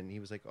else, and then he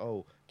was like,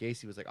 "Oh,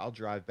 Gacy was like, I'll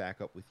drive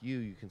back up with you.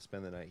 You can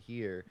spend the night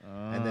here."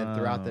 And then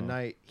throughout the Oh.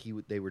 night,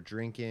 they were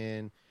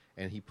drinking,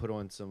 and he put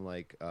on some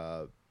like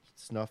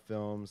snuff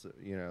films,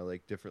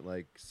 like different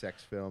like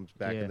sex films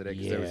back in the day.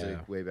 Because there was Yeah.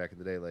 like way back in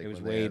the day, like It was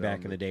when they way had,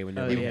 back in the day when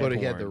Oh, nobody yeah. had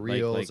he had the porn.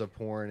 reels Like, of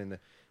porn, and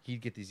he'd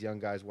get these young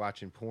guys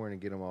watching porn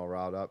and get them all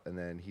riled up, and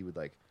then he would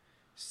like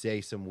say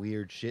some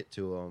weird shit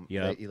to them.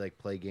 Yep. He like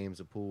play games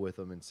of pool with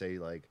them and say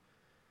like,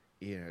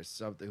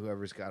 something.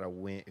 Whoever's got to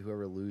win,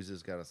 whoever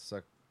loses got to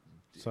suck.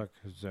 suck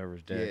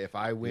whoever's Yeah, dead. if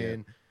I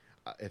win,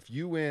 if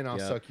you win, I'll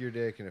Yep. suck your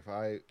dick, and if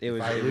I It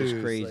was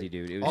lose, crazy, like,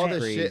 dude. It was all crazy.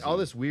 this shit, all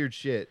this weird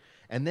shit,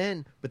 and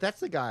then, but that's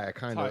the guy I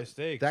kind high of.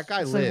 stakes. That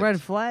guy It's lived. like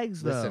red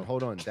flags, though. Listen,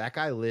 hold on. That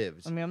guy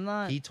lives. I mean, I'm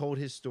not. He told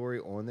his story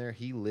on there.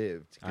 He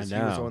lived I because he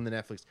was know. on the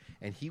Netflix,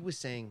 and he was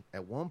saying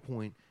at one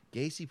point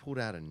Gacy pulled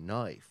out a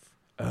knife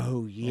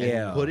Oh and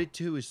yeah. put it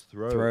to his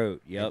throat,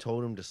 Throat, and yep.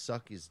 told him to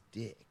suck his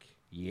dick,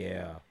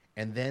 Yeah.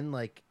 and then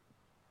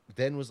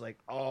was like,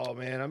 "Oh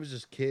man, I was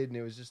just kidding.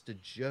 It was just a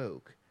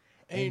joke."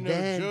 Ain't And no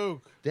then-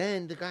 joke.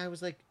 Then the guy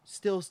was like,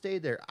 still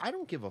stayed there. I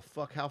don't give a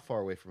fuck how far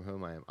away from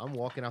home I am. I'm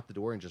walking out the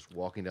door and just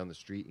walking down the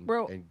street. And,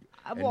 Bro, and,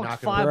 I and walked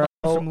knocking 5 on-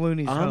 blocks from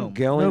Looney's I'm home.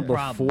 going no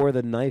problem. before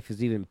the knife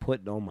is even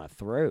put on my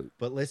throat.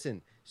 But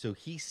listen, so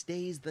he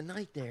stays the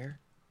night there.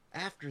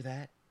 After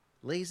that,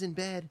 lays in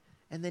bed,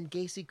 and then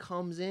Gacy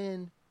comes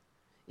in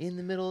the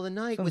middle of the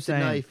night That's what I'm with the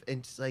saying. knife, and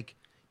it's like,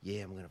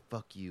 "Yeah, I'm gonna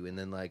fuck you," and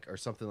then or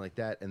something like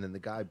that, and then the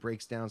guy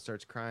breaks down,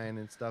 starts crying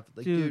and stuff.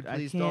 Like, Dude, dude, I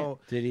please can't-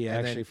 don't. Did he And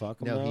actually then,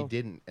 fuck him? No, he though?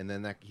 didn't, and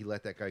then he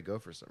let that guy go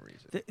for some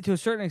reason. To a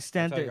certain That's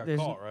extent, how you got there's.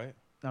 caught, right?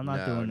 I'm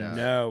not No, doing no. this.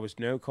 No, it was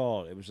no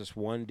call. It was just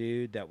one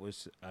dude that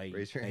was a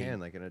Raise your hand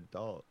like an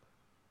adult.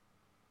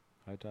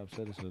 high top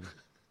citizen.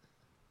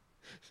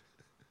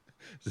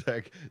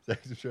 Zach's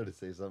trying to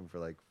say something for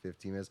like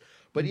 15 minutes.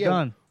 But I'm yeah,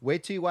 done.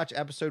 wait till you watch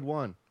episode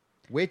 1.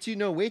 Wait till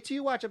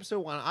you watch episode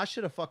 1. I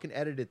should have fucking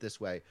edited it this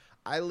way.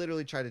 I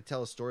literally tried to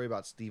tell a story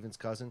about Steven's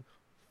cousin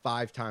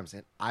 5 times,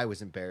 and I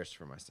was embarrassed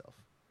for myself.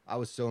 I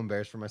was so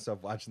embarrassed for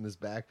myself watching this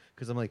back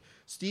because I'm like,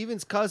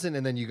 Steven's cousin,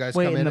 and then you guys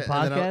Wait, come in in the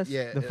and then podcast?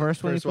 yeah, The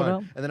first one you put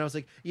up? and then I was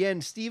like, yeah,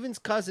 and Steven's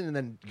cousin, and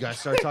then you guys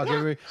start talking,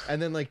 to me,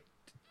 and then like.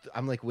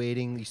 I'm like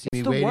waiting. You see It's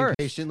me the waiting worst.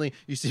 patiently.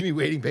 You see me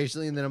waiting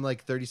patiently, and then I'm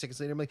like 30 seconds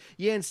later. I'm like,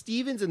 yeah, and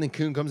Stevens, and then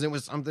Kuhn comes in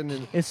with something,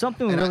 and It's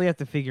something we And really have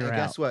to figure and out.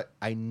 guess what?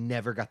 I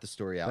never got the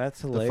story out. That's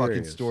The fucking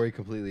hilarious. story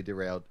completely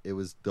derailed. It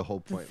was the whole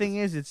The point. thing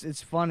is,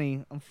 it's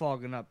funny. I'm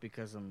fogging up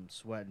because I'm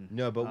sweating.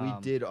 no, but we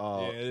did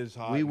all. Yeah, it is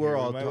hot. we in were here.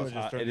 all We might doing- as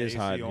well just turn It the is AC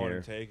hot on here.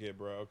 and take it,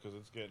 bro, because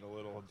it's getting a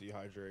little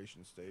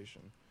dehydration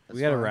station.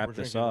 We got to fine. wap We're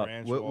this drinking up.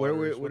 ranch What are we,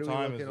 waters. what are we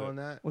time looking is it? on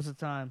that? What's the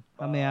time?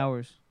 How many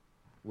hours?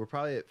 We're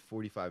probably at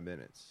 45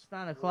 minutes. It's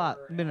 9 o'clock.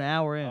 It's been an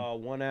hour in.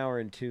 1 hour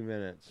and 2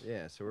 minutes.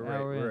 Yeah, so we're Now right.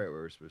 we're We're in. right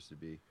where we're supposed to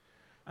be.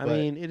 I But-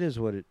 mean, it is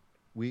what it.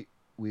 We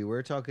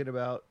were talking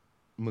about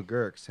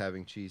McGurk's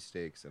having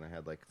cheesesteaks, and I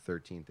had like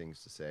 13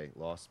 things to say.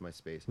 Lost my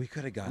space. We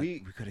could have got.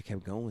 We- We could have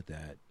kept going with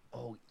that.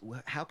 Oh,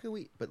 how can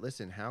we? But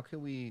listen, how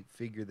can we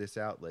figure this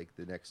out? Like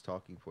the next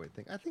talking point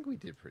thing. I think we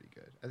did pretty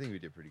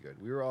good.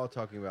 We were all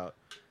talking about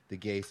the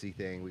Gacy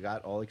thing. We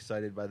got all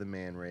excited by the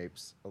man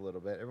rapes a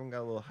little bit. Everyone got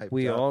a little hyped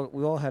We up.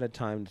 all had a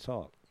time to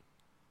talk.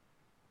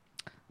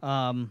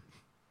 That's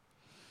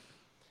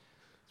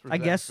where I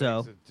Zach guess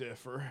so. begs to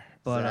differ.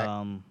 But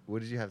Zach,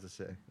 What did you have to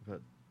say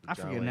about? the I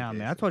John forget Wayne now,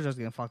 man. I Gacy? told you I was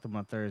getting fucked up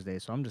on Thursday,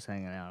 so I'm just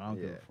hanging out. I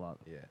don't give a fuck.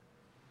 Yeah.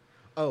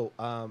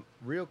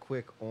 Real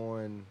quick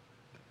on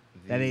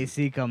That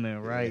AC coming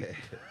right.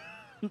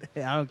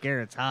 Yeah. I don't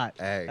care. It's hot.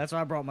 Hey. That's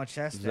why I brought my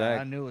chest out.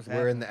 Zach, I knew it was We're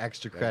happening. in the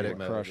extra Gotta credit get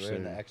mode. crushed We're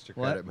in the soon. extra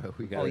What? credit mode.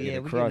 We Oh gotta yeah, get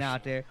a we crush. getting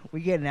out there. We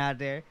getting out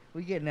there.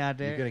 We getting out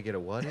there. You're gonna get a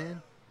what in?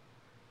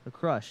 The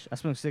crush. I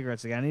smoke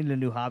cigarettes again. I needed a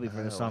new hobby for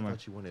the I summer.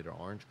 thought you wanted an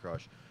orange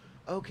crush.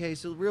 Okay,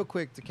 so real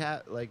quick to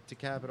cap it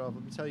off.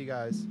 Let me tell you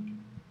guys.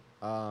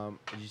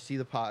 You see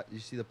the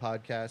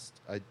podcast?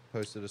 I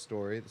posted a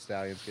story. The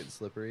stallions getting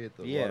slippery at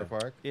the water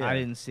park. Yeah. I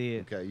didn't see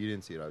it. Okay, you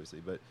didn't see it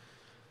obviously, but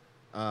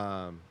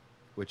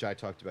which I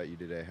talked about you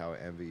today. How I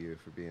envy you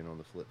for being on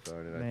the flip phone,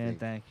 and Man, I think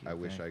thank you, I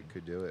wish thank I you.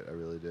 could do it. I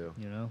really do.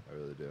 You know, I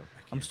really do.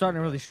 I'm starting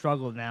to really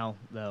struggle now,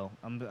 though.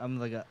 I'm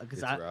like, because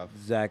It's I rough.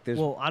 Zach, there's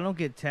well, I don't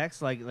get texts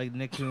like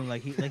Nick Kuhn,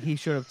 like he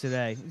showed up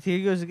today. Here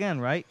he goes again,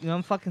 right? You know what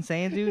I'm fucking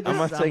saying, dude. I'm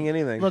This not is- saying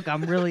anything. Look,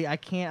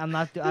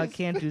 I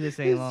can't do this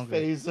any longer.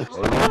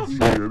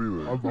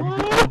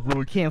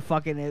 Can't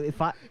fucking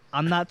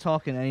I'm not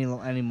talking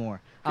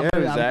anymore. I'm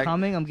Yeah, Zach,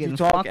 coming. I'm you getting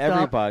talk fucked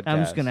every up. And I'm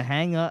just podcast. gonna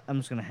hang up. I'm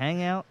just gonna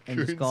hang out and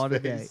just call it a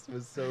day. Face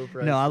was so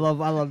No, I priceless.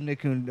 love Nick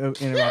Kuhn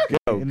interrupting. go, It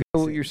go makes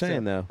what it- you're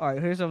saying, though. All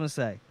right, here's what I'm gonna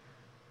say.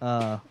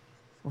 Well,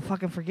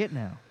 fucking forget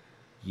now.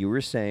 You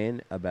were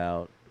saying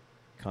about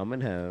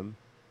coming home.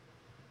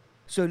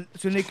 So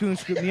Nick Kuhn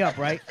scooped me up,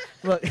 right?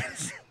 Look,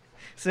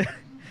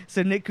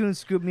 so Nick Kuhn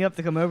scooped me up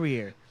to come over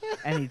here,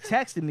 and he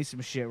texted me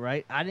some shit,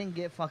 right? I didn't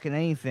get fucking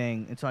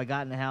anything until I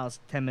got in the house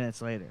 10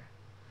 minutes later.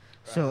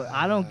 So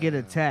I don't get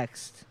a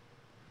text.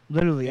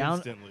 Literally,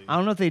 Instantly. I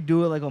don't know if they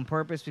do it like on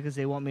purpose because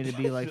they want me to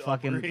be like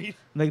fucking Upgrade.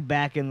 like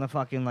back in the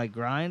fucking like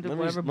grind or Let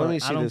whatever. me But I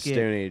see don't this get.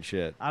 Stone Age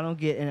shit. I don't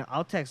get, and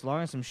I'll text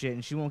Lauren some shit,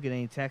 and she won't get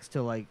any text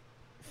till like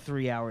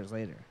 3 hours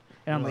later.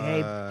 And I'm like,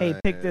 hey,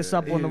 pick this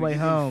up on the Dude, way you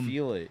can home.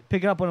 Feel it.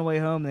 Pick it up on the way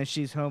home, and then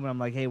she's home, and I'm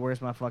like, hey,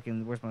 where's my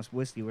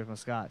whiskey? Where's my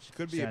scotch?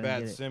 Could be She a didn't bad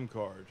get it. SIM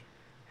card.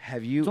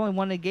 Have It's you? only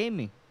one they gave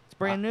me. It's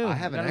brand new. I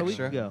have an Got it a week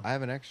extra. ago. I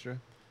have an extra.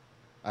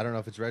 I don't know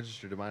if it's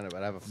registered to mine,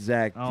 but I have a.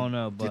 Zach, I don't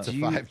know, but It's a do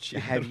you, 5G.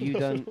 have you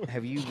done?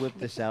 Have you whipped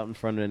this out in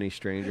front of any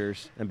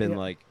strangers and been Yeah.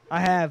 like, I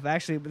have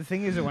actually. But the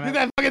thing is that when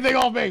I fucking thing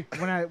off me!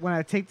 when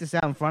I take this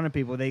out in front of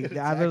people,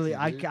 Exactly,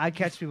 dude. I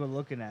catch people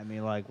looking at me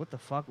like, what the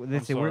fuck? They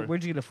I'm say, sorry.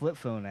 where'd you get a flip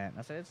phone at? And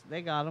I said,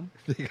 they got them.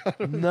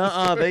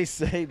 "Nuh-uh"? They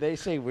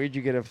say, "Where'd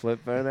you get a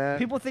flip phone at?"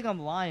 People think I'm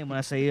lying when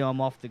I say, yo,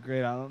 I'm off the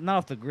grid. I'm not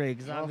off the grid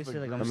because You're off obviously the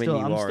like grid. I'm I mean, still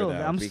you I'm are, still though,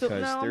 I'm still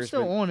because no, I'm there's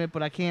still been- on it,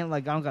 but I can't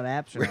like I don't got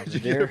apps or Where'd you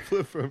nothing. get a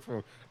flip phone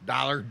from?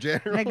 Dollar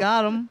General. They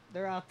got them.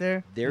 They're out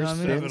there. You know There's what I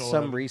mean? been 7-Eleven.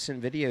 some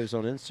recent videos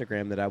on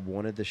Instagram that I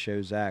wanted to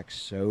show Zach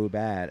so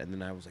bad, and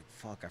then I was like,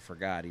 "Fuck, I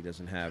forgot he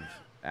doesn't have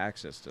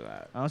access to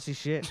that." I don't see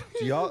shit.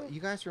 Do you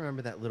guys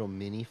remember that little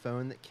mini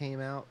phone that came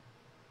out?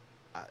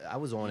 I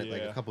was on it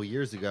like a Yeah. couple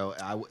years ago.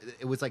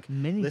 It was like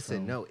Mini listen,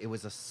 phone? no, it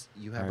was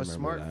you have I a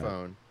remember that.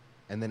 smartphone,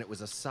 and then it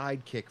was a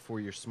sidekick for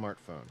your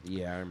smartphone.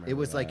 Yeah, I remember. It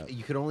was that. like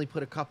you could only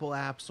put a couple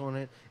apps on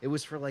it. It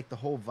was for like the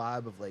whole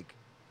vibe of like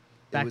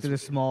it Back was- to the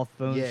small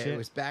phone yeah, shit. it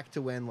was back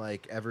to when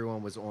like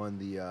everyone was on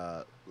the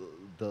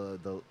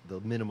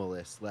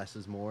minimalist, less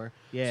is more.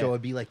 Yeah. So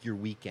it'd be like your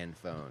weekend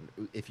phone.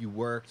 If you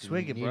worked,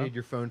 Swig and it, you bro. needed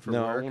your phone for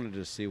no, work. I wanted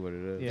to see what it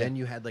is. Yeah. Then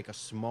you had like a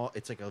small.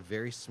 It's like a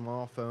very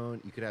small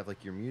phone. You could have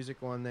like your music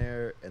on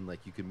there, and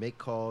like you could make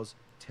calls,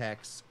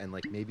 texts, and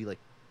like maybe like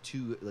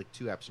two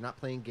apps. You're not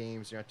playing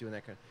games. You're not doing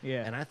that kind of.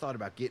 Yeah. And I thought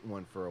about getting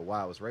one for a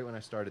while. It was right when I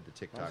started the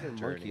TikTok Why is there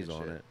journey monkeys and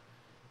on shit.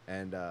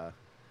 it?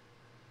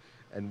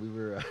 And we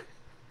were.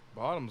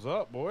 Bottoms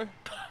up, boy.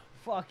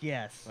 Fuck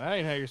yes. That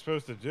ain't how you're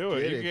supposed to do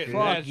it. Get You're it, getting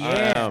Kuhn. that Fuck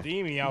shit yeah.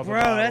 steamy out the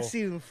Bro, bottle. that's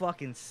even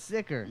fucking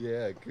sicker.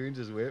 Yeah, Kuhn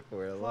just went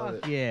for it. I love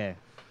Fuck it. yeah.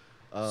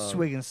 Um,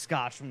 Swigging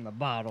scotch from the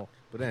bottle.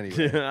 But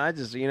anyway, I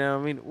just, I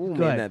mean, ooh, Go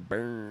man, ahead. that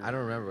burn. I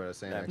don't remember what I was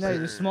saying. That- No, Actually.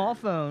 the small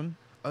phone.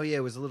 Oh yeah,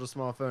 it was a little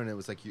small phone. It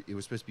was like it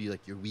was supposed to be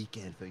like your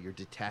weekend phone, your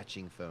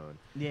detaching phone.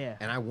 Yeah.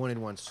 And I wanted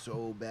one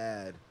so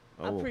bad.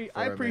 Oh, for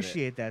I a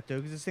appreciate that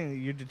though, because the thing that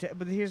you're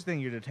but here's the thing: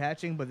 you're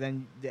detaching, but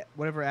then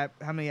whatever app,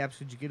 how many apps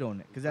did you get on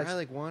it? Because that's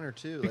Probably like one or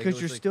two. Like, it because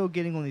was you're like- still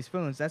getting on these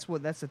phones. That's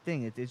the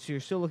thing. It's you're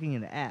still looking in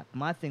the app.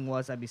 My thing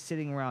was I'd be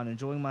sitting around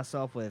enjoying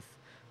myself with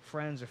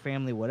friends or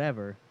family,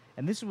 whatever.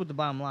 And this is what the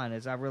bottom line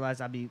is. I realized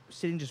I'd be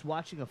sitting just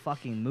watching a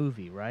fucking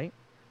movie, right?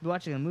 Be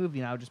watching a movie,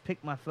 and I would just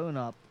pick my phone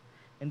up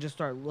and just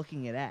start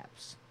looking at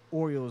apps.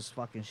 Orioles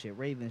fucking shit,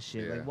 Ravens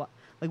shit. Yeah. Like what?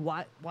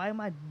 Like why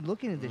am I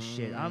looking at this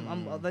shit?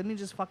 Let me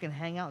just fucking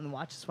hang out and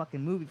watch this fucking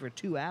movie for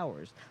 2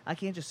 hours. I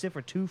can't just sit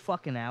for 2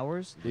 fucking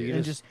hours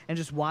Yeah. and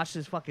just watch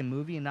this fucking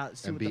movie and not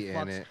see And what be the in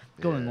fuck's it.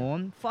 going Yeah.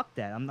 on. Fuck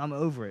that. I'm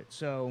over it.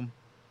 So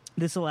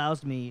this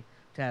allows me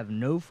to have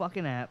no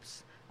fucking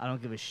apps. I don't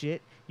give a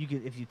shit.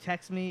 If you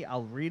text me,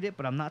 I'll read it,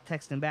 but I'm not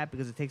texting back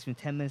because it takes me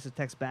 10 minutes to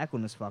text back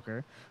on this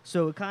fucker.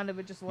 So it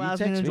just You allows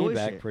me to text enjoy me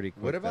back shit. pretty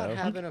quick. What about though.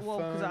 having a Well,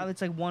 phone? because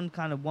it's like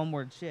one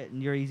word shit,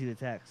 and you're easy to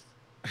text.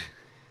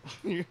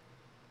 He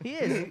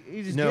is.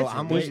 He just No, gets it.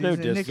 I'm There's waiting. no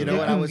Nick- distance. You know Nick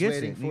what I Kuhn was gets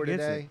waiting it. He for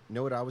gets it. today? You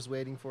know what I was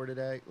waiting for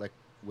today? Like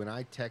when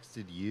I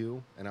texted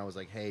you and I was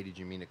like, "Hey, did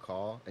you mean to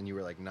call?" And you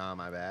were like, "Nah,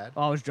 my bad."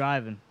 Oh, I was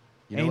driving.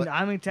 You know and what?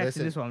 I mean, texting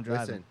Listen, this while I'm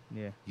driving. listen.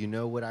 Yeah. You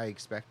know what I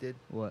expected?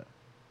 What?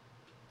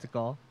 to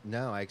call.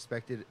 No,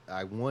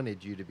 I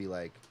wanted you to be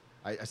like,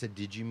 I said,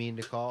 did you mean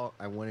to call?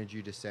 I wanted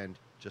you to send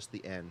just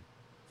the N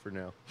for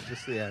no.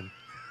 Just the N.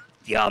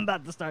 Yeah, I'm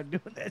about to start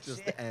doing that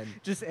Just shit. the N.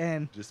 Just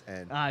N. Just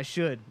N. I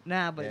should.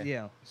 Nah, but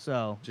Yeah.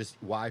 so. Just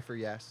Y for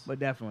yes. But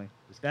definitely.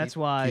 Just That's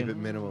keep, why. Keep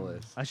it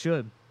minimalist. I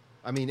should.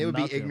 I mean, it I'm would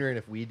be about to. ignorant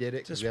if we did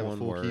it because Just we have a one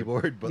full word.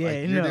 keyboard, but Yeah,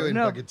 like you're doing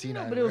no, fucking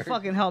T9. but it would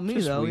fucking help me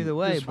Just though. we- Either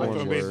way. just But, one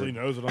Everyone word. basically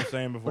knows what I'm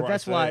saying before but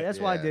that's I why. say it. That's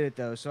why I Yeah. did it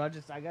though. So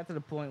I got to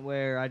the point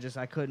where I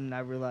couldn't. I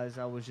realized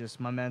I was just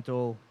my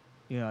mental.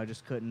 I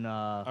just couldn't.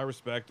 I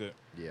respect it.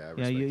 Yeah,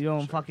 You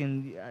don't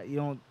fucking. You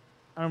don't.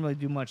 I don't really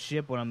do much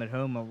shit when I'm at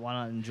home. Why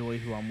not enjoy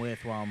who I'm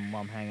with while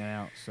I'm hanging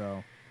out?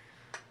 So.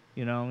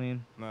 You know what I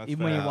mean? No, that's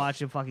Even when you're facts.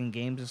 watching fucking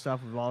games and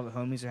stuff with all the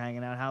homies are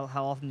hanging out,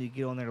 how often do you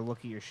get on there to look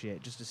at your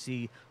shit just to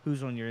see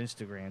who's on your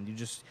Instagram? You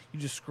just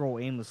scroll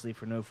aimlessly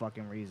for no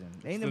fucking reason.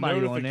 Ain't The nobody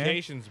on there.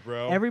 notifications,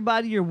 bro.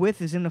 Everybody you're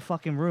with is in the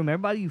fucking room.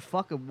 Everybody you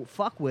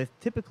fuck with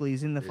typically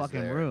is in the Is fucking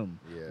there. room.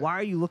 Yeah. Why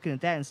are you looking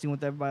at that and seeing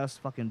what everybody else is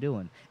fucking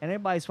doing? And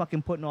everybody's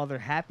fucking putting all their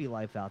happy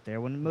life out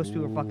there when most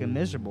people are fucking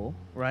miserable,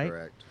 right?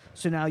 Correct.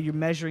 So now you're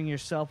measuring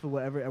yourself with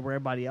where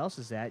everybody else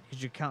is at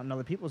because you're counting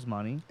other people's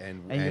money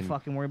And you're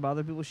fucking worried about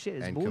other people's shit.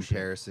 It's and bullshit.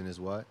 comparison is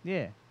what?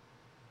 Yeah.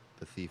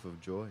 The thief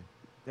of joy.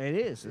 It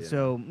is. Yeah.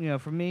 So,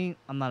 for me,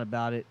 I'm not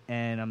about it,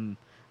 and I'm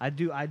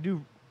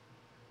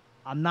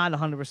not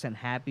 100%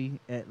 happy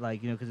at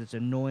because it's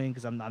annoying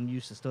because I'm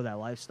used to still that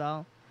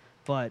lifestyle,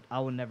 but I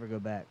would never go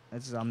back.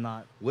 I'm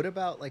not. What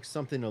about like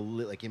something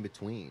like in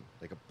between,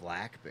 like a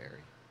BlackBerry?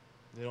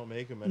 They don't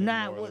make them anymore.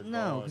 Nah, They're no,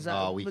 gone.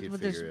 because we could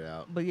figure it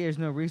out. But yeah, there's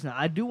no reason.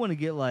 I do want to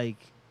get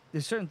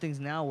there's certain things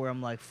now where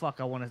I'm like, fuck,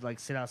 I want to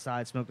sit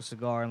outside, smoke a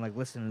cigar, and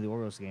listen to the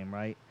Orioles game,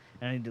 right?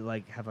 And I need to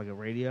have a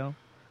radio,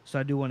 so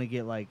I do want to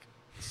get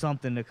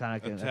something to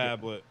kind a of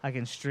tablet. I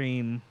can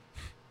stream.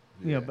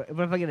 Yeah. But if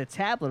I get a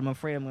tablet, I'm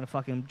afraid I'm gonna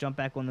fucking jump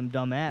back on them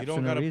dumb apps You don't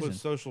for no gotta reason. put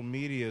social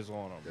medias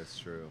on them. That's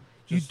true.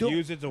 You Just don't-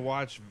 use it to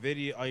watch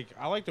video.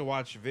 I like to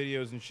watch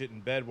videos and shit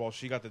in bed while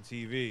she got the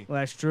TV. Well,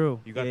 that's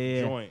true. You got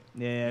yeah, the joint.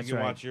 Yeah, that's you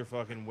can right. watch your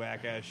fucking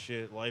whack ass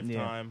shit.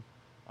 Lifetime.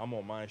 I'm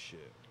on my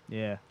shit.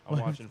 Yeah. I'm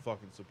watching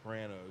fucking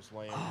Sopranos,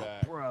 laying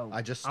back. Bro.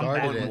 I just I'm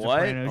started back it. on What?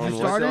 Sopranos. On You what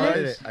started side?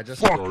 it? I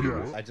just Fuck started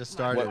yeah. it. I just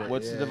started it.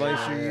 What's the Yeah, device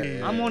yeah, you're yeah, using?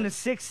 yeah. I'm on the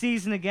 6th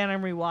season again.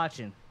 I'm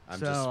rewatching. I'm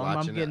so just watching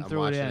I'm getting it. I'm through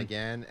it watching in.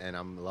 again, and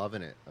I'm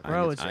loving it. I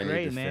Bro, think it's I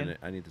great, need to man.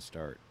 I need to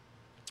start.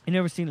 You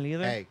never seen it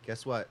either? Hey,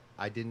 guess what?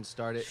 I didn't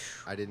start it.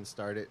 I didn't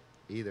start it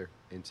either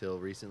until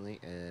recently,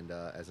 and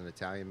as an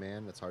Italian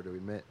man, that's hard to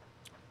admit.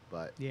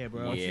 But Yeah,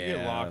 bro. Once you get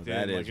Yeah, locked in,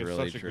 that is it's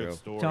really such a true. good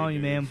story. Telling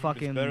you, dude. man, It's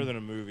fucking- better than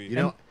a movie. you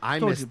know, I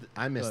told missed you-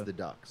 I missed Go the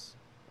Ducks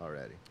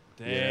already.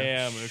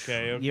 Damn.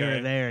 Okay.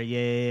 You're there.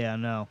 Yeah, I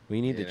know. We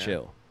need You to know?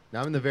 chill. Now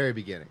I'm in the very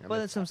beginning. But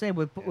that's what I'm saying.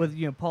 With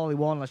Paulie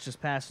Walnuts just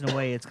passing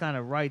away, it's kind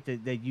of right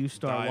that you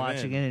start Dive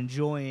watching in. and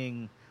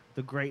enjoying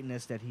the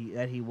greatness that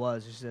he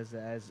was. Just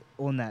as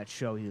on that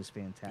show, he was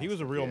fantastic. He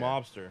was a real Yeah.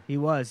 mobster. He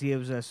was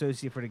an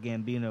associate for the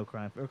Gambino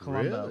crime or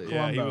Columbo. Really? Columbo.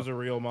 Yeah, he was a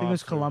real mobster. I think it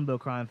was Columbo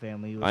crime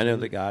family. He was, I know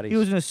he, the Gottis. He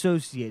was an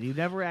associate. He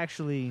never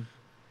actually.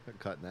 I'm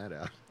cutting that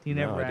out. He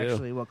No, never I do.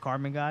 actually. What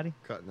Carmen Gotti?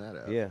 Cutting that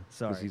out. Yeah,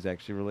 Sorry. because he's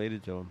actually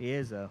related to him. He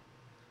is though.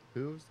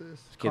 Who was this?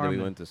 This kid that we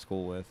Carmen. went to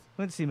school with.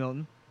 Went to see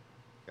Milton.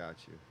 Got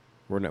you.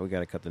 We got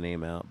to cut the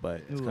name out,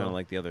 but it's Ooh, kind of well.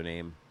 like the other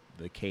name,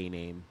 the K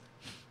name.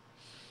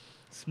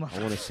 Smart. I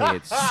want to say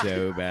it's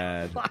so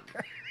bad.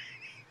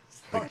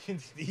 Fucking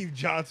Steve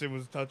Johnson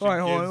was touching All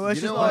right, hold kids. on. Let's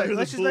You just know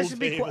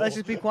what? let's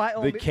just be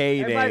quiet. The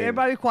K name.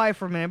 Everybody quiet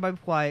for a minute. Everybody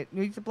be quiet.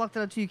 You need to block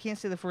that out too. You can't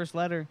say the first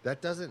letter.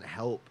 That doesn't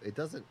help. It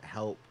doesn't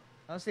help.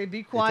 I'll say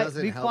be quiet.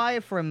 doesn't Be help.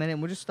 quiet for a minute.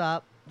 We'll just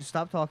stop. Just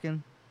stop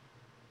talking.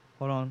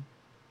 Hold on.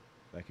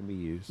 That can be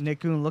used. Nick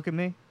Kuhn, look at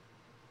me.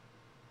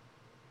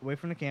 Away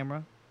from the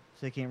camera, so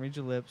they can't read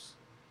your lips.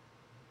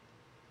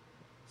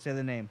 Say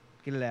the name.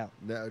 Get it out.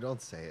 No,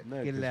 don't say it.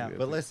 No, Get it 'cause out. we-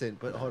 But listen.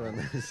 But hold on.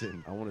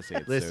 Listen. I want to say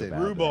it's Listen, so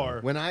bad.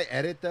 Rhubarb. When I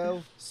edit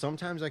though,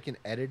 sometimes I can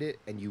edit it,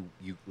 and you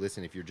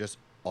listen. If you're just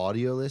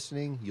audio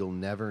listening, you'll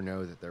never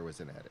know that there was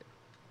an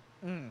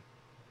edit.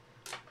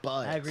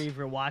 But I agree. If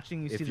you're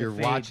watching, you see if the you're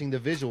fade. watching the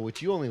visual,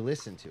 which you only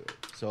listen to it,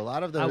 so a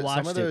lot of I those, some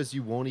watched of it. those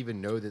you won't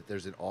even know that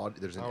there's an I was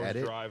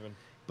edit. driving.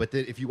 But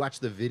if you watch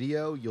the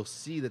video, you'll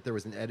see that there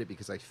was an edit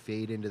because I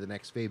fade into the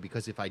next fade.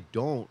 Because if I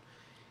don't,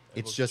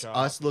 it's looks just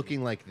us choppy.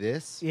 looking like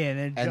this, Yeah, and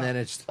then and then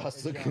it's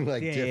us looking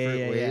like different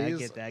yeah,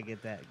 ways. I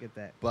get that. I get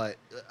that. But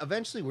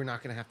eventually, we're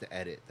not gonna have to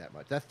edit that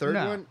much. That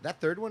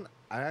third one,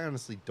 I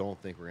honestly don't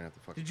think we're gonna have to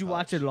fucking. Did you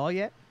watch it touch. at all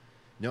yet?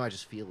 No, I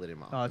just feel it in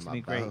my, Oh, it's in my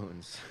gonna be great.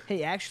 bones.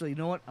 Hey, actually, you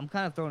know what? I'm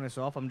kind of throwing this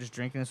off. I'm just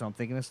drinking this, so I'm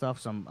thinking of stuff.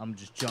 So I'm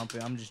just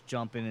jumping. I'm just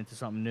jumping into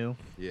something new.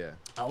 Yeah.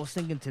 I was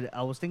thinking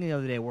the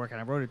other day at work,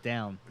 and I wrote it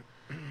down.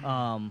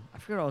 I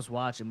forget what I was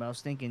watching, but I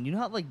was thinking, you know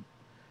how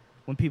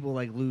when people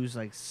lose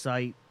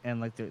sight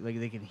and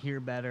they can hear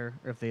better,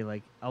 or if they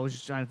I was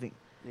just trying to think.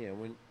 Yeah,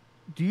 when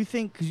Do you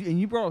think? And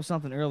you brought up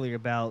something earlier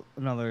about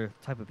another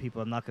type of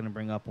people. I'm not going to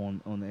bring up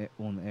on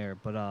the air,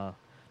 but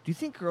do you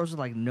think girls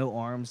with no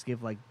arms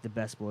give the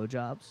best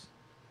blowjobs?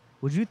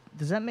 Would you?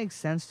 Does that make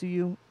sense to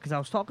you? Because I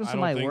was talking to I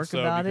somebody don't at think work so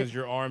about because it.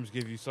 your arms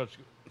give you such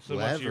so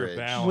much of your Leverage.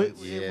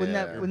 balance. Yeah. When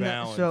that, so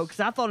balance. because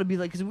I thought it'd be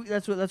like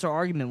because that's our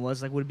argument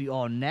was like would it be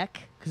all neck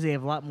because they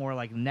have a lot more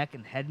like neck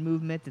and head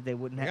movement that they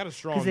wouldn't They have got a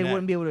strong because they neck.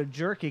 wouldn't be able to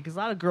jerk it because a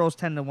lot of girls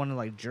tend to want to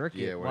like jerk it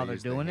Yeah, while they're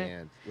doing it.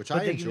 hand, which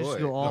But I they can just enjoy.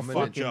 go all I'm The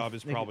gonna- foot fucking- job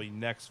is they could- probably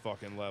next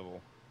fucking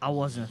level. I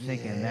wasn't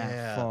thinking that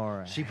Yeah.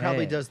 far. She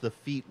probably ahead. does the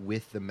feet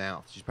with the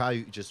mouth. She's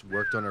probably just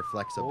worked on her All the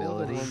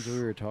flexibility. ones we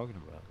were talking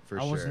about. For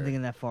I wasn't sure.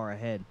 thinking that far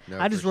ahead. No,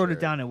 I just for wrote it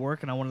sure. down at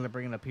work and I wanted to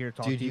bring it up here to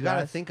talk Dude, to you you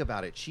gotta guys. think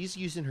about it. She's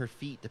using her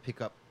feet to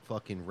pick up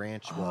fucking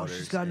ranch Oh, waters.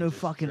 she's got and no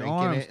just fucking drinking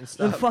arms. it and Those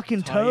stuff.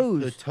 fucking Tight.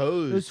 toes. The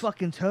toes. Those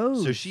fucking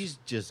toes. So she's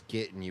just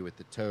getting you with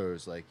the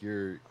toes, like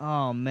you're.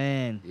 Oh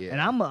man. Yeah.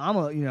 And I'm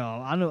a you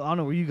know I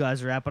know where you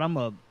guys are at, but I'm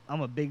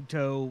a big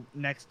toe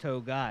next toe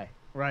guy,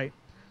 right?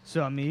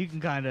 So I mean you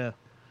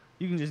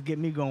can just get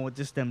me going with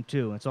just them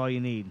two. That's all you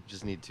need.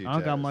 Just need two. I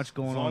don't got toes. much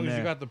going As on long as there.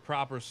 you got the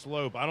proper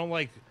slope. I don't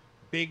like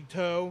big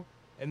toe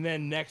and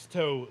then next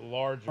toe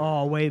larger.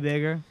 Oh, way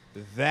bigger.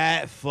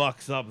 That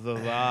fucks up the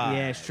vibe.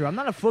 Yeah, it's true. I'm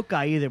not a foot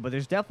guy either, but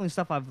there's definitely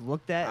stuff I've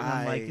looked at, and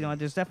I'm like, you know,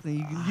 there's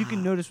definitely you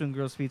can notice when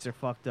girls' feet are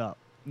fucked up.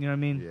 You know what I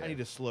mean? Yeah. I need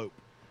a slope.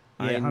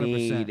 Yeah, I 100%.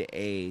 need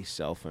a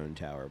cell phone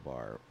tower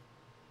bar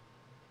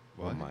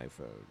What? on my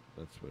phone.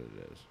 That's what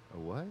it is. A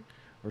what?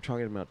 We're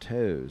talking about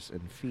toes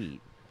and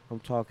feet. I'm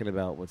talking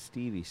about what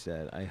Stevie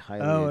said. I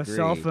highly Oh, agree. a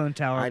cell phone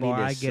tower I bar.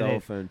 need a I get cell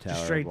it. phone tower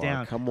Just straight bar.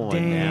 down. Come on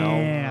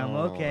Damn. now.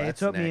 Okay. It that's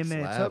took me a next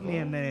minute. Took me a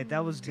level. minute.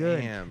 That was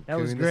good. Damn. That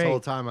was Kuhn, great. This whole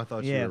time I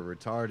thought Yeah. you were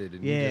retarded,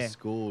 and you Yeah. just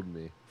schooled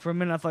me. For a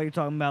minute, I thought you were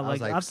talking about I was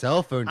like like,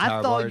 cell phone tower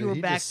I thought bar. you Did were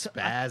he back. just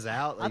spaz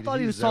out. I Like, thought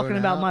did he was zone talking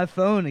about out? my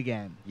phone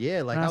again.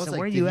 Yeah, like And I I was said, like,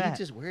 where did you he at?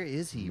 just? Where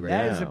is he right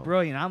That now? is a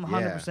brilliant. I'm Yeah.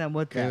 100%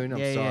 with that. Kuhn, I'm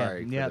yeah,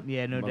 sorry. Yeah. for the-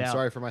 Yeah. No I'm doubt.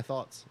 sorry for my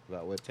thoughts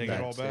about what Take it that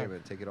all back.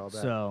 statement. Take it all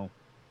back. So,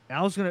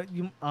 I was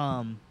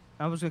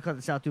gonna cut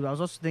this out too. But I was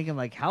also thinking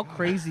like how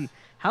crazy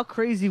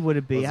would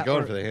it be? Let's go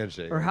or, for the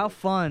handshake. or how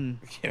fun?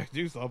 Yeah,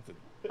 do something.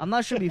 I'm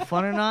not sure it'd be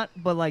fun or not,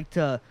 but like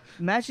to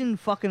imagine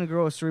fucking a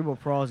girl with cerebral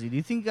palsy. Do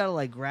you think you gotta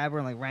like grab her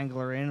and like wrangle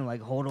her in and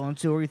like hold on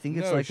to her? You think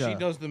it's No, like she a,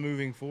 does the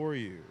moving for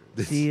you.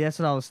 See, that's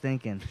what I was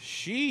thinking.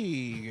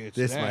 She gets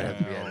This down might have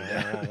to be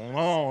edited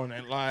on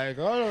and like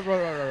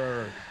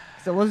So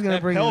I wasn't gonna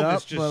that bring it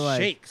pelvis up, just but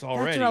like shakes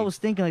already. that's what I was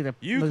thinking. Like the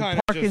You the kind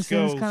of just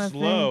Parkinson's go kind of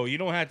slow. thing. You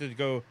don't have to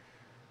go.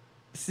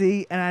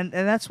 See, and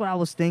that's what I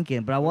was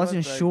thinking, but I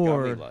wasn't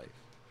sure. Life?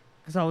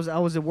 Because I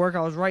was at work, I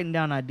was writing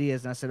down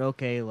ideas, and I said,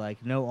 okay,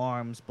 like no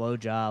arms, blow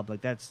job,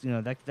 like that's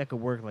that could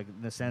work. Like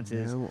in the sense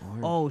is, No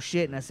arms. oh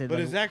shit, and I said, But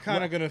like, is that kind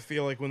what- of gonna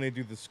feel like when they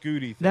do the scooty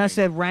thing? Then I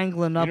said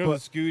wrangling you up. know the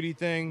scooty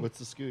thing What's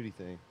the Scooty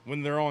thing?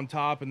 when they're on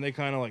top and they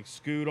kind of like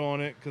scoot on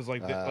it because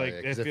like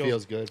Yeah, 'cause it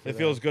feels good for it them.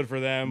 feels good for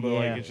them, but Yeah,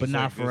 like it's but just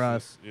not like, for this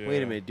us. is- yeah.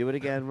 Wait a minute. Do it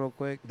again, real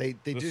quick. They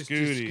The just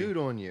Scooty. scoot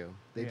on you.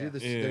 They do Yeah.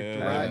 this. Yeah, They're,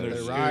 and they're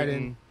they're riding.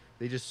 scooting.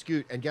 They just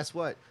scoot, and guess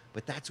what?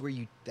 But that's where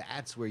you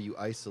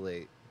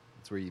isolate.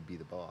 That's where you be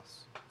the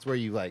boss. It's where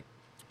you like.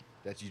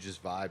 That you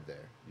just vibe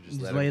there. You just,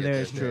 Just let lay them get there,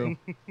 their it's true.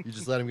 thing. You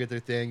just let them get their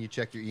thing. You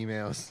check your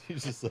emails. You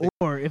just like,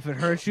 Or if it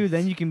hurts you,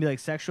 then you can be like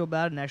sexual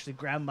about it and actually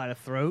grab them by the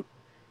throat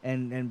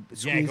and Yank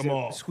squeeze 'em it,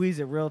 off. squeeze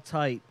it real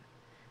tight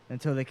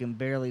until they can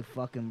barely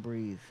fucking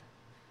breathe.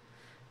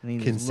 And then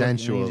you just look, and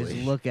you Consensually.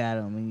 just look at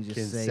them and you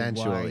just say, "Why are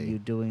Consensually. you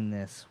doing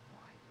this?"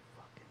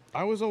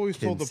 I was always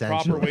told the proper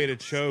Consensual. way to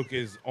choke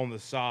is on the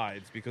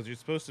sides because you're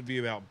supposed to be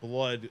about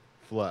blood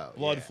flow.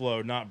 yeah.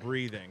 flow, not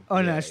breathing. Oh,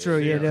 no, Yeah, that's true.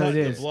 yeah, Yeah, you're no, it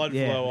Cutting is. the blood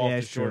yeah, flow yeah, off the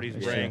it's true, shorty's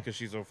it's brain true. because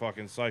she's a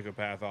fucking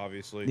psychopath,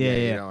 obviously. Yeah,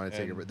 You yeah. don't want to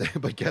take And-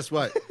 it, but guess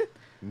what?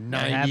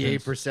 That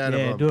 98%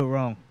 happens. of do them, it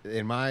wrong.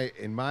 in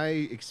my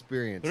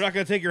experience, They're not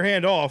gonna take your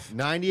hand off.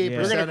 98%. Yeah.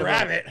 They're gonna of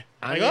grab them, it. Like,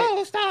 98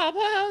 oh, stop!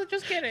 Oh,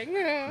 just kidding.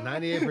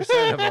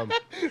 98% of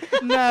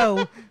them.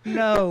 No,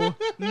 no,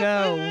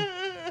 no.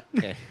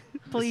 Okay.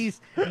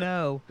 Please,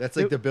 no. That's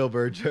like the Bill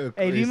Burr joke.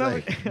 Hey, where do you he's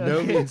remember? like,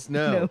 no means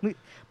no.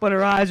 But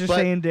her eyes are But-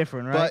 saying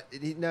different, right?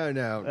 But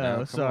no. Oh,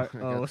 come sorry.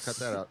 on, Oh, cut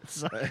that out.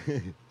 sorry.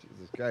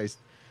 Jesus Christ.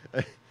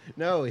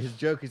 No, his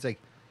joke is like,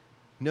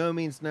 no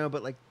means no,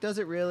 but like, does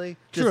it really?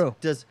 True.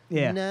 Does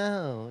Yeah.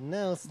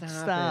 No, stop.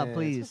 Stop, it.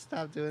 please. Just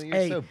stop doing it. You're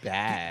Hey, so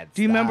bad.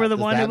 Do you remember the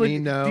Does one that that would?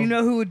 mean no? Do you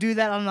know who would do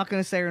that? I'm not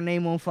gonna say her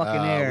name on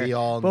fucking air. We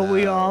all but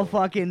we all know.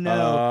 fucking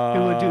know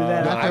who would do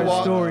that. No, I've I heard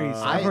walk- stories.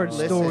 I- I've heard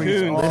listen, stories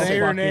Kuhn, all say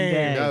her fucking name.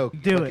 day. No,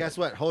 do but it. guess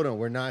what? Hold on,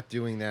 we're not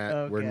doing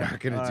that. We're Okay. not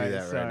going to All do right,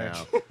 that right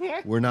sorry.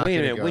 now. We're not Wait a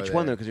going to minute. go Which there.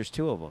 one though? Because there's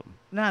two of them.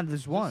 Nah,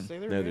 there's one. Say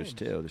their No, there's names.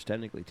 two. There's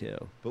technically two.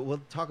 But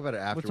we'll talk about it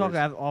We'll afterwards.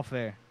 talk off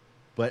air.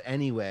 But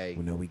anyway,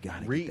 Well, no, we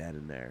gotta Re- get that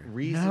in there.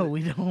 reason No,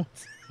 we don't.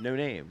 No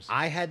names.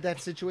 I had that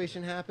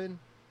situation happen,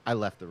 I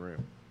left the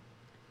room.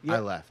 Yeah, I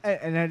left.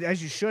 And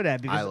as you should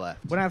have, because I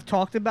left. when I've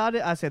talked about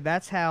it, I said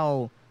that's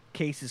how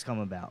cases come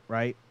about,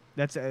 right?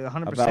 That's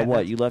 100%. About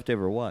what? You left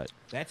over what?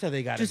 That's how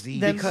they got Just a Z.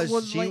 them- Because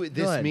well, she, like,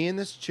 this, good. me and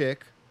this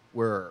chick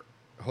were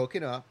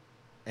hooking up,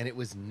 and it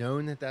was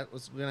known that that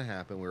was going to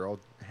happen. We were all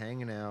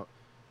hanging out,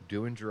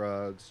 doing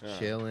drugs,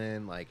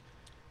 chilling, like,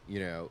 you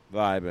know,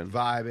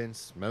 vibing,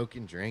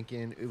 smoking,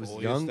 drinking. It was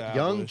Fully young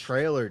established.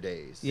 trailer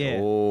days. Yeah.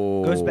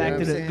 Oh. Goes back You know to what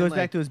I'm saying? goes Like-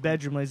 back to his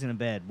bedroom, lays in a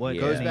bed. What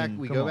Yeah. Goes I back. mean,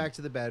 We come go on. back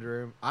to the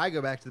bedroom. I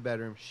go back to the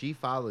bedroom. She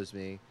follows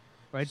me.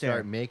 Right start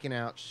there. making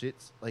out.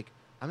 Shit's like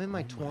I'm in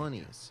my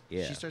 20s.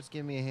 Yeah. She starts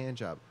giving me a hand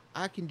job.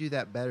 I can do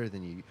that better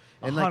than you.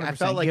 And like I 100%,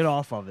 felt like get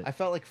off of it. I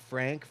felt like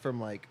Frank from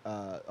like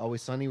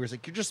Always Sunny was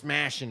like, you're just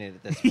mashing it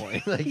at this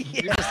point. Like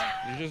you're just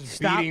You're just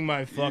beating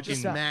my fucking.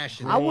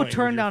 smashing I it. would with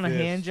turn your down a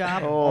fist. hand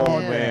job. Oh, all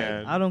day.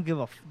 man. I don't give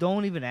a.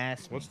 Don't even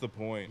ask me. What's the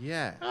point?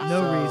 Yeah.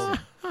 No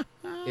reason.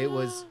 It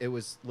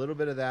was a little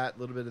bit of that, a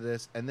little bit of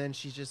this, and then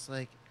she's just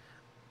like,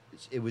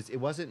 it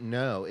wasn't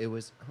no, it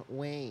was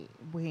wait.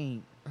 What do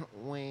you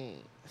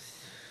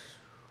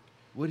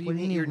What do you mean?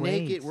 mean, You're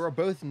wait? naked. We're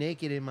both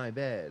naked in my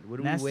bed. What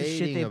are That's we the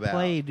waiting shit they about?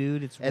 play,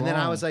 dude. It's And then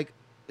I wrong. was like,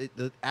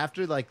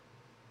 after like,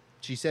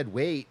 she said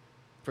wait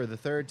for the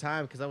third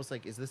time because I was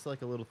like, is this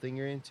like a little thing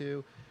you're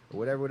into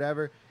or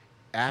whatever?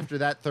 After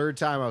that third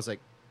time, I was like,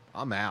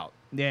 I'm out.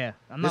 yeah,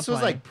 I'm This not was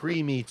playing. like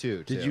pre Me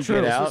Too. Did too. you True.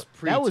 get This out? was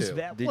pre That was too.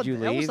 that. Did what, you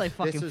That was leave? like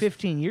fucking This was-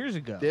 15 years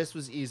ago. This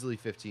was easily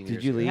 15 Did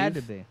years you ago. It had to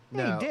leave? be.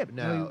 No, Yeah, he dipped.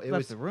 no, he it left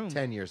was the room.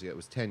 10 years ago. It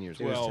was 10 years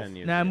ago. Well, 10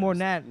 years Nah, ago. more than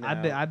that. No.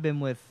 I've been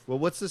with. Well,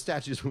 what's the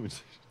statute of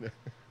limitations?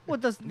 Well,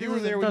 it doesn't. You were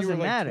there when you were, doesn't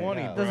like, matter.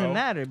 20, It doesn't bro.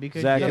 matter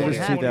because Zach, you it never was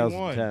had it.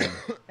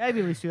 2010. That'd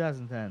be at least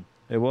 2010.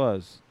 It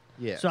was.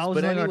 Yes. So I was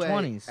but in our anyway,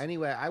 20s.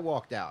 Anyway, I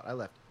walked out. I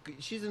left.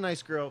 She's a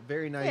nice girl,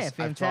 very nice. Yeah, I've talked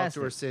to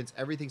fantastic. her since.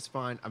 Everything's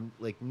fine. I'm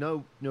like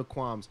no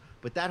qualms.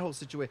 But that whole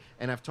situation,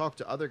 and I've talked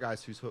to other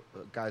guys who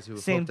have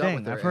Same hooked up thing.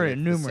 with her. I've heard it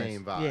and it's numerous. The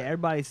same vibe. Yeah,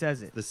 everybody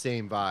says it. The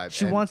same vibe.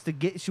 She And- wants to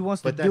get. She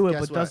wants to but do it, guess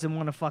but what? doesn't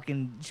want to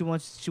fucking. She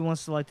wants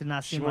to like to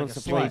not She seem like a wants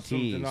to play slut. Some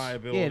tease.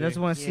 deniability. Yeah,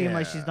 doesn't want to seem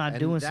like she's Yeah, not and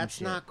doing some that's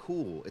shit. not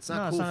cool. It's No,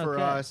 not it's cool not for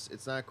okay. us.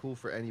 It's not cool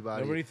for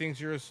anybody. Nobody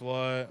thinks you're a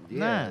slut.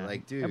 Yeah, Nah,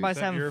 like dude. everybody's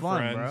Except having your fun,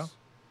 friends. bro.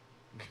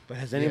 But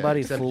has Yeah, anybody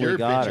except fully your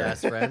got her?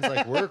 bitch-ass friends,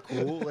 like we're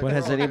cool. Like, But we're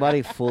has all-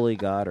 anybody fully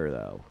got her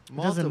though? It doesn't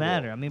Multiple,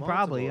 matter. I mean,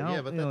 probably. multiple. I Yeah,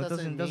 don't, but you know, that it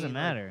doesn't mean, like,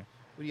 matter.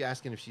 What are you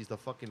asking if she's the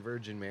fucking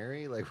Virgin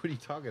Mary? Like, what are you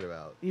talking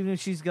about? Even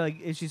if she's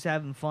like, if she's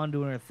having fun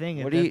doing her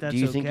thing, What that's do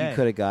you okay. think you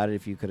could have got it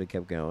if you could have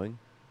kept going?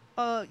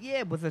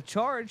 Yeah, with a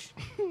charge.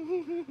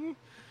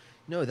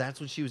 No, that's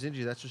what she was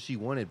into. That's what she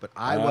wanted. But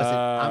I wasn't.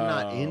 I'm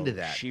not into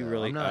that. She though.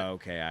 really. I'm not,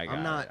 okay, I got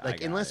I'm not it. I like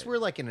got unless it. we're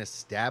like an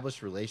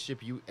established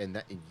relationship.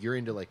 And you're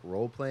into like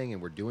role playing,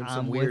 and we're doing some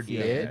I'm weird with you,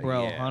 bit.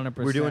 bro. Yeah. 100%.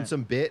 We're doing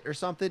some bit or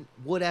something.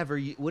 Whatever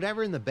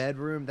in the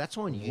bedroom. That's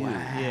on you.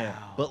 Yeah.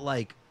 But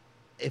like,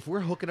 if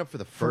we're hooking up for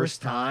the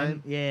first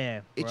time,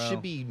 Yeah, it bro.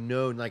 should be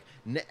known. Like,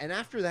 and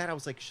after that, I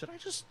was like, should I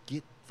just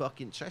get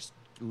fucking? Should I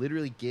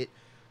literally get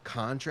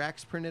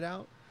contracts printed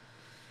out?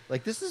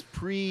 Like, this is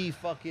pre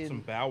fucking. Some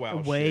Bow Wow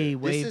way, shit.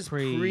 way This is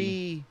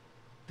pre.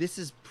 This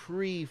is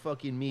pre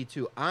fucking Me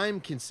Too. I'm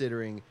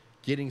considering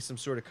getting some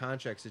sort of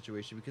contract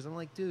situation because I'm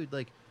like, dude,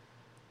 like,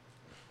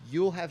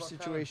 you'll have What kind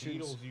of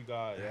situations. Beatles you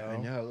got, yo? I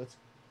know.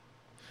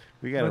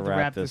 We gotta We'll have to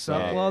wrap this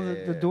up. Well,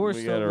 the door's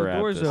We still gotta the wrap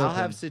door's this open. up. I'll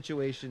have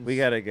situations. We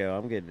gotta go.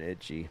 I'm getting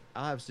itchy.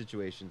 I'll have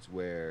situations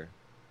where.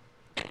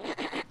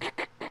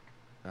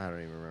 I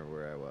don't even remember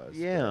where I was.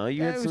 Yeah,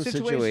 you Yeah, had it some was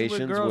situations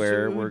situations girls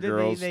where who-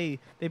 girls. they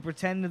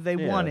pretend that they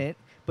Yeah. want it,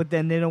 but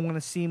then they don't want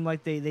to seem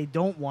like they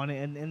don't want it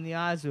in the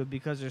eyes of it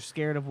because they're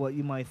scared of what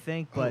you might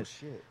think. But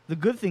shit. the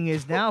good thing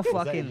is now,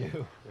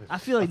 fucking, I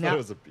feel like now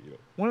a Beatle.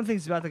 one of the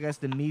things about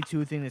the Me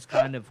Too thing that's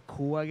kind of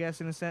cool, I guess,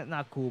 in a sense.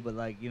 Not cool, but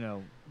like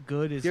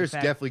good is. the There's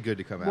fact- definitely good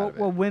to come out well, of it.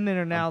 well, women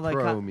are now I'm like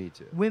pro Me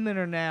Too. women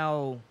are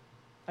now,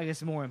 I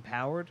guess, more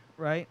empowered,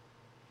 right?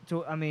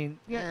 So I mean,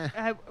 yeah.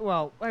 I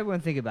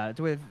wouldn't think about it.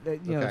 To where,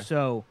 Okay.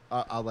 so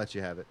I'll let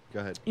you have it. Go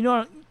ahead. you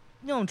know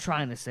what I'm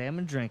trying to say.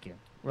 I'm drinking,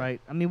 right?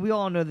 I mean, we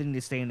all know they need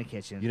to stay in the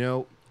kitchen. You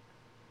know,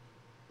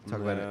 talk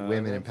about No,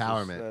 women that's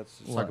empowerment. just-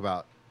 that's Let's talk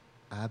about.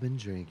 I've been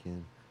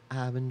drinking.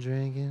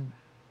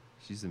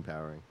 She's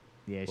empowering.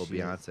 yeah, Well, she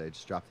is. Beyonce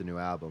just dropped a new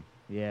album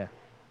Yeah,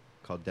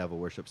 called Devil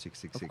Worship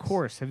 666. of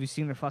course. Have you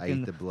seen the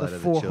fucking the blood of the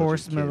four children,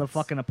 horsemen of the kids.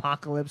 fucking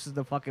apocalypse?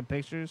 The fucking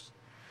pictures.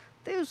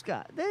 There's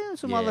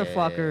some Yeah,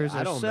 motherfuckers I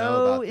are don't know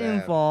so about them.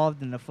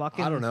 involved in the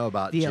fucking. I don't know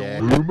about the Jay.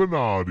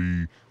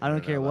 Illuminati. I don't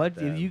know care about what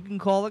them. if you can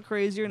call it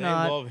crazy or They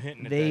not. love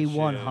hinting at They that shit.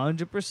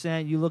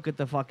 100%. You look at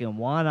the fucking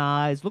one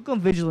eyes. Look on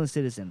Vigilant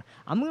Citizen.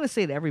 I'm gonna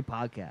say it every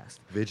podcast.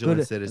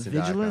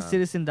 VigilantCitizen.com.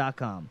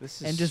 VigilantCitizen.com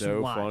This is and just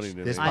so watch. funny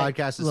to This me.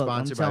 podcast is look,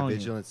 I'm sponsored by telling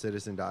you.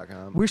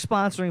 VigilantCitizen.com. We're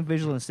sponsoring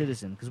Vigilant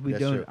Citizen because we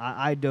That's don't. true.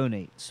 I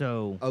donate.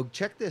 So Oh,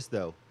 check this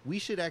though. We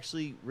should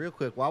actually, real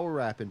quick, while we're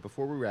rapping,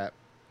 before we wrap,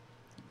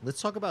 let's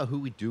talk about who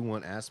we do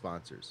want as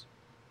sponsors.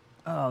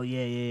 oh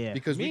yeah.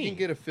 Because we Me. can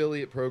get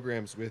affiliate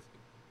programs with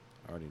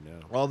I already know.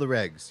 all the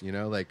regs,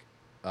 like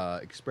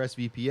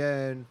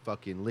ExpressVPN,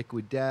 fucking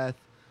Liquid Death,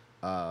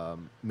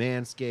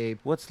 Manscaped,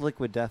 What's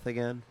Liquid Death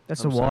again?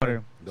 That's I'm the sorry.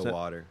 water. the So-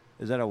 water.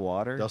 Is that a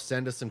water? They'll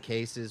send us some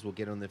cases. We'll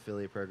get on the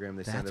affiliate program.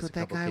 They send That's us what a that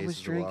couple guy cases was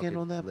of drinking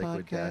on that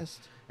Liquid Death,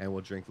 podcast. and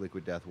we'll drink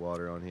Liquid Death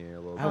water on here a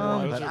little I bit.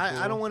 want- But Those are I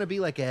cool. don't want to be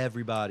like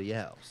everybody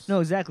else. No,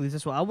 exactly.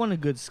 That's why I want a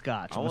good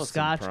Scotch. I I'm a want some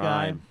Scotch guy.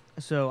 Prime.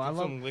 So Get I love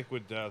some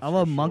Liquid Death. I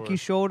love for Monkey sure.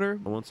 Shoulder.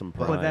 I want some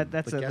But prime. But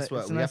that's But a guess that's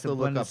what? a We nice have to look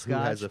blend of up who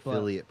has Scotch, but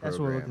affiliate That's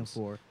what we're looking programs.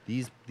 for.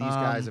 These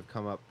guys have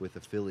come up with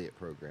affiliate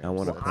programs. I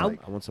want That's I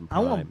like- want some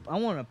I prime.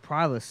 want a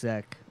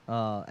Prilosec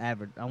I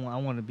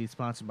want to be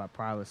sponsored by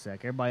Prilosec.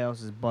 Everybody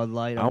else is Bud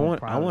Light. I want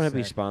to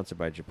be Prilosec. sponsored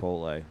by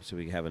Chipotle so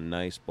we can have a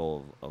nice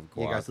bowl of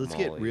guacamole. Yeah, guys, let's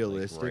get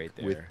realistic like,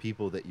 right with there.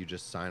 people that you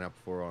just sign up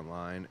for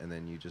online and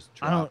then you just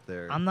I drop don't.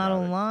 their. I'm not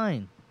product.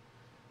 online.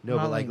 No,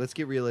 Not but like, like- let's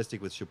get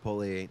realistic with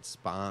Chipotle ain't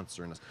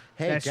sponsoring us.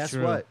 Hey, That's guess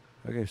true. what?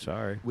 Okay,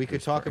 sorry. We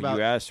could talk about.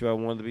 You asked who I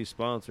wanted to be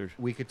sponsored.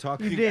 We could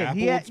talk. You Think did. Apple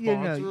He would had, you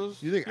know, sponsor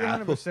us? You think You're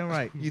Apple? 100%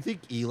 right. You think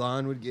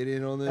Elon would get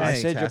in on this? I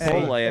said Tesla?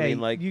 Chipotle. I mean,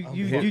 like, you who-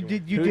 did who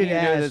did do you know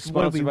that's ask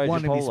what do we sponsored by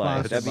want to be Chipotle?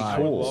 sponsored That'd be by.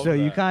 cool. So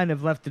you that. kind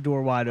of left the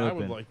door wide I open.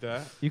 would like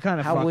that. You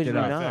kind of How fucked would it you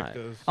up. not? Affect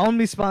us. I want to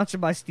be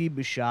sponsored by Steve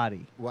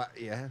Bisciotti. What?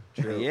 Yeah,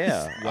 true.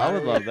 Yeah, I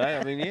would love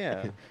that. I mean,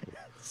 yeah.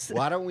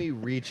 Why don't we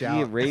reach You out?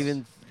 get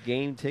Ravens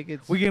game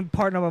tickets. We can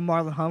partner with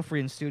Marlon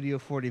Humphrey in Studio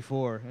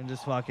 44 and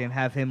just fucking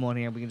have him on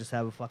here. And we can just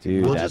have a fucking.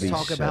 Dude, We'll that'd just be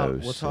talk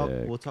about. so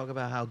We'll sick. talk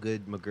about how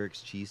good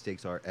McGurk's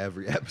cheesesteaks are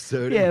every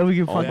episode. Yeah, we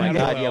can Oh fucking. my Yeah,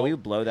 god, well- yeah, we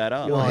would blow that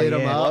up. You'll Oh, hit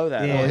him yeah. up. Blow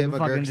that Yeah, We'll up. hit we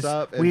fucking McGurk's just-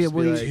 up. And we- just be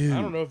we- like,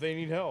 I don't know if they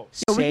need help.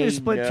 Yeah, we can Say just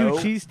split no.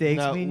 two cheesesteaks.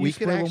 No, Me and you we could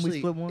split one. actually. We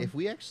split one. If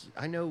we actually,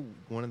 I know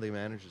one of the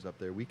managers up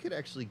there. We could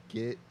actually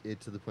get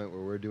it to the point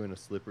where we're doing a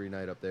slippery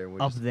night up there. And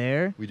we Up just,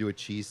 there. we do a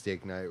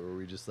cheesesteak night where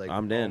we just like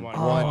I'm in. my Oh,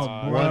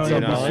 God. bro, once a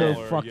that'd be month.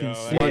 so fucking Yo,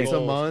 sick. once a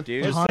goals. month.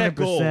 Dude. Just set 100%.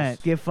 goals.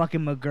 Get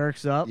fucking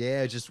McGurk's up.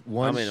 Yeah, just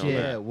one I'm in on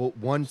shit. that. We'll,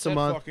 once a Set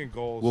month, fucking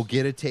goals. we'll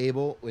get a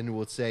table and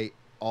we'll say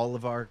all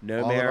of our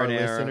No all of our marinara,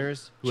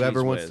 listeners,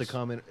 whoever cheese wants to whiz.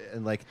 come in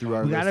and like through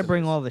our. We got to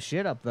bring listeners. all the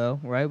shit up though,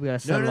 right? We got to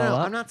set No, it no, all no.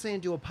 up. I'm not saying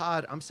do a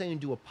pod. I'm saying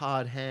do a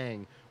pod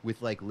hang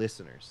with like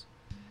listeners,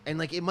 and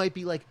like it might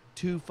be like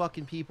two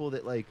fucking people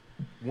that like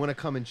want to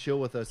come and chill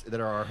with us that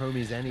are our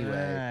homies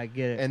anyway. I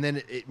get it. And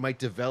then it might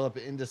develop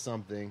into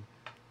something.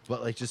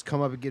 But like, just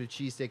come up and get a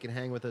cheesesteak and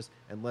hang with us,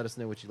 and let us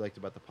know what you liked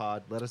about the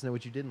pod. Let us know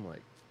what you didn't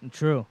like.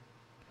 True.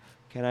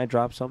 Can I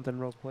drop something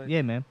real quick?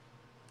 Yeah, man.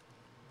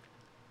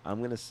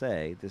 I'm gonna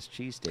say this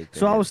cheesesteak.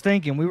 So I was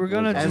thinking we were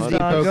gonna Was just MD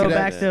go Pokedex.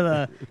 back to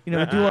the, do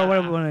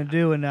whatever we want to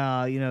do,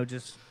 and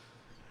just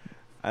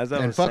as I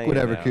And was fuck saying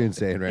whatever now- Kuhn's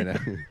saying right now.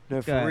 No,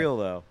 Go for ahead. real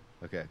though.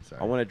 Okay,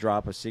 sorry. I want to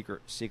drop a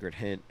secret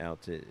hint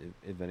out to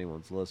if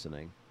anyone's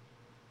listening.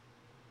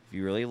 If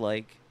you really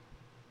like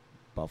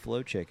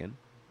buffalo chicken,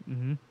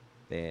 mm-hmm.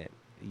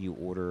 you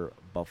order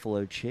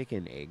buffalo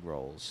chicken egg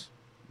rolls.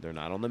 They're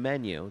not on the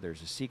menu.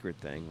 There's a secret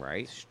thing,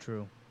 right? It's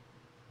true.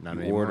 Not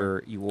you anymore. order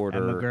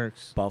At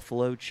McGurk's.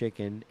 buffalo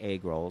chicken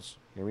egg rolls.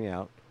 Hear me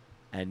out.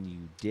 And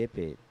you dip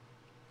it.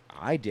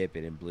 I dip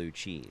it in blue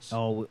cheese.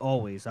 Oh,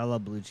 always. I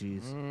love blue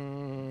cheese.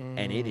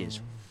 And it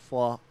is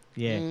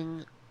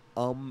fucking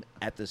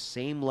at the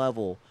same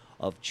level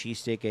of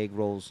cheesesteak egg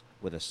rolls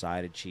with a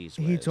side of cheese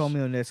whiz. He told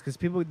me on this because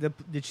people the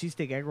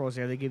cheesesteak egg rolls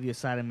there they give you a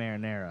side of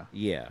marinara,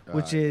 Yeah.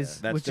 which yeah.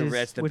 is That's which the is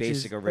that's the which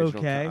basic is original.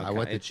 okay. I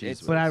want the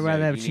cheese But I'd whiz.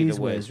 rather have you need cheese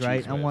the whiz,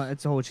 right? cheese I want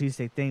it's a whole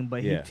cheesesteak thing.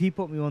 But Yeah. he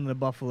put me on the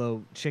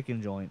buffalo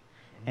chicken joint,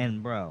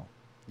 and bro,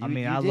 I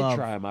mean you I did love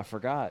try them. I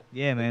forgot.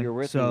 yeah, man. You're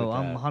with me So with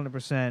I'm that.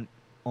 100%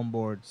 on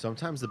board.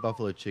 Sometimes the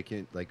buffalo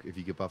chicken, like if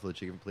you get buffalo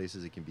chicken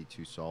places, it can be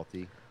too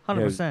salty.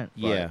 100%.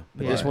 Yeah,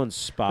 but this but- one's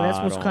spot that's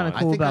what's kinda on. cool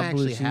I think about I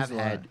blue actually cheese have a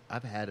lot.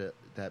 I've had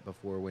that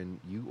before when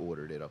you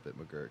ordered it up at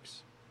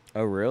McGurk's.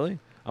 Oh, really?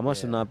 I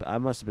must have Yeah. not. I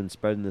must have been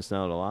spreading this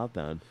out a lot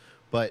then.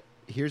 But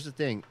here's the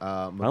thing.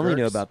 I only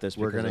know McGurk's, about this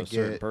we're because gonna of a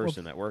certain get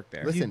person that worked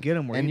there. Listen, get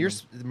 'em where and you your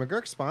need the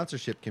McGurk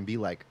sponsorship can be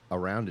like a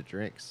round of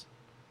drinks.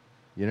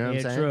 You know what Yeah,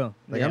 I'm saying? true.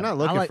 Like Yeah. I'm not I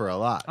looking like- for a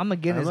lot. I'm a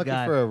Guinness I'm looking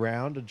guy. for a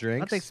round of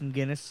drinks. I'll take some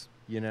Guinness.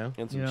 You know,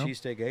 And some you know?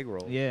 cheesesteak egg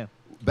rolls. Yeah.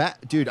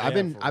 Dude, I've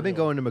Yeah, been for I've been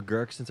real. going to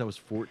McGurk since I was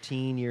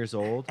 14 years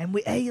old. And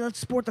let's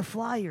support the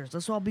Flyers.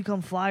 Let's all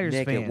become Flyers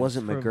Nick, fans. it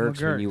wasn't for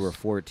McGurk's when you were McGurk's.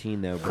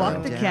 14, though, bro.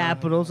 Fuck the Down.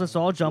 Capitals. Let's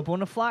all jump on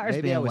the Flyers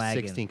Maybe I was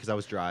bandwagon. 16 because I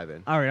was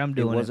driving. All right, I'm It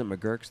doing it. wasn't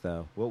McGurk's,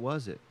 though. What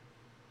was it?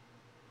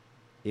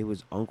 It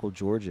was Uncle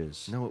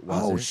George's. No, it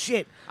wasn't. Oh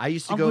shit! I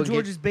used to Uncle go and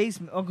George's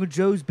basement. Uncle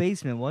Joe's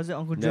basement. Was it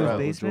Uncle No, Joe's Uncle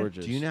basement?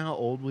 George's. Do you know how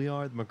old we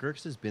are?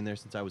 McGurk's has been there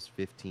since I was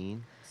 15,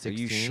 Are 16.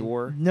 you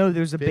sure? No,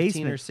 there's a 15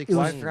 basement. or It 16.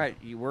 Well, I was-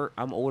 forgot you were.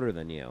 I'm older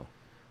than you.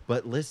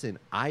 But listen,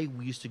 I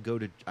used to go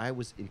to. I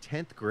was in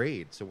 10th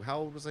grade. So how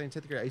old was I in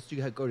 10th grade? I used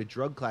to go to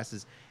drug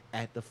classes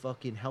at the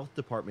fucking health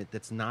department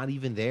that's not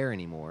even there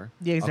anymore.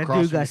 Yeah, 'cause that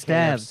across dude from got the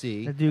stabbed.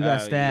 KFC. That dude got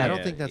Oh, I stabbed. don't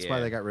Yeah, think that's why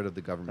yeah. they got rid of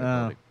the government Oh.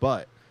 building,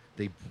 but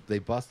they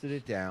busted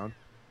it down,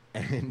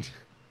 and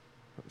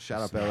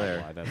shout out That's Bel not Air.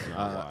 why, that's not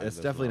why, That's that's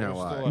definitely not not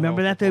why. why. Still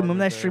Remember health that? Remember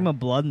that department stream there. of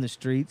blood in the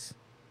streets?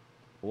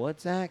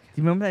 What, Zach?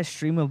 Do you remember that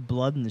stream of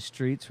blood in the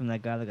streets from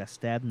that guy that got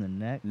stabbed in the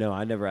neck? No,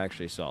 I never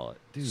actually saw it.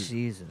 Dude,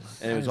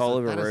 Jesus, And it That was is all a-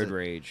 over that is road a-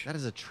 rage. that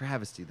is a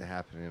travesty that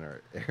happened in our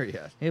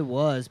area. it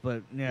was,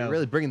 but You're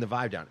really bringing the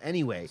vibe down.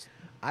 Anyway,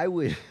 I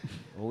would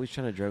Always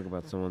trying to joke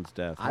about someone's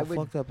death. I How would-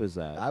 fucked up is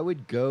that? I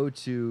would go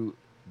to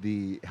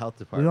the health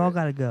we department. all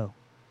gotta go.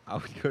 I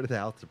would go to the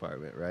health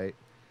department, right?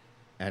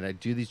 And I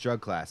do these drug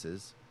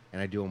classes,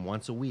 and I do them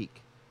once a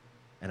week,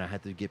 and I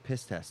had to get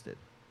piss tested.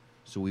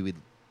 So we would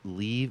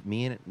leave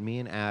me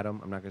and Adam.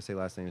 I'm not gonna say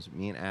last names.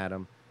 Me and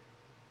Adam,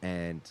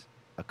 and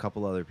a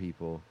couple other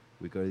people.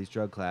 We go to these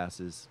drug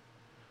classes,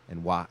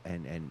 and Wyatt,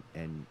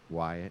 and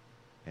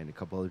a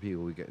couple other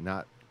people. We get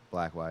not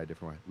black Y, a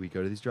different Y. We'd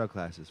go to these drug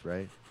classes,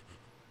 right?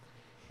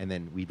 And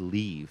then we'd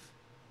leave,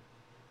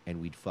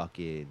 and we'd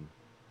fucking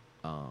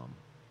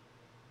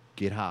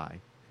get high.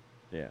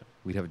 Yeah.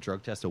 We'd have a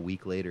drug test a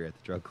week later at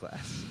the drug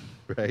class,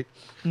 right?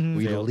 Mhm.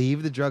 We'd Failed.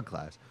 leave the drug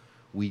class.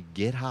 We'd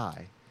get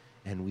high,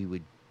 and we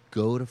would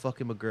go to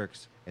fucking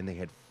McGurk's, and they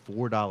had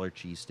 $4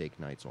 cheesesteak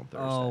nights on Thursday.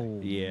 Oh,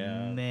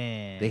 Yeah.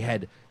 man. They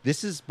had,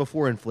 this is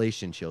before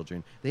inflation,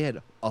 children. They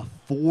had a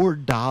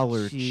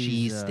 $4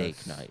 Jesus.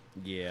 cheesesteak night.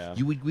 Yeah.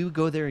 We would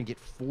go there and get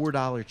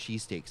 $4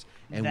 cheesesteaks,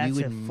 and That's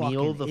we a would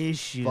meal fucking the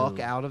issue. fuck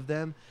out of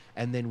them,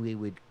 and then we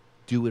would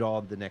do it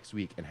all the next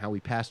week. And how we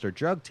passed our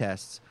drug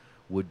tests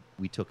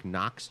we took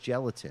Knox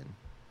gelatin.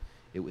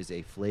 It was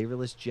a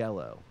flavorless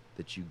Jello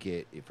that you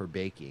get for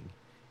baking.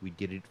 We'd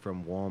get it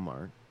from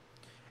Walmart,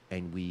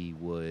 and we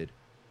would.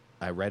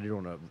 I read it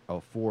on a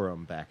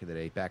forum back in the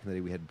day. Back in the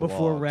day, we had blogs.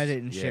 Before Reddit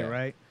and Yeah. shit,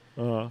 right?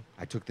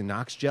 I took the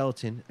Knox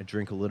gelatin. I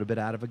drink a little bit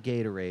out of a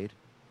Gatorade.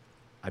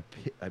 I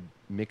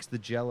mix the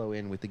Jello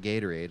in with the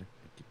Gatorade.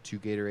 Get 2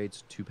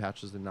 Gatorades, 2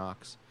 pouches of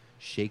Knox.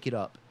 Shake it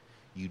up.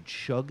 You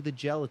chug the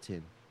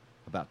gelatin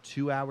about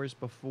 2 hours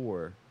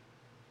before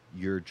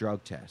your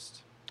drug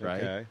test,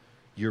 right? Okay.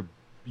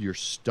 Your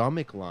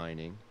stomach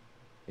lining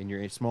and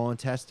your small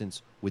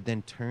intestines would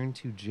then turn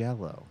to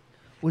Jello.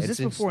 Was And this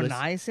since before this-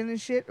 niacin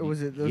and shit, or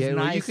was it? There was Yeah,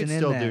 well, niacin you could in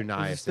still that? do Was it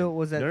niacin. still,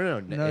 was that? No,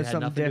 no, it had something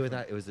nothing to do with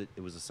different. that.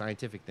 It was a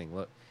scientific thing.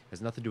 Look, it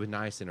has nothing to do with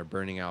niacin or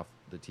burning out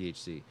the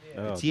THC.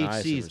 Oh, The THC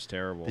niacin was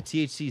terrible. The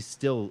THC is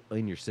still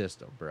in your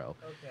system, bro.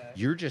 Okay.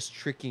 You're just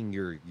tricking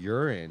your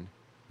urine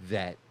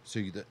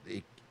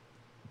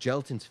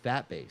gelatin's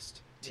fat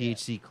based.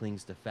 THC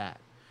clings to fat.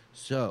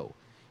 So,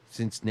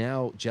 since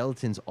now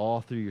gelatin's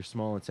all through your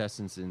small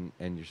intestines and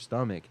your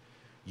stomach,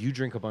 you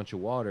drink a bunch of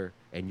water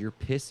and you're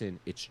pissing.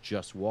 It's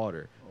just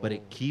water, but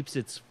it keeps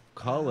its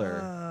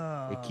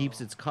color. It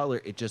keeps its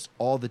color. It just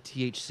all the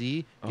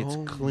THC gets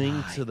Oh cling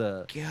my to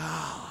the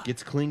God.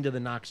 gets cling to the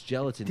Knox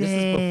gelatin. This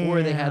is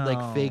before they had like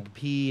Damn. fake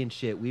pee and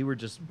shit. We were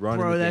just running.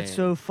 Bro, the that's game.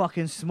 so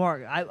fucking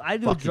smart. I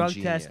do a Fucking drug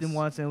genius. testing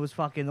once, and it was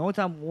fucking the only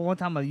time. One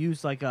time I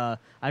used like I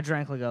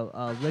drank like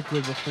a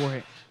liquid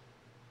beforehand.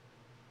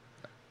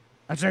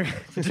 I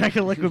drank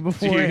a liquid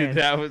beforehand. Dude,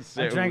 that was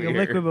so I drank weird. a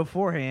liquid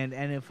beforehand,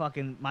 and it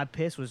fucking my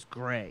piss was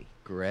gray.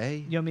 Gray.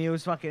 You know what I mean? It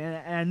was fucking,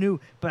 and I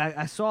knew, but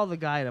I saw the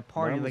guy at a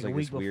party Mine was like a like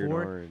week this weird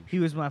before. orange. He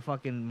was my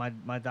fucking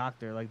my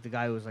doctor, like the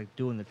guy who was like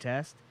doing the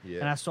test. Yeah.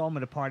 And I saw him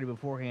at a party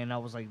beforehand. I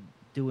was like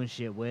doing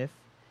shit with,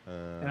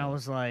 and I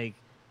was like,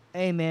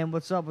 "Hey man,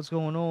 what's up? What's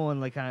going on?"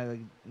 Like kind of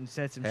like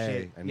said some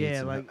Hey, shit. I need yeah,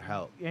 some like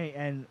help. Yeah,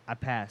 and I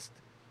passed.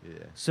 Yeah.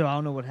 So I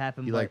don't know what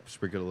happened. You but, like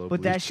sprinkled a little.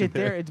 but that bleach shit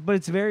in there,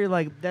 it's very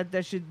like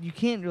that shit. You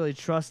can't really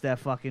trust that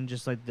fucking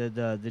just like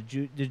the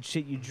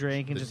shit you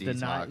drink and The just the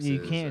not. You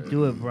detoxes can't or-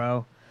 do it,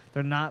 bro.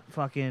 They're not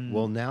fucking.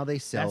 Well, now they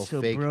sell That's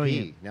so fake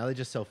brilliant. pee. Now they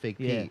just sell fake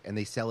Yeah. pee, and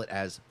they sell it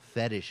as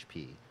fetish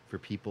pee for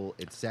people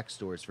at sex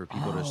stores for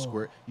people to Oh.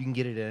 squirt. You can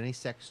get it at any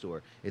sex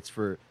store. It's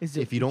for Is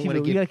if you don't keep want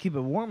to it- you get. gotta keep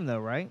it warm though,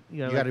 right?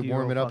 You gotta do your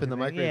warm whole it up in the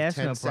fucking thing. microwave Yeah, that's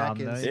 10 no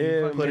problem. seconds. Though. Yeah, You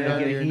man. fucking Put it get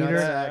under a your heater.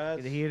 nutsack.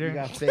 Get a heater. You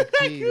got fake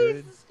pee,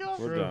 dude.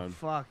 We're True. done.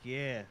 Fuck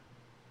yeah.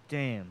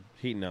 Damn.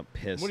 Heating up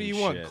piss. What do and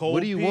you want, shit. cold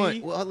What do you pee?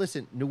 want? Well,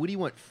 listen. No, what do you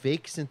want?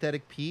 Fake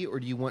synthetic pee, or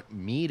do you want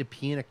me to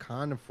pee in a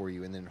condom for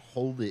you and then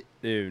hold it?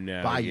 Dude,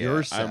 no. By yeah.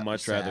 your I'd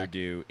much rather sack.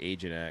 do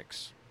Agent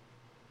X.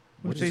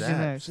 What What's is Agent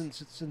that?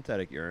 X?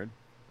 Synthetic urine.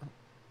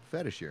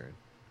 Fetish urine.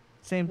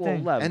 Same Well,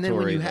 thing. laboratory, And then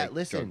when you like,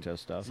 listen, drug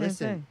test stuff. Same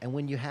Listen, thing. and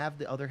when you have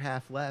the other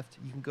half left,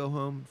 you can go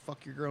home,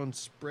 fuck your girl, and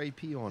spray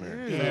pee on her.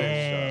 Fetish stuff.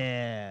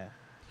 Yeah.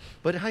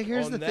 But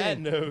here's On the that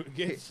thing. note,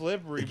 get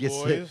slippery, It gets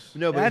boys.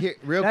 no, but here,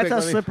 real That's quick. how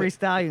let me- Slippery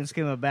Stallions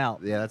came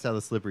about. Yeah, that's how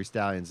the slippery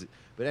stallions.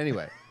 But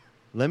anyway,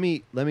 let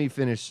me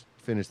finish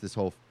this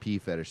whole pee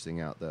fetish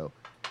thing out though.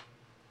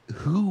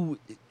 Who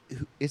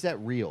is that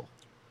real?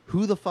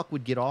 Who the fuck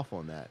would get off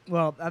on that?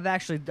 Well, I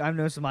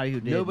know somebody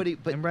who did. Nobody-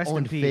 but and rest on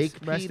in peace.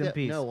 fake pee, Rest in that-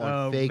 peace. no, on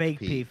oh, fake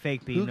pee. pee.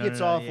 Fake pee. Who No, gets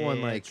no, no, off yeah, on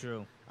yeah, like?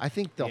 True. I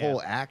think the Yeah.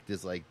 whole act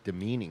is like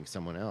demeaning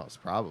someone else,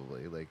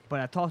 probably. Like, But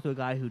I talked to a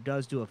guy who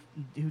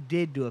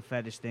did do a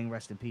fetish thing.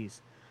 Rest in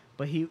peace.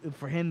 But he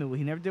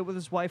never did it with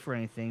his wife or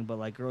anything. But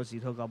like girls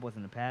he'd hook up with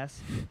in the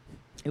past,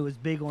 it was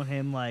big on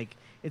him. Like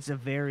it's a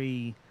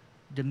very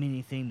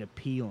demeaning thing to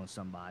pee on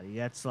somebody.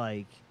 That's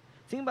like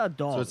think about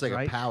dogs. it's like a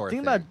right? power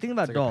think thing. Think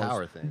about It's like a dogs.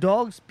 power thing.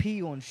 Dogs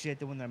pee on shit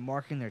that when they're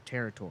marking their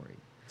territory.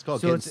 it's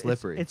called So getting it's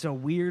slippery. It's a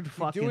weird You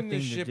fucking doing thing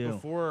this to shit do.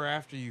 before or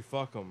after you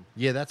fuck them?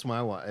 yeah, that's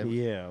my one.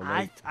 Yeah.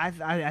 Like,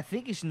 I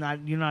think it's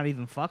not. You're not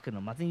even fucking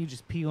them. I think you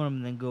just pee on them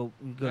and then go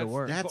to That's-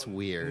 work. That's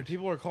weird.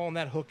 People are calling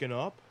that hooking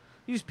up.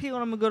 You just pee on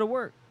them and go to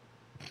work.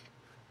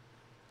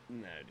 no,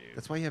 dude.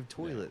 That's why you have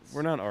toilets.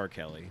 We're not R.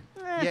 Kelly.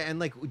 Yeah, and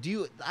like, do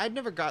you? I've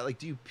never got like,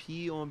 do you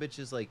pee on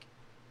bitches like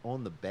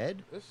on the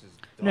bed? This is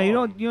No, you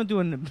dumb. don't. You don't do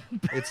it. In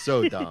the It's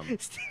so dumb.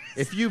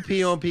 If you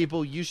pee on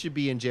people, you should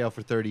be in jail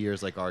for 30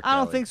 years like R. Kelly. I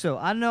don't think so.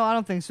 I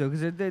don't think so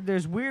because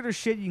there's weirder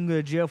shit you can go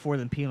to jail for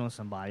than peeing on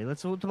somebody.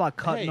 Let's talk about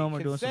cutting Hey, them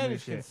or doing some consent weird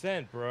is shit.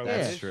 consent, bro.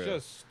 That's It's true.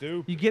 just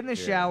stupid. You get in the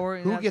Yeah. shower.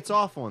 And Who that- gets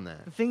off on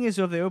that? The thing is,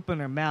 if they open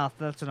their mouth,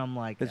 that's when I'm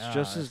like. It's "Ah,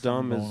 just there's as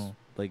dumb something as going on."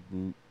 like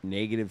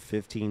negative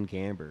 15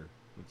 camber.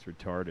 It's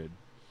retarded.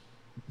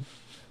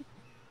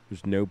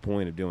 There's no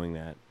point of doing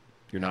that.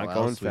 You're not How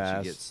going else would you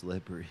fast. get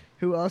slippery.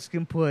 Who else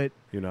can put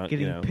You're not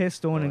getting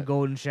pissed on in What?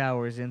 golden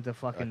showers into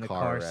fucking A the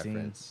car car scene,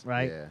 reference.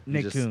 right? Yeah. You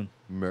Nick just Kuhn,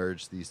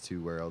 merged these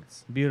two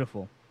worlds.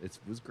 beautiful. It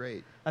was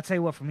great. I'll tell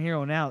you what. From here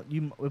on out,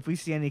 if we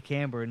see any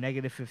camber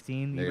negative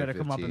 15, you Negative better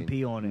come up and 15.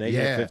 pee on it.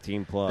 Negative Yeah.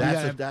 15 plus. You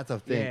That's gotta- that's a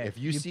thing. yeah, If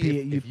you you see pee-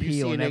 if you you pee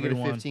see a on negative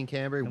everyone, 15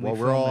 camber and we while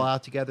we're film all it.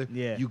 out together,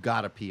 Yeah. you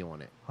gotta pee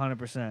on it.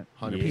 100%.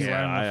 100%. Pee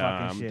right on the Yeah,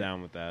 fucking I'm shit.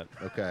 down with that.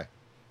 Okay.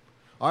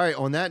 All right.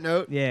 On that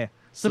note, Yeah.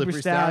 Slippery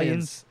Slippery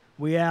Stallions.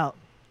 We out.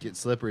 get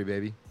slippery,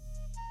 baby.